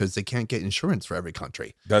wanted because they can't get insurance for every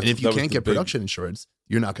country. And if you can't get production insurance,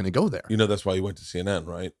 you're not going to go there. You know, that's why you went to CNN,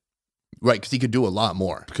 right? Right, because he could do a lot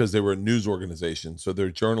more. Because they were a news organization, so their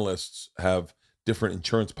journalists have different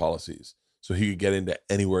insurance policies, so he could get into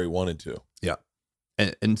anywhere he wanted to. Yeah.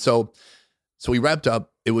 And so we wrapped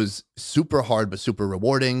up. It was super hard, but super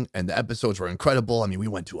rewarding. And the episodes were incredible. I mean, we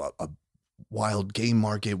went to a wild game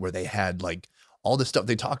market where they had like all the stuff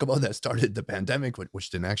they talk about that started the pandemic, which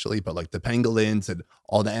didn't actually, but like the pangolins and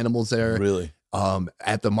all the animals there. Really?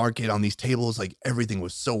 At the market on these tables, like everything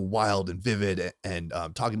was so wild and vivid, and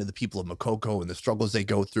talking to the people of Makoko and the struggles they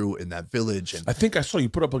go through in that village. And I think I saw you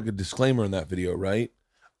put up like a disclaimer in that video, right?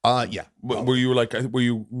 Yeah. Where you were like,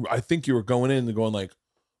 I think you were going in and going like,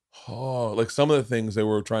 oh, like some of the things they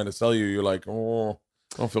were trying to sell you, you're like, oh,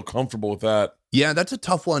 I don't feel comfortable with that. Yeah, that's a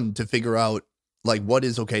tough one to figure out. Like, what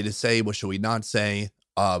is okay to say? What should we not say?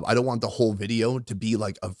 I don't want the whole video to be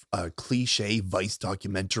like a cliche Vice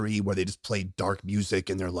documentary where they just play dark music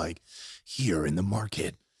and they're like, here in the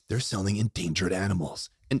market, they're selling endangered animals.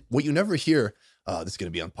 And what you never hear, this is going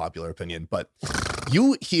to be unpopular opinion, but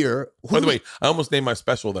you hear. By the way, I almost named my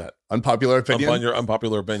special that. Unpopular opinion? On your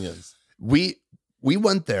unpopular opinions. We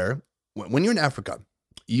went there. When you're in Africa,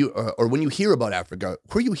 or when you hear about Africa,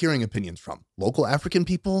 who are you hearing opinions from? Local African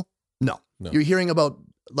people? No. You're hearing about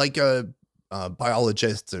like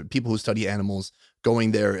biologists or people who study animals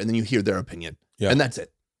going there, and then you hear their opinion. Yeah. And that's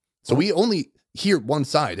it. So we only hear one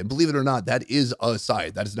side, and believe it or not, that is a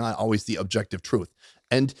side. That is not always the objective truth.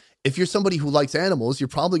 And if you're somebody who likes animals, you're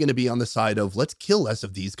probably going to be on the side of let's kill less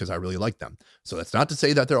of these because I really like them. So that's not to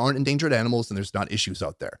say that there aren't endangered animals and there's not issues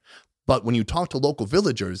out there. But when you talk to local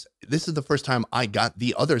villagers, this is the first time I got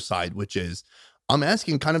the other side, which is I'm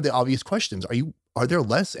asking kind of the obvious questions. Are there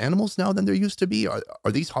less animals now than there used to be? Are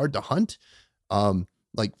these hard to hunt?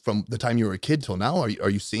 Like from the time you were a kid till now, are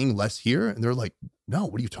you seeing less here? And they're like, no,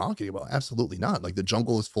 what are you talking about? Absolutely not. Like the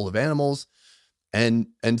jungle is full of animals. And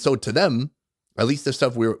so to them, at least the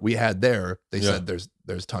stuff we had there, they said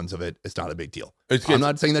there's tons of it. It's not a big deal. I'm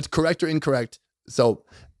not saying that's correct or incorrect. So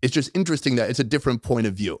it's just interesting that it's a different point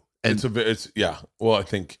of view. And well, I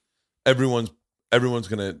think everyone's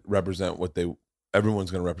going to represent what they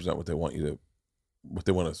want you to, what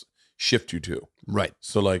they want to shift you to. Right.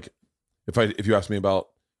 So like, if you ask me about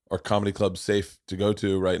are comedy clubs safe to go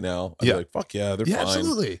to right now, I'd be like, fuck yeah, they're fine.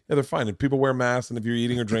 Absolutely. Yeah, they're fine. And people wear masks, and if you're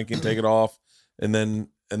eating or drinking, take it off. And then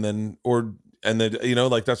you know,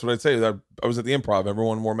 like that's what I'd say. I was at the Improv,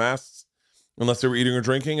 everyone wore masks unless they were eating or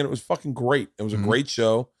drinking, and it was fucking great. It was a great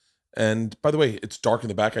show. And by the way, it's dark in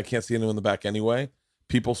the back. I can't see anyone in the back anyway.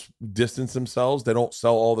 People distance themselves. They don't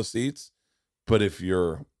sell all the seats. But if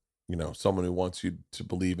you're, you know, someone who wants you to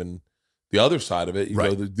believe in the other side of it, you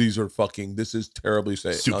go, these are fucking, this is terribly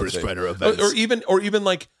safe. Super spreader events. Or even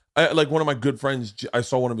like one of my good friends, I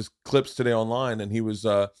saw one of his clips today online, and he was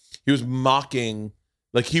mocking,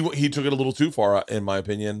 like he took it a little too far, in my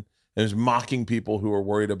opinion, and was mocking people who are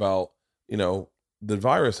worried about, you know, the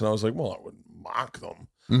virus. And I was like, well, I wouldn't mock them.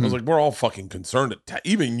 I was like, we're all fucking concerned.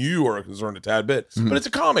 Even you are concerned a tad bit. But it's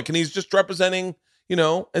a comic, and he's just representing, you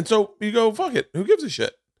know, and so you go, fuck it. Who gives a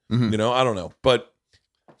shit? You know, I don't know. But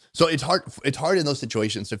so it's hard in those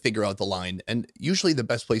situations to figure out the line. And usually the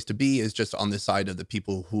best place to be is just on the side of the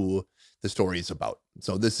people who the story is about.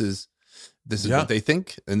 So this is what they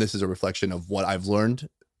think. And this is a reflection of what I've learned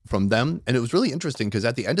from them. And it was really interesting because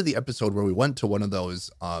at the end of the episode where we went to one of those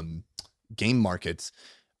game markets,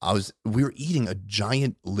 we were eating a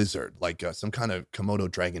giant lizard, like some kind of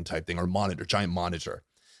Komodo dragon type thing, or giant monitor.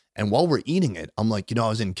 And while we're eating it, I'm like, you know, I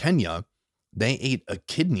was in Kenya. They ate a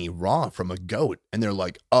kidney raw from a goat, and they're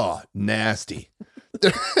like, oh, nasty.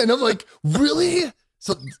 And I'm like, really?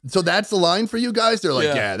 So that's the line for you guys? They're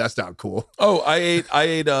like, yeah, that's not cool. Oh, I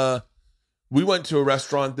ate, we went to a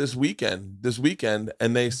restaurant this weekend,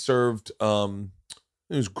 and they served, it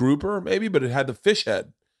was grouper maybe, but it had the fish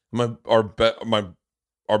head. Our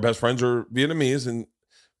best friends are Vietnamese, and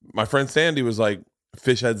my friend Sandy was like,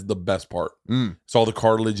 fish head's the best part. So all the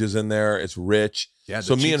cartilage is in there. It's rich. Yeah.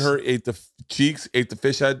 So me and her ate the cheeks, ate the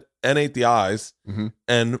fish head, and ate the eyes.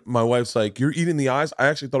 And my wife's like, you're eating the eyes? I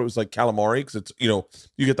actually thought it was like calamari because it's, you know,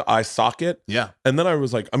 you get the eye socket. Yeah. And then I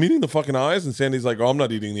was like, I'm eating the fucking eyes. And Sandy's like, oh, I'm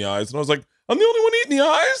not eating the eyes. And I was like, I'm the only one eating the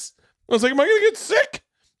eyes? I was like, am I going to get sick?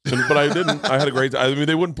 But I didn't. I had a great time. I mean,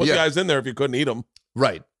 they wouldn't put the eyes in there if you couldn't eat them.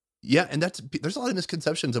 Right. Yeah, and there's a lot of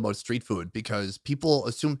misconceptions about street food because people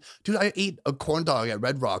assume, dude, I ate a corn dog at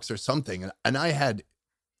Red Rocks or something, and I had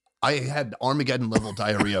Armageddon level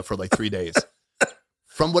diarrhea for like 3 days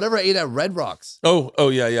from whatever I ate at Red Rocks. Oh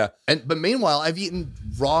yeah. But meanwhile, I've eaten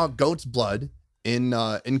raw goat's blood in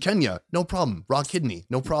Kenya, no problem. Raw kidney,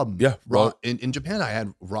 no problem. Yeah, raw. In Japan, I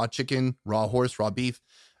had raw chicken, raw horse, raw beef.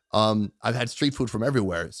 I've had street food from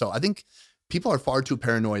everywhere, so I think people are far too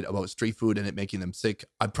paranoid about street food and it making them sick.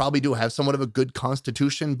 I probably do have somewhat of a good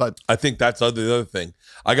constitution, but I think that's the other thing.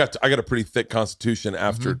 I got a pretty thick constitution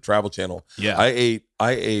after Travel Channel. Yeah. I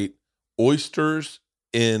ate oysters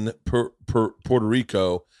in Puerto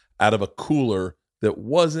Rico out of a cooler that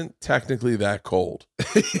wasn't technically that cold.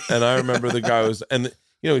 And I remember the guy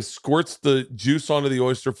he squirts the juice onto the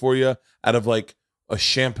oyster for you out of like a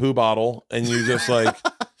shampoo bottle, and you just like,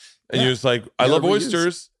 and you're just like, I love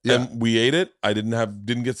oysters, and we ate it. I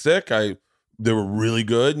didn't get sick. They were really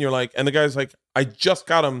good, and you're like, and the guy's like, I just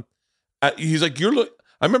got them. He's like, I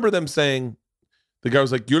remember them saying, the guy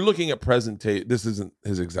was like, you're looking at presentation. This isn't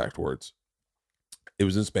his exact words. It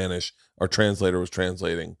was in Spanish. Our translator was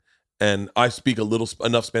translating, and I speak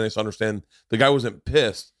enough Spanish to understand. The guy wasn't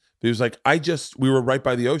pissed. He was like, we were right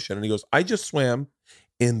by the ocean. And he goes, I just swam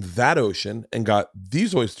in that ocean and got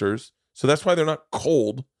these oysters. So that's why they're not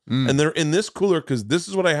cold. And they're in this cooler because this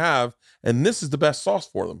is what I have. And this is the best sauce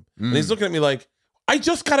for them. And he's looking at me like, I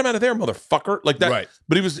just got him out of there, motherfucker. Like that. Right.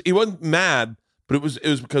 But he wasn't mad, but it was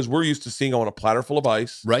because we're used to seeing on a platter full of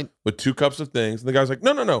ice. Right. With 2 cups of things. And the guy's like,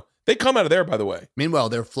 no. They come out of there, by the way. Meanwhile,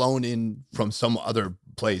 they're flown in from some other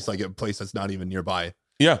place, like a place that's not even nearby.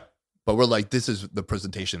 Yeah. But we're like, this is the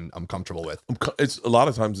presentation I'm comfortable with. It's a lot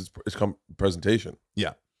of times it's presentation.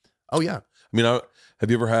 Yeah. Oh yeah. I mean, have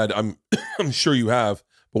you ever had? I'm sure you have.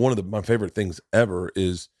 But one of my favorite things ever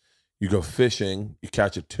is you go fishing, you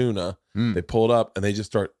catch a tuna, they pull it up, and they just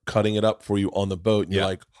start cutting it up for you on the boat, and you're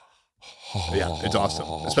like, yeah, it's awesome.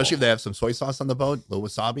 Especially if they have some soy sauce on the boat, little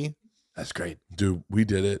wasabi. That's great, dude. We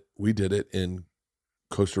did it in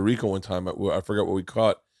Costa Rica one time. I forgot what we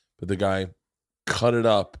caught, but the guy cut it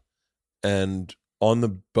up. And on the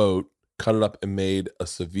boat, cut it up and made a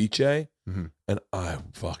ceviche. And I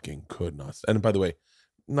fucking could not. And by the way,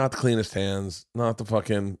 not the cleanest hands, not the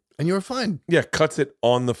fucking. And you were fine. Yeah, cuts it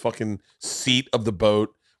on the fucking seat of the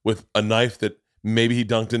boat with a knife that maybe he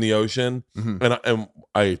dunked in the ocean. And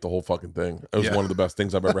I ate the whole fucking thing. It was one of the best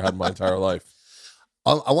things I've ever had in my entire life.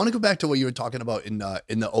 I want to go back to what you were talking about in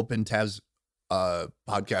the Open Tabs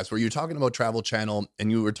podcast, where you were talking about Travel Channel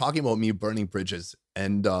and you were talking about me burning bridges.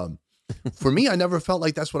 And for me, I never felt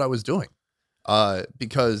like that's what I was doing,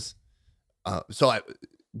 because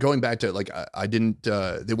going back to like I didn't.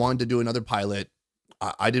 They wanted to do another pilot.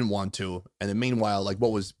 I didn't want to, and then meanwhile, like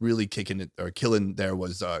what was really kicking it or killing there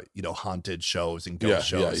was haunted shows and ghost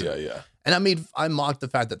shows. Yeah. And I mocked the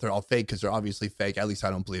fact that they're all fake because they're obviously fake. At least I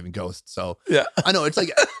don't believe in ghosts. So yeah, I know it's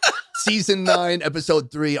like season 9,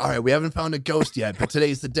 episode 3. All right, we haven't found a ghost yet, but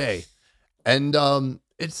today's the day. And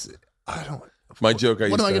my joke.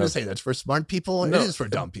 What am I going to say? That's for smart people. No, it is for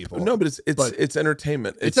dumb people. No, but it's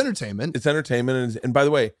entertainment. It's entertainment. It's entertainment. And by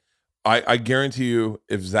the way, I guarantee you,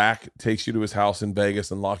 if Zach takes you to his house in Vegas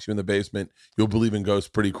and locks you in the basement, you'll believe in ghosts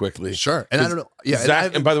pretty quickly. Sure. And I don't know. Yeah.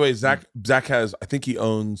 Zach. And by the way, Zach has. I think he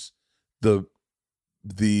owns the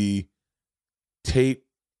Tate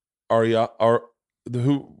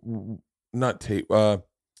not Tate.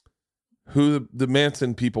 Who the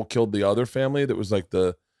Manson people killed the other family that was like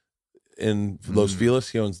in Los Feliz.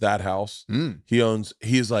 He owns that house.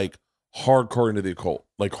 He's like hardcore into the occult,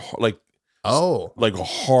 like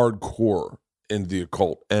hardcore into the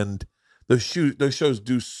occult. And those shows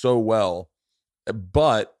do so well,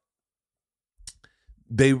 but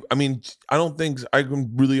I don't think, I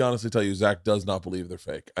can really honestly tell you, Zach does not believe they're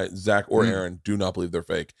fake. Zach or Aaron do not believe they're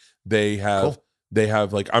fake. They have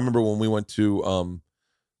like, I remember when we went to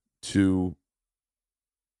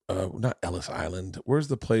not Ellis Island. Where's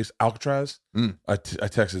the place? Alcatraz. I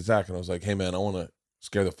texted Zach and I was like, hey man, I want to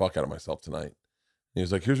scare the fuck out of myself tonight. And he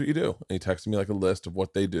was like, here's what you do. And he texted me like a list of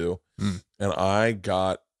what they do. And I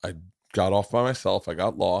got off by myself. I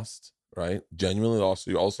got lost, right? Genuinely lost.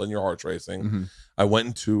 So all of a sudden your heart's racing. I went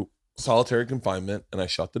into solitary confinement and I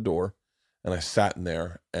shut the door and I sat in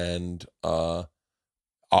there, and all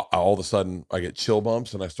of a sudden I get chill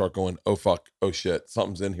bumps and I start going, oh fuck, oh shit,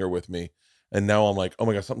 something's in here with me. And now I'm like, oh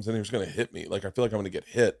my God, something's in here, it's going to hit me. Like, I feel like I'm going to get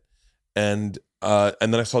hit. And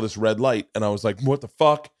then I saw this red light and I was like, what the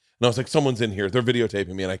fuck? And I was like, someone's in here. They're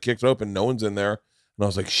videotaping me. And I kicked it open. No one's in there. And I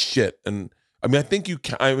was like, shit. And I mean, I think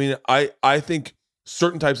I think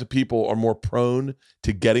certain types of people are more prone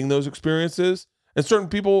to getting those experiences and certain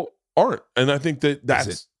people aren't. And I think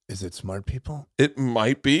that's... Is it smart people? It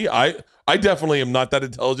might be. I definitely am not that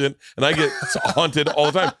intelligent, and I get haunted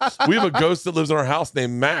all the time. We have a ghost that lives in our house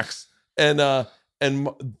named Max. And What?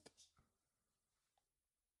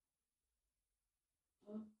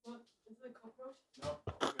 Is it a cockroach?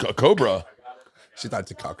 a cobra. She thought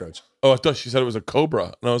it's a cockroach. Oh, I thought she said it was a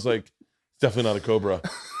cobra, and I was like, it's definitely not a cobra.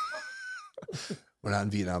 We're not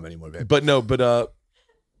in Vietnam anymore, babe. But no,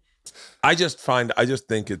 I just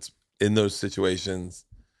think it's in those situations.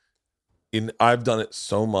 I've done it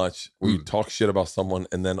so much where you talk shit about someone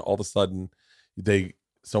and then all of a sudden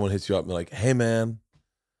someone hits you up and they're like, hey man,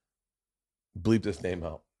 bleep this name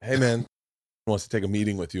out. Hey man, wants to take a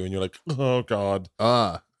meeting with you, and you're like, oh God.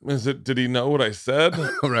 Did he know what I said?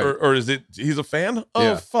 Right. Or is it he's a fan?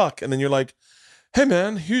 Oh fuck. And then you're like, hey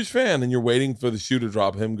man, huge fan, and you're waiting for the shoe to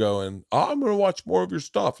drop, him going, I'm gonna watch more of your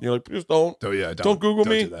stuff. And you're like, please don't. Oh yeah, don't Google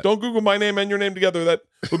me. Don't Google my name and your name together. That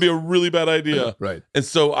would be a really bad idea. Right. And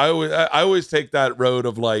so I always take that road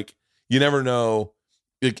of like, you never know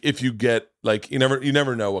if you get like you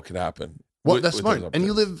never know what could happen. Well, that's smart. And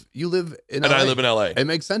you live in LA. And I live in LA. It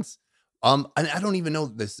makes sense. And I don't even know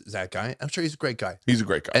this Zach guy. I'm sure he's a great guy. He's a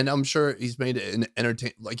great guy. And I'm sure he's made an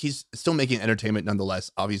he's still making entertainment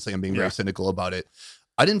nonetheless. Obviously, I'm being very cynical about it.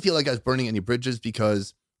 I didn't feel like I was burning any bridges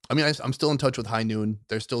because, I mean, I'm still in touch with High Noon.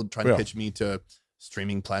 They're still trying to pitch me to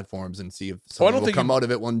streaming platforms and see if something will come out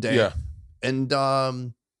of it one day. Yeah. And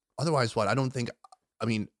otherwise, what? I don't think, I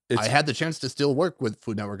mean, I had the chance to still work with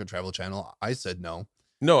Food Network and Travel Channel. I said no.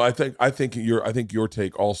 No, I think your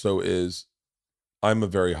take also is I'm a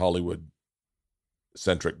very Hollywood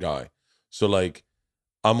centric guy. So like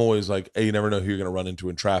I'm always like, hey, you never know who you're gonna run into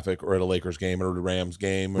in traffic or at a Lakers game or a Rams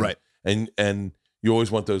game. Right. And you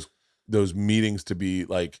always want those meetings to be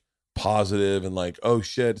like positive and like, oh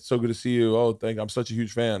shit, it's so good to see you. Oh, I'm such a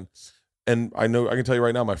huge fan. And I can tell you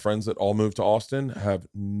right now, my friends that all moved to Austin have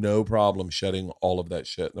no problem shedding all of that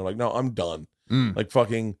shit. And they're like, no, I'm done. Like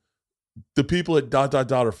fucking the people at ...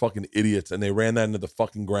 are fucking idiots, and they ran that into the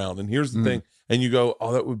fucking ground. And here's the thing, and you go,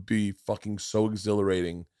 oh, that would be fucking so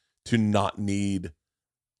exhilarating to not need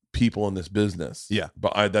people in this business. Yeah,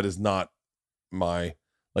 but that is not my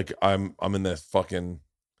like. I'm in that fucking.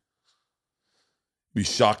 Be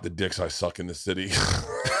shocked the dicks I suck in the city.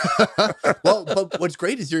 Well, but what's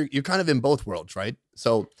great is you're kind of in both worlds, right?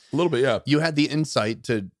 So a little bit, yeah. You had the insight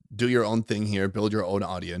to do your own thing here, build your own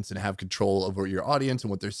audience, and have control over your audience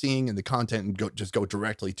and what they're seeing and the content, and just go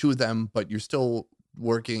directly to them. But you're still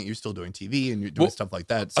working, you're still doing TV, and you're doing stuff like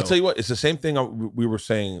that. So. I'll tell you what, it's the same thing we were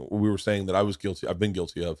saying that I was guilty. I've been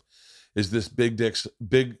guilty of, is this big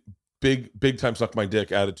time suck my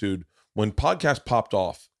dick attitude when podcast popped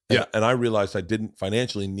off. And I realized I didn't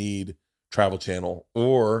financially need Travel Channel,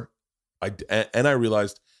 and I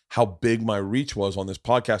realized how big my reach was on this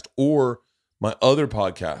podcast, or my other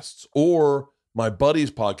podcasts, or my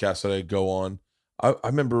buddies' podcasts that I go on. I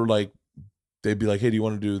remember like they'd be like, "Hey, do you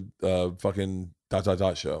want to do fucking ...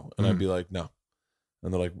 show?" And I'd be like, "No,"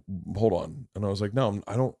 and they're like, "Hold on," and I was like, "No,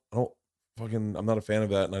 I don't fucking, I'm not a fan of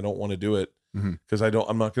that, and I don't want to do it because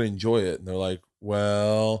I'm not going to enjoy it." And they're like,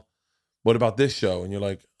 "Well, what about this show?" And you're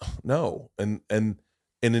like, no. And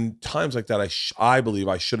in times like that, I believe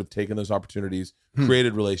I should have taken those opportunities,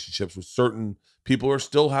 created relationships with certain people who are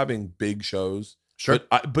still having big shows. Sure.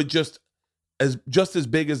 But just as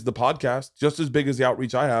big as the podcast, just as big as the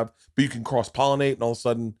outreach I have, but you can cross-pollinate and all of a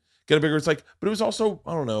sudden get a bigger, it's like, but it was also,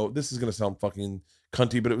 I don't know, this is going to sound fucking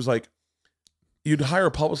cunty, but it was like, you'd hire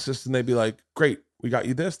a publicist and they'd be like, great, we got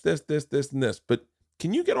you this, and this, but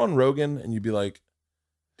can you get on Rogan? And you'd be like,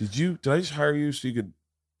 did I just hire you so you could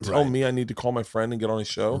tell me I need to call my friend and get on his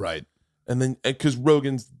show? Right. And then, because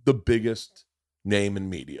Rogan's the biggest name in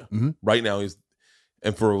media right now,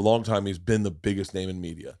 and for a long time he's been the biggest name in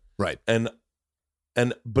media. Right.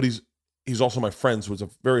 But he's also my friend, so it's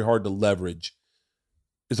very hard to leverage.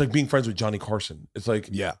 It's like being friends with Johnny Carson. It's like,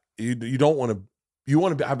 you don't want to, you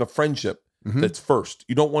want to have a friendship that's first.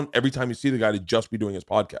 You don't want every time you see the guy to just be doing his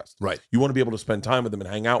podcast. Right. You want to be able to spend time with him and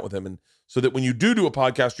hang out with him, and so that when you do a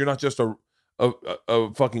podcast, you're not just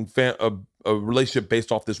a fucking fan, a relationship based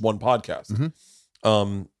off this one podcast.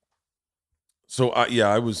 So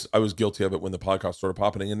I was guilty of it when the podcast started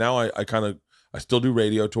popping, and now I still do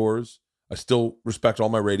radio tours. I still respect all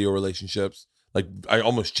my radio relationships. Like I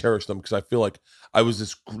almost cherish them because I feel like I was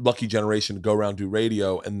this lucky generation to go around, do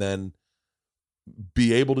radio, and then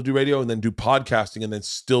be able to do radio and then do podcasting, and then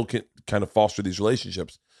still can kind of foster these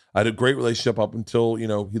relationships. I had a great relationship up until, he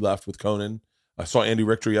left with Conan. I saw Andy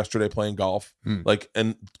Richter yesterday playing golf.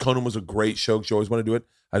 And Conan was a great show. She always wanted to do it.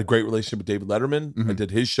 I had a great relationship with David Letterman. I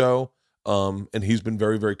did his show. And he's been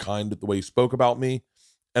very, very kind with the way he spoke about me.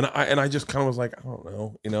 And I just kind of was like, I don't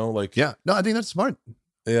know, yeah, no, I think that's smart.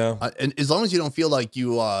 Yeah. And as long as you don't feel like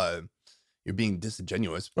you're being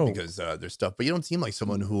disingenuous because there's stuff, but you don't seem like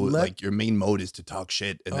someone who like your main mode is to talk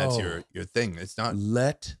shit and that's your thing. It's not.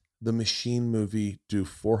 Let the Machine movie do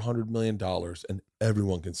 $400 million and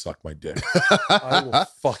everyone can suck my dick. I will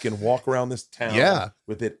fucking walk around this town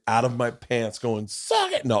with it out of my pants going,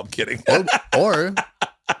 suck it. No, I'm kidding. Or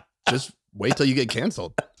just wait till you get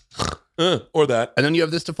canceled. Or that. And then you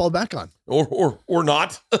have this to fall back on. Or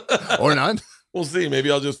not. Or not. We'll see.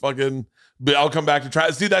 Maybe I'll just I'll come back to try.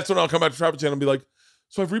 See, that's when I'll come back to Travel Channel and be like,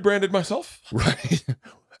 so I've rebranded myself? Right.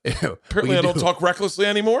 Apparently I don't talk recklessly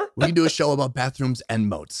anymore. We can do a show about bathrooms and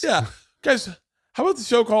moats. Yeah. Guys, how about the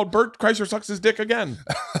show called Bert Kreischer Sucks His Dick Again?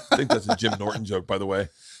 I think that's a Jim Norton joke, by the way.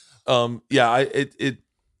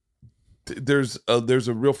 There's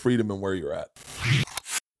a real freedom in where you're at.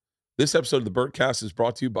 This episode of the Bertcast is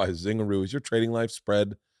brought to you by Zingaroo. As your trading life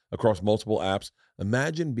spread across multiple apps,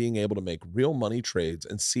 imagine being able to make real money trades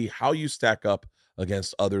and see how you stack up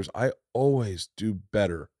against others. I always do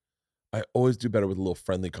better with a little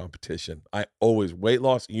friendly competition. Weight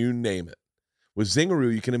loss, you name it. With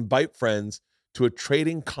Zingaroo, you can invite friends to a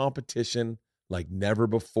trading competition like never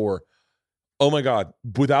before. Oh my God,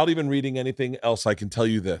 without even reading anything else, I can tell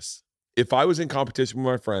you this. If I was in competition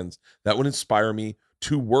with my friends, that would inspire me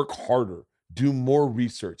to work harder, do more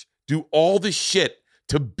research, do all the shit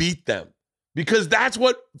to beat them. Because that's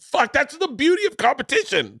the beauty of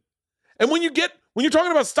competition. And when you're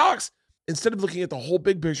talking about stocks, instead of looking at the whole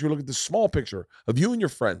big picture, look at the small picture of you and your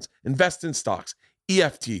friends. Invest in stocks,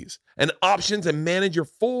 EFTs, and options, and manage your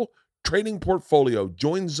full trading portfolio.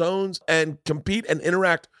 Join zones and compete and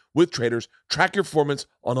interact with traders. Track your performance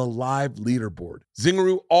on a live leaderboard.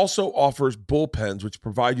 Zingaroo also offers bullpens, which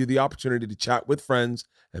provide you the opportunity to chat with friends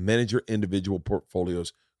and manage your individual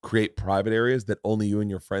portfolios. Create private areas that only you and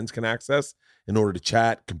your friends can access in order to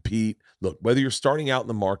chat, compete. Look, whether you're starting out in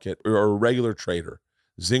the market or a regular trader,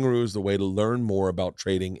 Zingaroo is the way to learn more about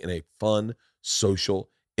trading in a fun, social,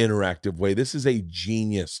 interactive way. This is a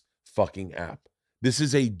genius fucking app.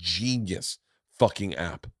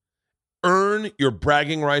 Earn your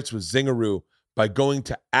bragging rights with Zingaroo by going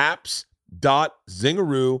to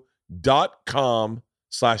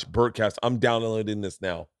apps.zingaroo.com/Bertcast. I'm downloading this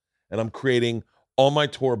now, and I'm creating on my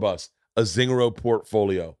tour bus a Zingaroo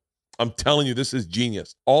portfolio. I'm telling you, this is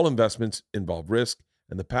genius. All investments involve risk,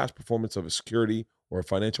 and the past performance of a security or a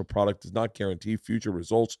financial product does not guarantee future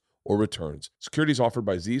results or returns. Securities offered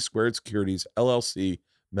by Z Squared Securities, LLC,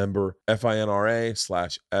 member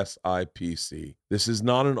FINRA/SIPC. This is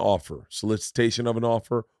not an offer, solicitation of an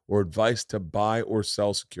offer, or advice to buy or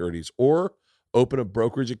sell securities, or open a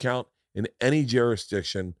brokerage account in any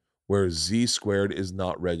jurisdiction where Z Squared is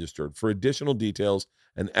not registered. For additional details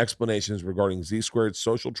and explanations regarding Z Squared's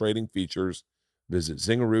social trading features, visit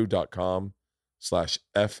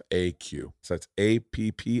zingaroo.com/FAQ. So that's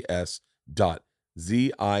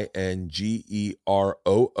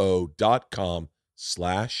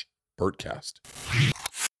apps.zingeroo.com/Bertcast.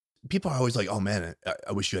 People are always like, "Oh man,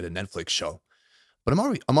 I wish you had a Netflix show," but I'm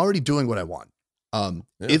already doing what I want.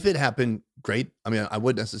 If it happened, great. I mean, I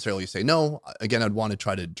wouldn't necessarily say no. Again, I'd want to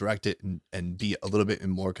try to direct it and be a little bit in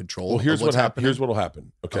more control. Well, here's what happened. Here's what'll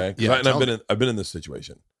happen. Okay, I've been in this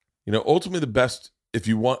situation. Ultimately, the best. If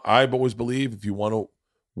you want, I've always believed if you want to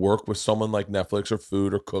work with someone like Netflix or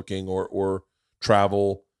food or cooking or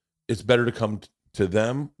travel, it's better to come to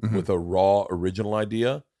them with a raw, original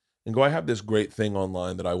idea and go, I have this great thing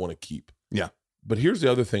online that I want to keep. Yeah. But here's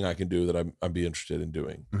the other thing I can do that I'd be interested in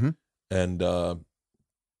doing. And I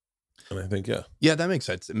think, yeah, that makes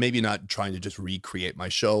sense. Maybe not trying to just recreate my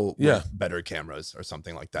show with better cameras or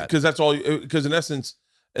something like that. Because that's all, because in essence,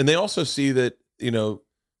 and they also see that,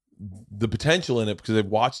 the potential in it because they've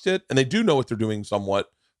watched it and they do know what they're doing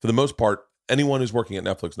somewhat. For the most part, anyone who's working at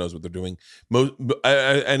Netflix knows what they're doing.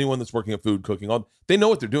 Anyone that's working at food, cooking, they know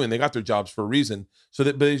what they're doing. They got their jobs for a reason.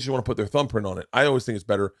 But they just want to put their thumbprint on it. I always think it's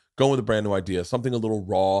better going with a brand new idea, something a little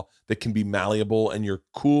raw that can be malleable and you're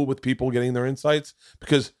cool with people getting their insights.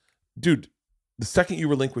 Because, dude, the second you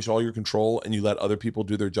relinquish all your control and you let other people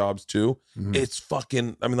do their jobs too, it's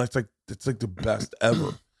fucking, I mean, it's like the best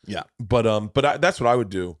ever. Yeah. But that's what I would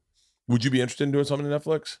do. Would you be interested in doing something in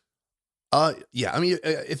Netflix? Yeah. I mean,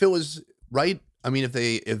 if it was right, I mean, if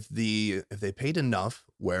they paid enough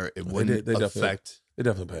where it wouldn't affect, they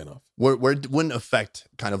definitely pay enough. Where it wouldn't affect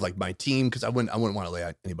kind of like my team, because I wouldn't want to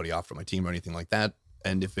lay anybody off from my team or anything like that.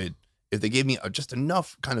 And if they gave me just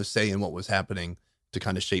enough kind of say in what was happening to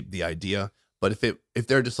kind of shape the idea. But if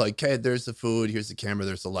they're just like, hey, there's the food, here's the camera,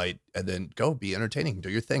 there's the light, and then go be entertaining, do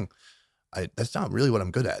your thing. That's not really what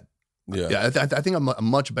I'm good at. Yeah, I think I'm a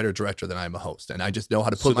much better director than I'm a host, and I just know how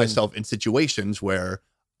to put myself in situations where,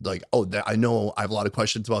 like, I know I have a lot of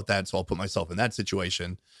questions about that, so I'll put myself in that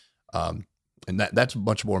situation, and that's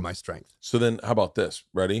much more my strength. So then, how about this?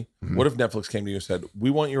 Ready? What if Netflix came to you and said, "We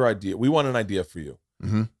want your idea. We want an idea for you.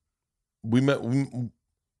 We want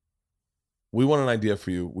an idea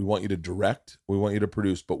for you. We want you to direct. We want you to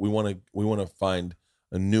produce, but we want to find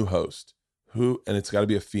a new host and it's got to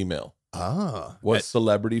be a female." What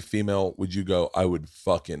celebrity female would you go, I would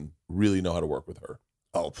fucking really know how to work with her?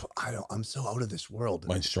 Oh, I'm so out of this world.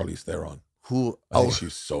 Mine's Charlize Theron. Who? I think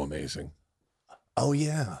she's so amazing. Oh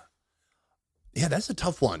yeah. Yeah, that's a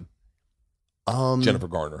tough one. Jennifer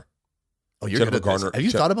Garner. Oh, you're Jennifer Garner. Have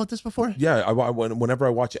you thought about this before? Yeah, whenever I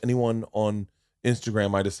watch anyone on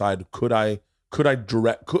Instagram, I decide could I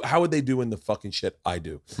how would they do in the fucking shit I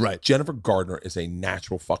do? Right. Jennifer Gardner is a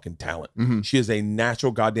natural fucking talent. Mm-hmm. She is a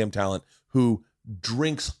natural goddamn talent who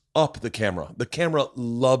drinks up the camera. The camera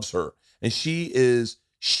loves her. And have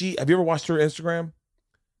you ever watched her Instagram?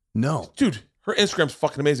 No. Dude, her Instagram's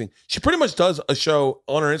fucking amazing. She pretty much does a show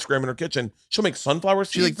on her Instagram in her kitchen. She'll make sunflower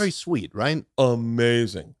seeds. She's like very sweet, right?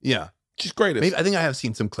 Amazing. Yeah. She's greatest. Maybe, I think I have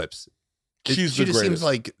seen some clips. She just greatest. Seems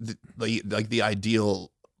like the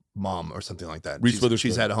ideal mom or something like that. Reese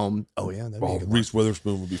Witherspoon. She's at home. Oh yeah. Reese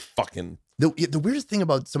Witherspoon would be fucking. The weirdest thing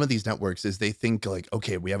about some of these networks is they think like,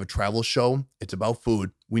 okay, we have a travel show. It's about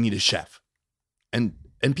food. We need a chef. And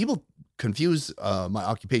people confuse my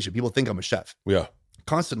occupation. People think I'm a chef. Yeah.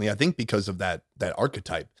 Constantly, I think because of that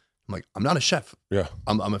archetype. I'm like, I'm not a chef. Yeah.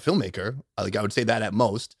 I'm a filmmaker. I would say that at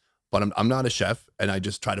most, but I'm not a chef. And I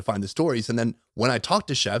just try to find the stories. And then when I talk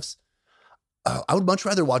to chefs, I would much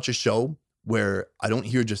rather watch a show where I don't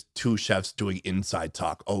hear just two chefs doing inside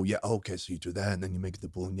talk. Oh yeah, okay, so you do that, and then you make the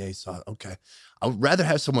bolognese sauce. Okay, I would rather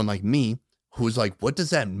have someone like me who's like, what does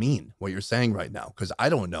that mean? What you're saying right now? Because I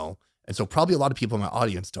don't know, and so probably a lot of people in my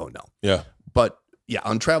audience don't know. Yeah, but yeah,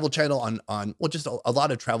 on Travel Channel, on just a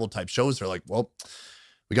lot of travel type shows are like, well,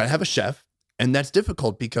 we gotta have a chef, and that's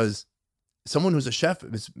difficult because someone who's a chef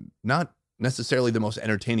is not necessarily the most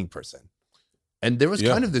entertaining person. And there was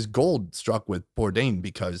kind of this gold struck with Bourdain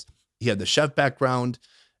because he had the chef background.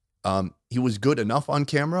 He was good enough on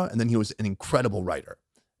camera, and then he was an incredible writer.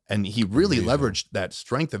 And he really leveraged that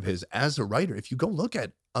strength of his as a writer. If you go look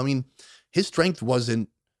at, I mean, his strength wasn't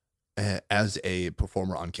as a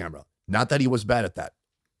performer on camera. Not that he was bad at that,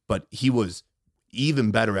 but he was even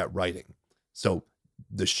better at writing. So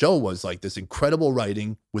the show was like this incredible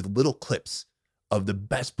writing with little clips of the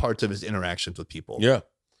best parts of his interactions with people. Yeah.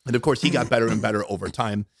 And of course, he got better and better over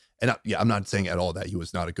time. And I'm not saying at all that he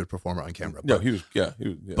was not a good performer on camera. No, But, he was. Yeah.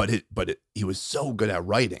 but he was so good at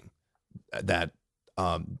writing that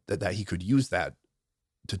he could use that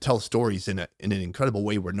to tell stories in an incredible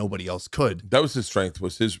way where nobody else could. That was his strength.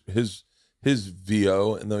 Was his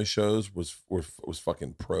VO in those shows was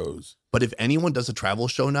fucking pros. But if anyone does a travel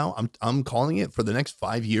show now, I'm calling it for the next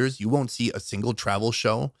 5 years. You won't see a single travel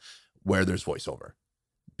show where there's voiceover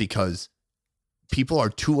because people are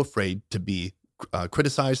too afraid to be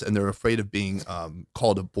criticized, and they're afraid of being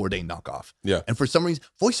called a Bourdain knockoff. Yeah. And for some reason,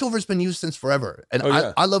 voiceover has been used since forever. And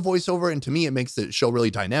I love voiceover. And to me, it makes the show really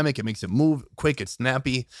dynamic. It makes it move quick. It's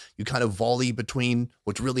snappy. You kind of volley between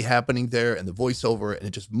what's really happening there and the voiceover, and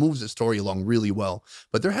it just moves the story along really well.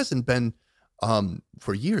 But there hasn't been,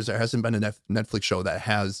 for years, there hasn't been a Netflix show that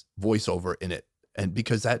has voiceover in it. And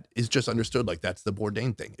because that is just understood, like that's the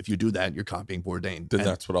Bourdain thing. If you do that, you're copying Bourdain. Then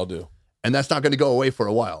that's what I'll do. And that's not going to go away for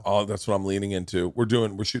a while. Oh, that's what I'm leaning into. We're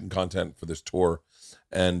shooting content for this tour.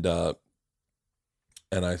 And I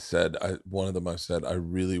said, one of them, I said, I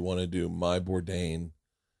really want to do my Bourdain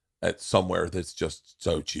at somewhere that's just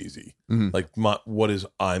so cheesy. Mm-hmm. Like what is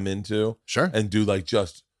I'm into. Sure. And do like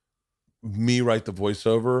just me write the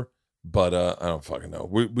voiceover. But I don't fucking know.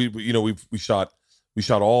 We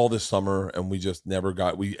shot all this summer, and we just never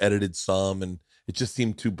we edited some, and it just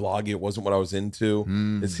seemed too bloggy. It wasn't what I was into.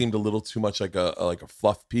 It seemed a little too much like a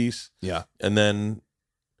fluff piece. Yeah. And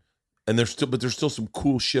there's still some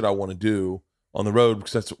cool shit I want to do on the road,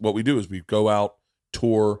 because that's what we do is we go out,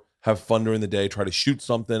 tour, have fun during the day, try to shoot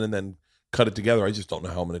something, and then cut it together. I just don't know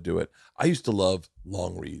how I'm going to do it. I used to love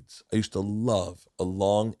long reads. I used to love a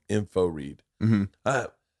long info read. Mm-hmm.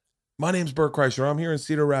 My name's Bert Kreischer. I'm here in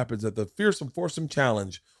Cedar Rapids at the Fearsome Foursome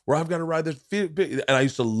Challenge, where I've got to ride this. And I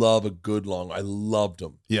used to love a good long. I loved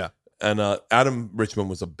them. Yeah. And Adam Richman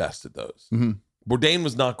was the best at those. Mm-hmm. Bourdain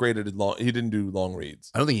was not great at it long. He didn't do long reads.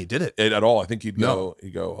 I don't think he did it At all. I think he'd go,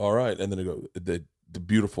 all right. And then he'd go, the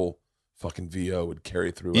beautiful fucking VO would carry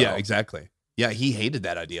through. Yeah, exactly. Yeah, he hated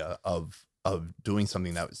that idea of doing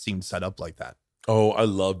something that seemed set up like that. Oh, I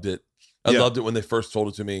loved it. I loved it when they first told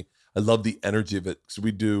it to me. I loved the energy of it. So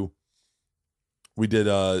we did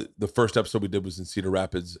the first episode we did was in Cedar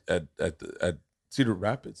Rapids at Cedar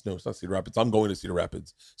Rapids. No, it's not Cedar Rapids. I'm going to Cedar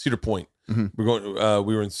Rapids. Cedar Point. Mm-hmm.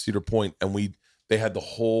 We were in Cedar Point, and they had the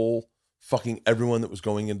whole fucking everyone that was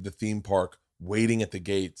going into the theme park waiting at the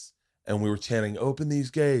gates, and we were chanting, "Open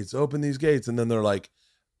these gates, open these gates." And then they're like,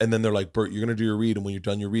 Bert, you're gonna do your read, and when you're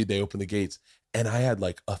done your read, they open the gates. and I had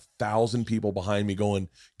like 1,000 people behind me going,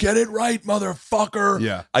 "Get it right, motherfucker!"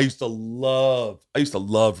 Yeah. I used to love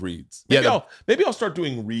reads. Maybe I'll start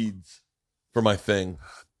doing reads for my thing.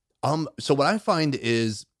 So what I find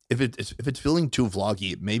is if it's feeling too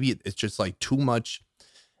vloggy, maybe it's just like too much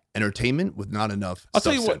entertainment with not enough. I'll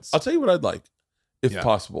tell you what I'd like, if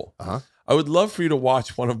possible. I would love for you to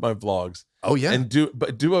watch one of my vlogs. Oh yeah, and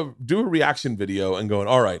do a reaction video and going,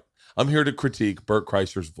 all right, I'm here to critique Bert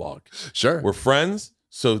Kreischer's vlog. Sure, we're friends,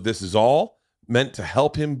 so this is all meant to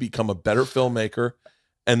help him become a better filmmaker.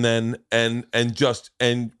 And then and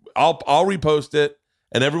I'll repost it,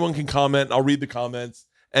 and everyone can comment. I'll read the comments.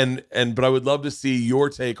 But I would love to see your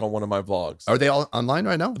take on one of my vlogs. Are they all online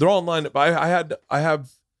right now? They're all online. But I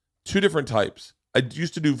have two different types. I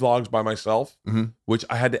used to do vlogs by myself, which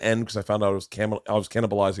I had to end because I found out I was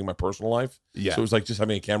cannibalizing my personal life. Yeah. So it was like just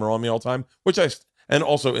having a camera on me all the time, and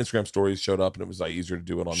also Instagram stories showed up, and it was like easier to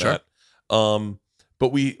do it on that. But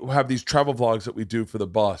we have these travel vlogs that we do for the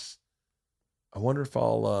bus. I wonder if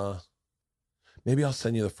maybe I'll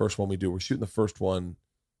send you the first one we do. We're shooting the first one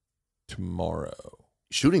tomorrow.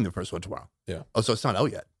 Shooting the first one tomorrow. Yeah. Oh, so it's not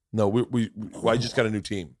out yet. No, I just got a new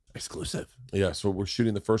team. Exclusive. Yeah, so we're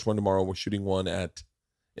shooting the first one tomorrow. We're shooting one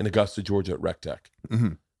in Augusta, Georgia at RecTech.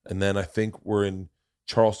 And then I think we're in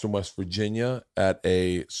Charleston, West Virginia at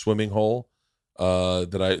a swimming hole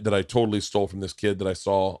that I totally stole from this kid that I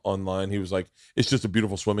saw online. He was like, it's just a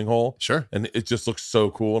beautiful swimming hole. Sure. And it just looks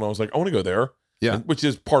so cool. And I was like, I want to go there. Yeah. Which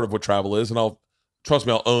is part of what travel is. And I'll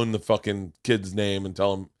own the fucking kid's name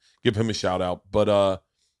and give him a shout out. But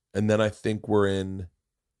and then I think we're in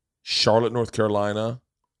Charlotte, North Carolina.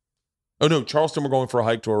 Oh no, Charleston, we're going for a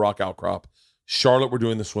hike to a rock outcrop. Charlotte, we're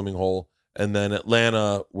doing the swimming hole. And then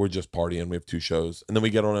Atlanta, we're just partying. We have 2 shows. And then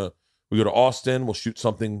we go to Austin, we'll shoot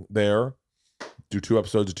something there, do 2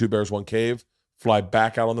 episodes of 2 Bears, 1 Cave, fly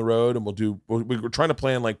back out on the road, and we're trying to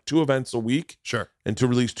plan like 2 events a week. Sure. And to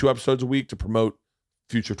release 2 episodes a week to promote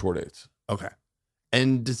future tour dates. Okay.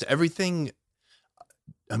 And does everything,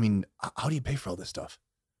 I mean, how do you pay for all this stuff?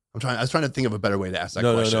 I was trying to think of a better way to ask that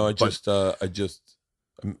question. No.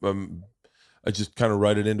 I just kind of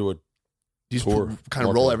write it into a tour. You kind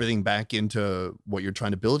of roll everything back into what you're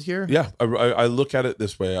trying to build here? Yeah. I look at it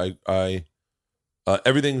this way. I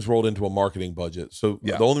everything's rolled into a marketing budget. So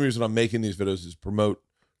the only reason I'm making these videos is promote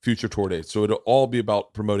future tour dates. So it'll all be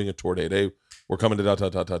about promoting a tour date. Hey, we're coming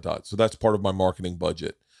to ... So that's part of my marketing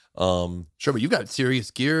budget. Sure, but you got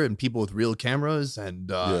serious gear and people with real cameras,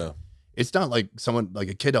 and it's not like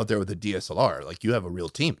a kid out there with a DSLR. Like, you have a real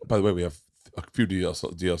team. By the way, we have a few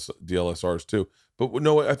DLSRs too. But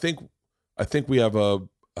no, I think we have a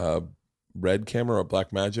red camera, a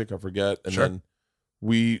Black Magic, I forget, and then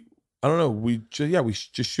I don't know. We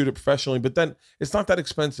just shoot it professionally, but then it's not that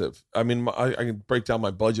expensive. I mean, I can break down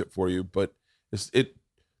my budget for you, but the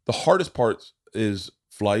hardest part is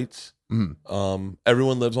flights.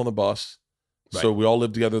 Everyone lives on the bus, so we all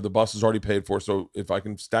live together. The bus is already paid for, so if I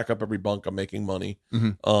can stack up every bunk, I'm making money.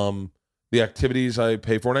 The activities I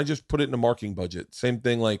pay for, and I just put it in a marketing budget. Same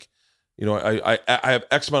thing, like, I have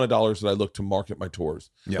X amount of dollars that I look to market my tours,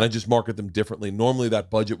 and I just market them differently. Normally, that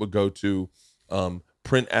budget would go to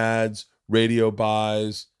print ads, radio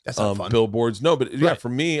buys, that's not fun. Billboards. No, but for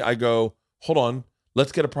me, I go, hold on,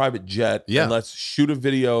 let's get a private jet, and let's shoot a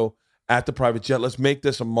video at the private jet. Let's make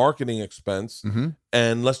this a marketing expense,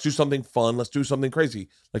 and let's do something fun. Let's do something crazy.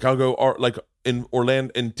 Like, I'll go, like in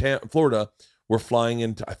Orlando, in Florida, I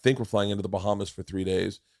think we're flying into the Bahamas for 3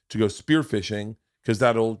 days to go spearfishing, because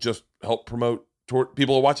that'll just help promote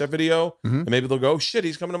people will watch that video, and maybe they'll go, oh, shit,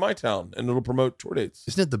 he's coming to my town, and it'll promote tour dates.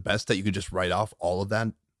 Isn't it the best that you could just write off all of that?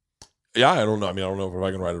 Yeah, I don't know. I mean, I don't know if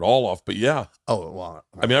I can write it all off, but yeah. Oh, well.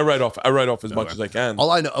 I mean, I write off as much as I can.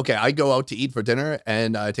 All I know, okay, I go out to eat for dinner,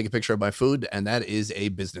 and I take a picture of my food, and that is a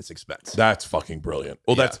business expense. That's fucking brilliant.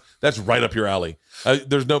 Well, that's right up your alley.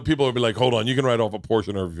 There's no people who be like, hold on, you can write off a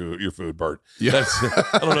portion of your food, Bert. Yeah.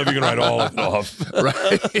 I don't know if you can write all of it off.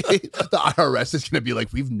 Right. The IRS is going to be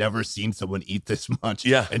like, we've never seen someone eat this much,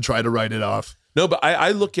 and try to write it off. No, but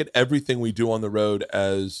I look at everything we do on the road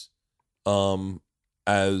as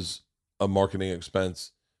a marketing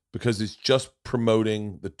expense, because it's just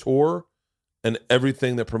promoting the tour, and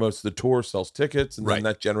everything that promotes the tour sells tickets, and then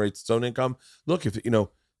that generates its own income. Look, if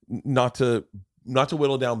not to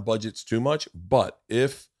whittle down budgets too much, but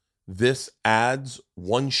if this adds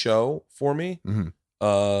one show for me,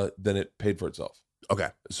 then it paid for itself. Okay.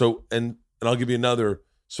 So and I'll give you another.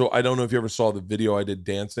 So I don't know if you ever saw the video I did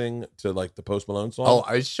dancing to like the Post Malone song. Oh,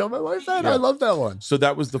 I showed my wife that. Yeah. I love that one. So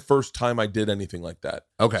that was the first time I did anything like that.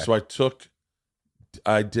 Okay. So I took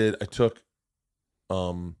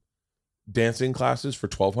dancing classes for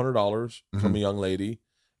 $1,200 from a young lady,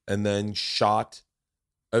 and then shot.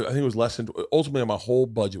 I think it was less than. Ultimately, my whole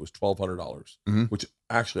budget was $1,200, which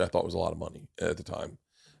actually I thought was a lot of money at the time.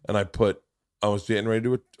 And I was getting ready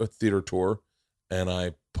to do a theater tour, and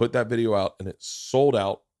I put that video out, and it sold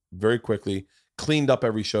out very quickly. Cleaned up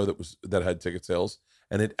every show that had ticket sales,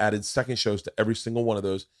 and it added second shows to every single one of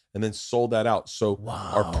those, and then sold that out. So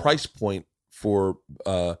our price point for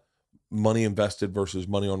money invested versus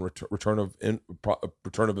money on return of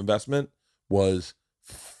investment was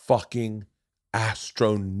fucking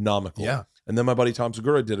astronomical. Yeah. And then my buddy Tom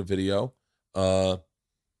Segura did a video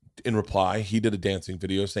in reply. He did a dancing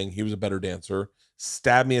video saying he was a better dancer,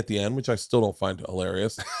 stabbed me at the end, which I still don't find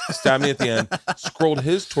hilarious. Stabbed me at the end, scrolled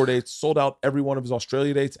his tour dates, sold out every one of his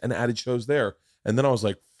Australia dates, and added shows there. And then I was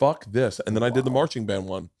like, fuck this. And then I did the marching band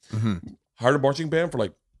one. Hired a marching band for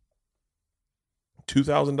like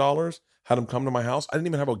 $2,000, had them come to my house. I didn't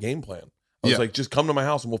even have a game plan. I was like, just come to my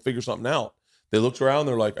house and we'll figure something out. They looked around,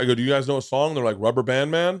 they're like, I go, do you guys know a song? They're like, Rubber Band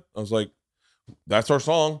Man. I was like, that's our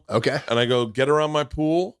song. Okay. And I go, get around my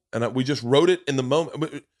pool. And we just wrote it in the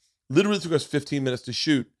moment. It literally took us 15 minutes to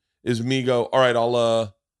shoot. Is me go, all right,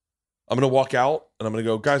 I'm going to walk out and I'm going to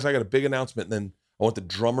go, guys, I got a big announcement. And then I want the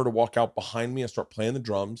drummer to walk out behind me and start playing the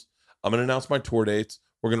drums. I'm going to announce my tour dates.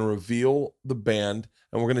 We're going to reveal the band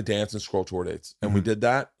and we're going to dance and scroll tour dates. And we did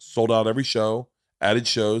that, sold out every show, added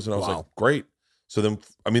shows. And I was like, great. So then,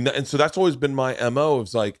 and so that's always been my MO.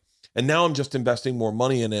 It's like, and now I'm just investing more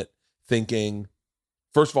money in it, thinking,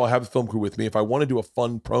 first of all, I have a film crew with me. If I want to do a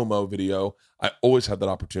fun promo video, I always had that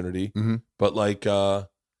opportunity. But like, or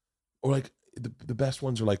like the best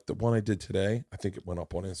ones are like the one I did today. I think it went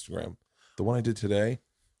up on Instagram. The one I did today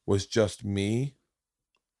was just me.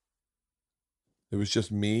 It was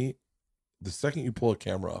just me. The second you pull a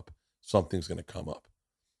camera up, something's going to come up.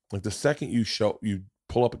 Like the second you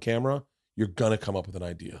pull up a camera, you're going to come up with an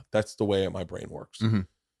idea. That's the way my brain works.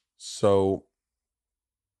 So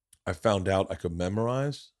I found out I could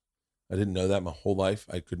memorize. I didn't know that my whole life.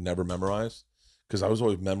 I could never memorize because I was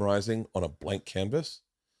always memorizing on a blank canvas.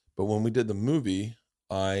 But when we did the movie,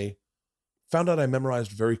 I found out I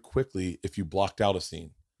memorized very quickly if you blocked out a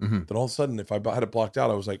scene. Then all of a sudden, if I had it blocked out,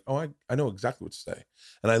 I was like, oh, I know exactly what to say.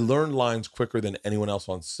 And I learned lines quicker than anyone else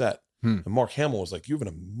on set. And Mark Hamill was like, you have an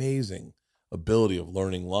amazing ability of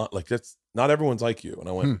learning. Like that's not everyone's like you. And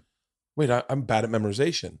I went, wait, I'm bad at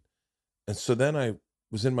memorization. And so then I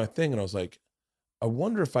was in my thing and I was like, I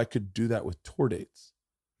wonder if I could do that with tour dates.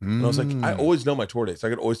 And I was like, I always know my tour dates. I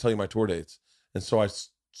could always tell you my tour dates. And so I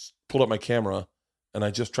pulled up my camera and I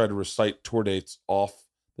just tried to recite tour dates off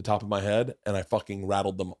the top of my head and I fucking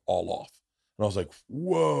rattled them all off. And I was like,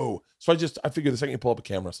 whoa. So I figured the second you pull up a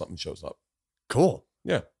camera, something shows up. Cool.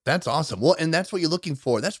 Yeah. That's awesome. Well, and that's what you're looking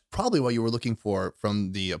for. That's probably what you were looking for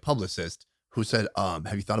from the publicist who said,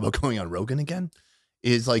 have you thought about going on Rogan again?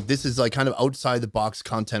 Is like, this is like kind of outside the box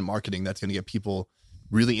content marketing that's going to get people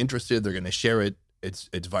really interested. They're going to share it. It's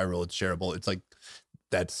viral. It's shareable. It's like,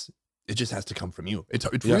 it just has to come from you. It's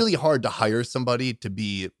really hard to hire somebody to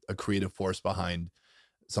be a creative force behind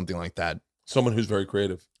something like that. Someone who's very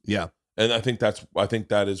creative. Yeah. And I think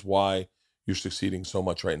that is why you're succeeding so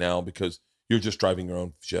much right now, because you're just driving your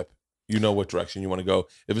own ship. You know what direction you want to go.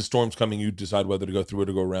 If a storm's coming, you decide whether to go through it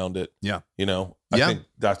or go around it. Yeah. You know, I think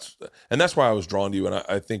that's why I was drawn to you. And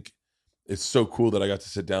I think it's so cool that I got to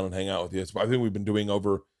sit down and hang out with you. I think we've been doing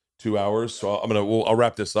over 2 hours. So I'll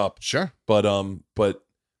wrap this up. Sure. But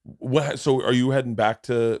so are you heading back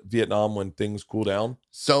to Vietnam when things cool down?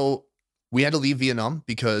 So we had to leave Vietnam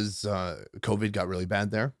because COVID got really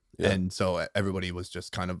bad there. Yeah. And so everybody was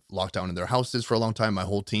just kind of locked down in their houses for a long time. My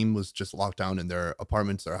whole team was just locked down in their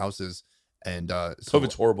apartments, their houses. And so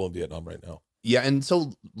COVID's horrible in Vietnam right now. Yeah. And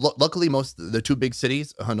so luckily, the two big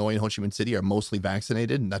cities, Hanoi and Ho Chi Minh City, are mostly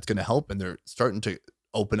vaccinated, and that's going to help. And they're starting to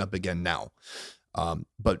open up again now.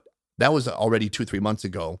 But that was already 2-3 months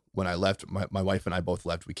ago when I left. My wife and I both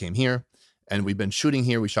left. We came here and we've been shooting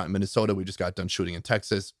here. We shot in Minnesota. We just got done shooting in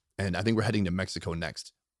Texas. And I think we're heading to Mexico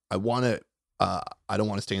next. I don't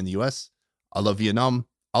want to stay in the US. I love Vietnam.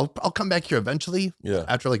 I'll come back here eventually. Yeah.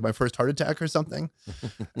 After like my first heart attack or something.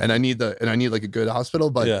 and I need like a good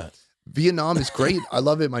hospital. But Vietnam is great. I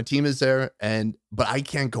love it. My team is there. But I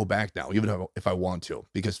can't go back now, even if I want to,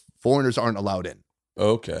 because foreigners aren't allowed in.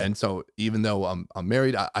 Okay. And so even though I'm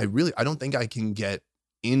married, I don't think I can get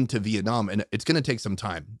into Vietnam, and it's going to take some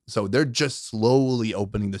time. So they're just slowly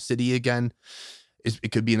opening the city again.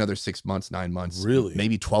 It could be another 6 months, 9 months, really,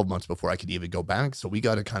 maybe 12 months before I could even go back. So we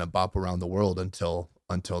got to kind of bop around the world until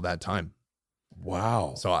that time.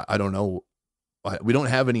 Wow. So I don't know we don't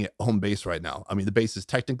have any home base right now. I mean, the base is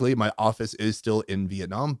technically, my office is still in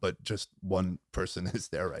Vietnam, but just one person is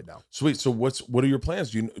there right now. Sweet. So what are your plans?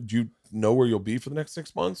 Do you know where you'll be for the next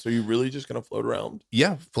 6 months? Are you really just going to float around?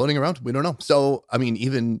 Yeah, floating around. We don't know. So, I mean,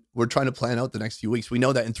 even we're trying to plan out the next few weeks. We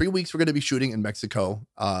know that in 3 weeks, we're going to be shooting in Mexico,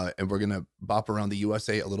 and we're going to bop around the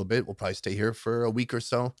USA a little bit. We'll probably stay here for a week or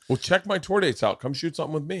so. Well, check my tour dates out. Come shoot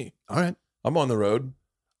something with me. All right. I'm on the road.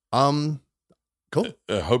 Cool.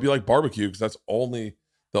 I hope you like barbecue because that's the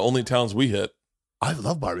only towns we hit. I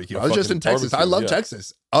love barbecue. I was just in Texas. I love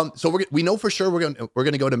Texas. So we know for sure we're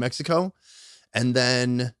gonna go to Mexico, and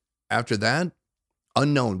then after that,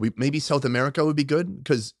 unknown. Maybe South America would be good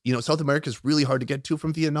because South America is really hard to get to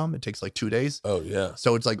from Vietnam. It takes like 2 days. Oh yeah.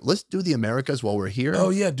 So it's like let's do the Americas while we're here. Oh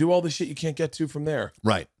yeah, do all the shit you can't get to from there.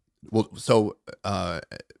 Right. Well, so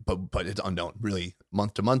but it's unknown. Really,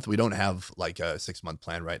 month to month, we don't have like a 6-month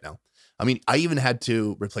plan right now. I mean, I even had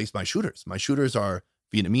to replace my shooters. My shooters are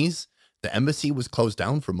Vietnamese. The embassy was closed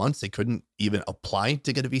down for months. They couldn't even apply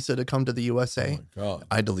to get a visa to come to the USA. Oh my God.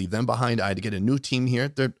 I had to leave them behind. I had to get a new team here.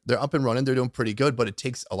 They're up and running. They're doing pretty good, but it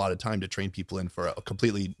takes a lot of time to train people in for a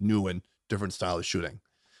completely new and different style of shooting.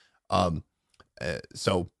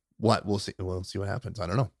 So we'll see what happens. I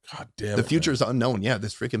don't know. God damn. The future is unknown. Yeah,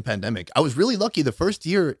 this freaking pandemic. I was really lucky. The first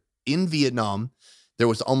year in Vietnam, there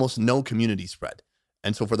was almost no community spread.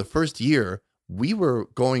 And so for the first year, we were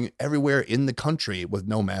going everywhere in the country with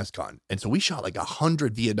no mask on. And so we shot like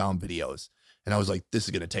 100 Vietnam videos. And I was like, this is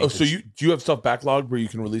going to take. Oh, so do you have stuff backlogged where you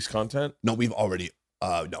can release content? No, we've already,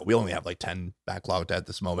 no, we only have like 10 backlogged at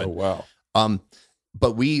this moment. Oh, wow.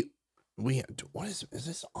 But what is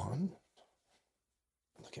this on?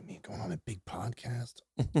 Look at me going on a big podcast.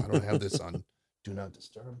 I don't have this on Do Not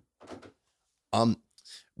Disturb.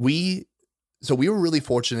 So we were really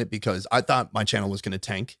fortunate because I thought my channel was going to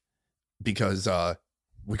tank because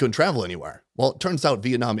we couldn't travel anywhere. Well, it turns out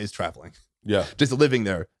Vietnam is traveling. Yeah. Just living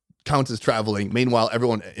there counts as traveling. Meanwhile,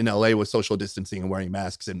 everyone in LA was social distancing and wearing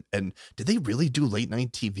masks. And did they really do late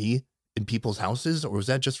night TV in people's houses, or was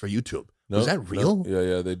that just for YouTube? No, was that real? No.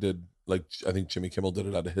 Yeah, they did. Like, I think Jimmy Kimmel did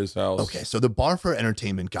it out of his house. Okay, so the bar for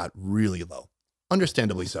entertainment got really low.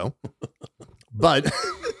 Understandably so. But...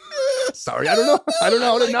 Sorry, I don't know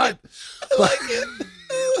how to not. I like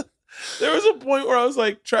it. There was a point where I was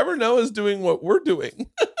like, Trevor Noah's doing what we're doing.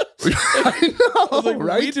 I know, I was like,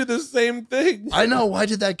 right? We do the same thing. I know. Why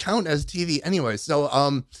did that count as TV? Anyway, so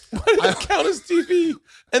why did that count as TV?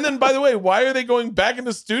 And then, by the way, why are they going back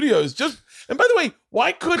into studios? And by the way,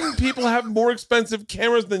 why couldn't people have more expensive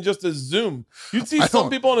cameras than just a Zoom? You'd see some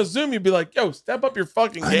people on a Zoom, you'd be like, yo, step up your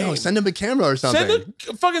fucking game. I know, send him a camera or something. Send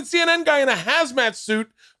a fucking CNN guy in a hazmat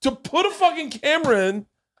suit to put a fucking camera in.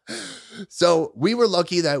 So we were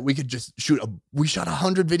lucky that we could just we shot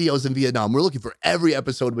 100 videos in Vietnam. We're looking for every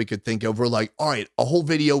episode we could think of. We're like, all right, a whole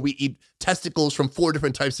video, we eat testicles from 4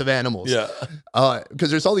 different types of animals. Yeah. Because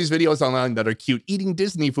there's all these videos online that are cute, eating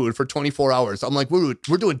Disney food for 24 hours. I'm like, we're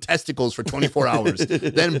doing testicles for 24 hours,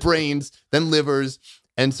 then brains, then livers.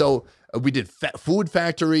 And so we did food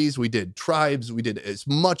factories, we did tribes, we did as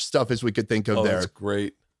much stuff as we could think of there. That's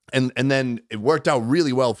great. And then it worked out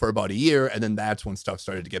really well for about a year. And then that's when stuff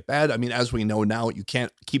started to get bad. I mean, as we know now, you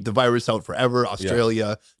can't keep the virus out forever.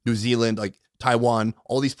 Australia, New Zealand, like Taiwan,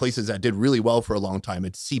 all these places that did really well for a long time.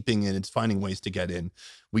 It's seeping in. It's finding ways to get in.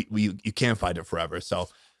 You can't fight it forever. So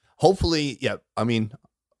hopefully,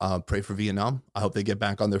 pray for Vietnam. I hope they get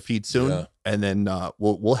back on their feet soon. Yeah. And then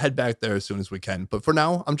we'll head back there as soon as we can. But for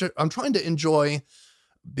now, I'm trying to enjoy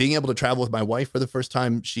being able to travel with my wife for the first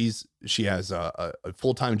time. She has a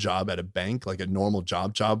full-time job at a bank, like a normal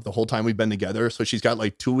job the whole time we've been together. So she's got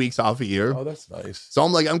like 2 weeks off a year. Oh, that's nice. So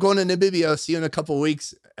I'm like, I'm going to Namibia, see you in a couple of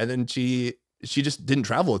weeks. And then she just didn't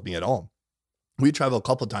travel with me at all. We travel a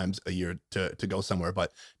couple times a year to go somewhere,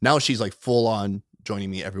 but now she's like full on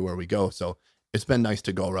joining me everywhere we go. So it's been nice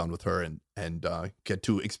to go around with her and get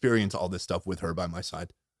to experience all this stuff with her by my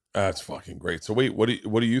side. That's fucking great. So wait, what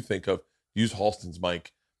do you think of? Use Halston's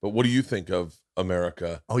mic, but what do you think of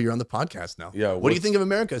America? Oh, you're on the podcast now. Yeah. What do you think of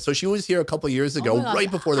America? So she was here a couple of years ago, right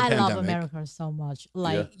before the pandemic. I love America so much.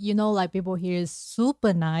 Like, like people here is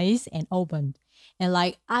super nice and open. And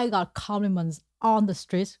like, I got compliments on the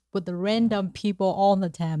streets with the random people all the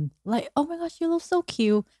time. Like, oh my gosh, you look so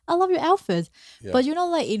cute. I love your outfits. Yeah. But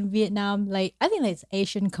like in Vietnam, like I think it's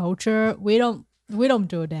Asian culture. We don't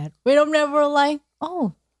do that. We don't never like,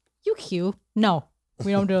 oh, you cute. No.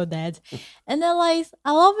 We don't do that. And then like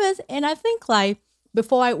I love it. And I think like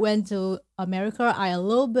before I went to America, I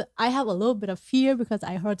have a little bit of fear because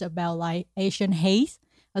I heard about like Asian hate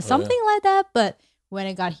or something like that. But when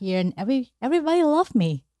I got here and everybody loved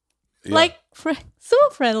me. Yeah. like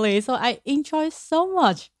super friendly. So I enjoy so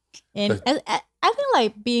much, and But- I feel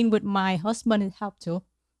like being with my husband it helped too.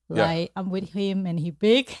 Yeah. Like I'm with him and he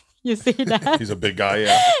big. You see that? He's a big guy,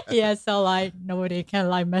 yeah. Yeah. So like nobody can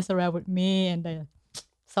like mess around with me, and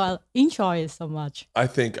so I enjoy it so much. I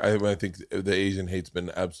think the Asian hate's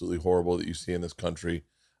been absolutely horrible that you see in this country.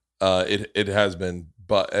 It has been,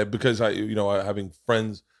 but because I having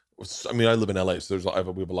friends. I mean, I live in LA, so we have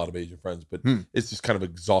a lot of Asian friends, but it's just kind of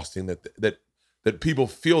exhausting that people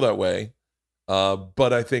feel that way.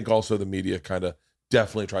 But I think also the media kind of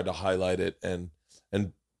definitely tried to highlight it, and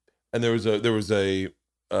there was a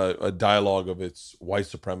dialogue of it's white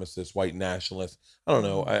supremacists, white nationalists. I don't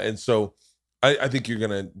know, and so I think you're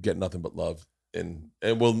gonna get nothing but love, and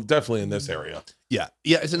well, definitely in this area. Yeah.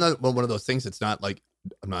 It's another one of those things. It's not like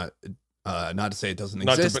I'm not to say it doesn't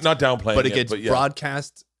exist, Not downplaying, but it gets yeah.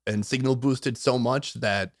 broadcast and signal boosted so much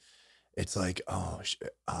that it's like,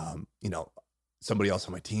 somebody else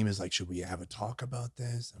on my team is like, should we have a talk about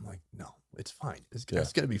this? I'm like, no, it's fine. It's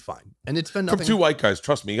gonna be fine. And it's been nothing. From two white guys.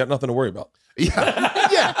 Trust me, you got nothing to worry about.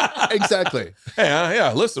 Yeah, exactly. Hey,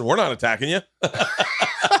 yeah. Listen, we're not attacking you.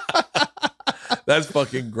 That's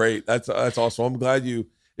fucking great. That's awesome. I'm glad you.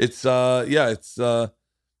 It's I'm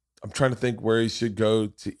trying to think where you should go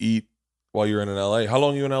to eat while you're in LA. How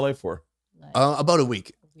long are you in LA for? About a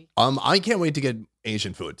week. I can't wait to get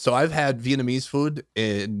Asian food. So I've had Vietnamese food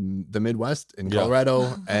in the Midwest, in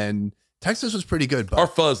Colorado, and Texas was pretty good. But our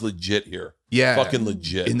pho is legit here. Yeah, fucking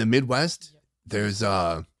legit. In the Midwest, there's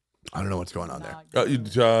I don't know what's going on there.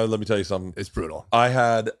 Let me tell you something. It's brutal. I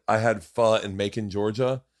had pho in Macon,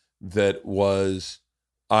 Georgia. That was.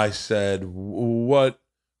 I said, what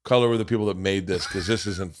color were the people that made this? Because this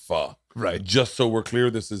isn't pho. Right. Just so we're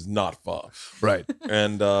clear, this is not pho. Right.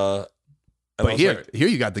 And but here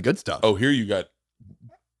you got the good stuff. Oh, here you got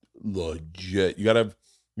legit. You gotta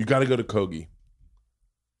go to Kogi.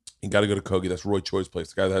 You gotta go to Kogi. That's Roy Choi's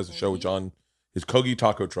place. The guy that has a show with John. His Kogi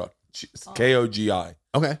Taco Truck. It's Kogi.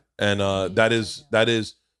 Okay. And that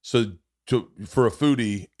is so for a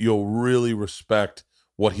foodie, you'll really respect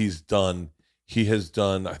what he's done. He has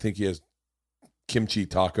done. I think he has kimchi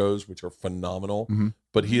tacos, which are phenomenal. Mm-hmm.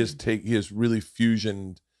 But he has really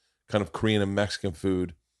fusioned kind of Korean and Mexican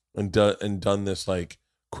food and done this like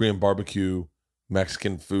Korean barbecue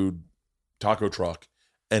Mexican food taco truck,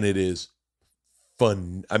 and it is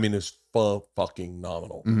fun. I mean, it's fucking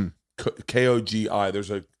nominal. Mm-hmm.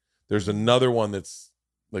 Kogi. There's another one that's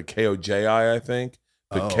like Koji, I think.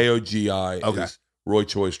 But Kogi is Roy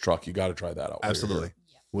Choi's truck. You got to try that out. Absolutely,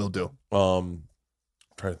 will do.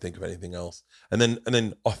 Trying to think of anything else, and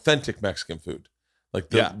then authentic Mexican food,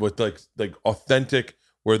 with like authentic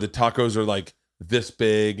where the tacos are like this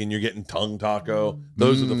big and you're getting tongue taco.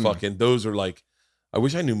 Those are like. I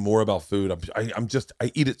wish I knew more about food. I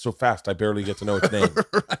eat it so fast I barely get to know its name.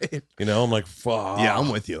 Right. I'm like, fuck. Yeah, I'm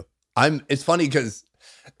with you. It's funny because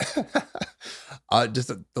just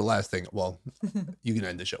the last thing. Well, you can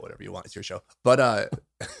end the show whatever you want. It's your show. But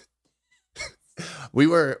we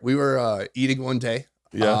were eating one day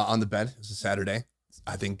on the bed. It was a Saturday.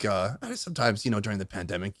 I think sometimes during the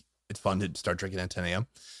pandemic it's fun to start drinking at 10 a.m.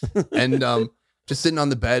 and just sitting on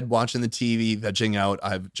the bed watching the TV, vegging out. I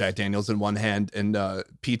have Jack Daniels in one hand and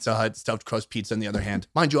Pizza Hut stuffed crust pizza in the other hand.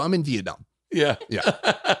 Mind you, I'm in Vietnam. Yeah.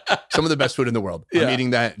 Some of the best food in the world. I'm eating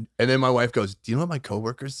that, and then my wife goes, "Do you know what my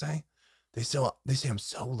coworkers say? They say I'm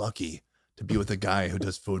so lucky to be with a guy who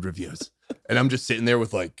does food reviews." And I'm just sitting there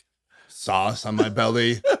with like sauce on my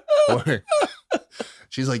belly.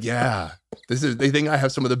 She's like, "Yeah, they think I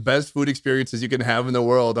have some of the best food experiences you can have in the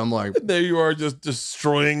world." I'm like, there you are, just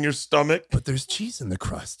destroying your stomach. But there's cheese in the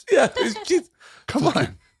crust. Yeah, there's cheese. Come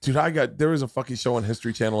on, dude. There was a fucking show on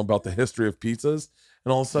History Channel about the history of pizzas.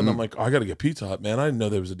 And all of a sudden, I'm like, I got to get Pizza Hut, man. I didn't know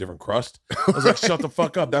there was a different crust. I was like, shut the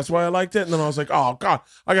fuck up. That's why I liked it. And then I was like, oh, God,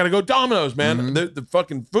 I got to go Domino's, man. The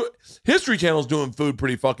fucking food. History Channel's doing food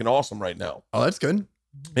pretty fucking awesome right now. Oh, that's good.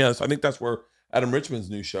 Yes, I think that's where Adam Richman's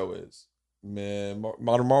new show is. Man,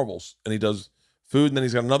 Modern Marvels. And he does food, and then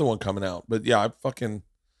he's got another one coming out. But yeah,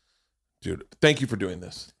 dude, thank you for doing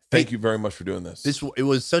this. Thank you very much for doing this. It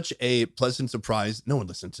was such a pleasant surprise. No one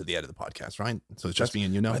listened to the end of the podcast, right? So it's just me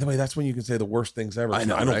and By the way, that's when you can say the worst things ever. I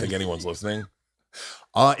know, I don't think anyone's listening.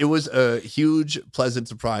 It was a huge, pleasant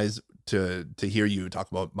surprise to hear you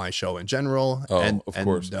talk about my show in general. Oh, of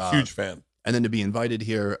course. Huge fan. And then to be invited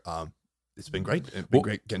here. It's been great. It's been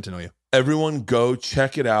great getting to know you. Everyone go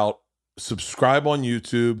check it out. Subscribe on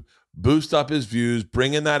YouTube. Boost up his views.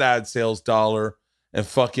 Bring in that ad sales dollar. And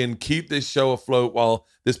fucking keep this show afloat while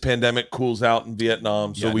this pandemic cools out in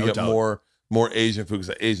Vietnam, so we get more Asian food, because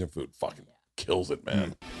the Asian food fucking kills it,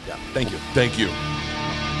 man. Yeah, thank you. Thank you.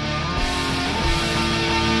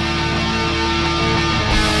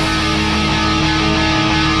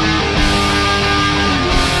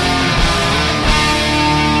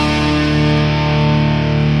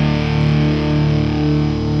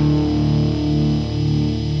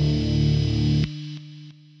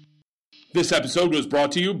 This episode was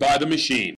brought to you by The Machine.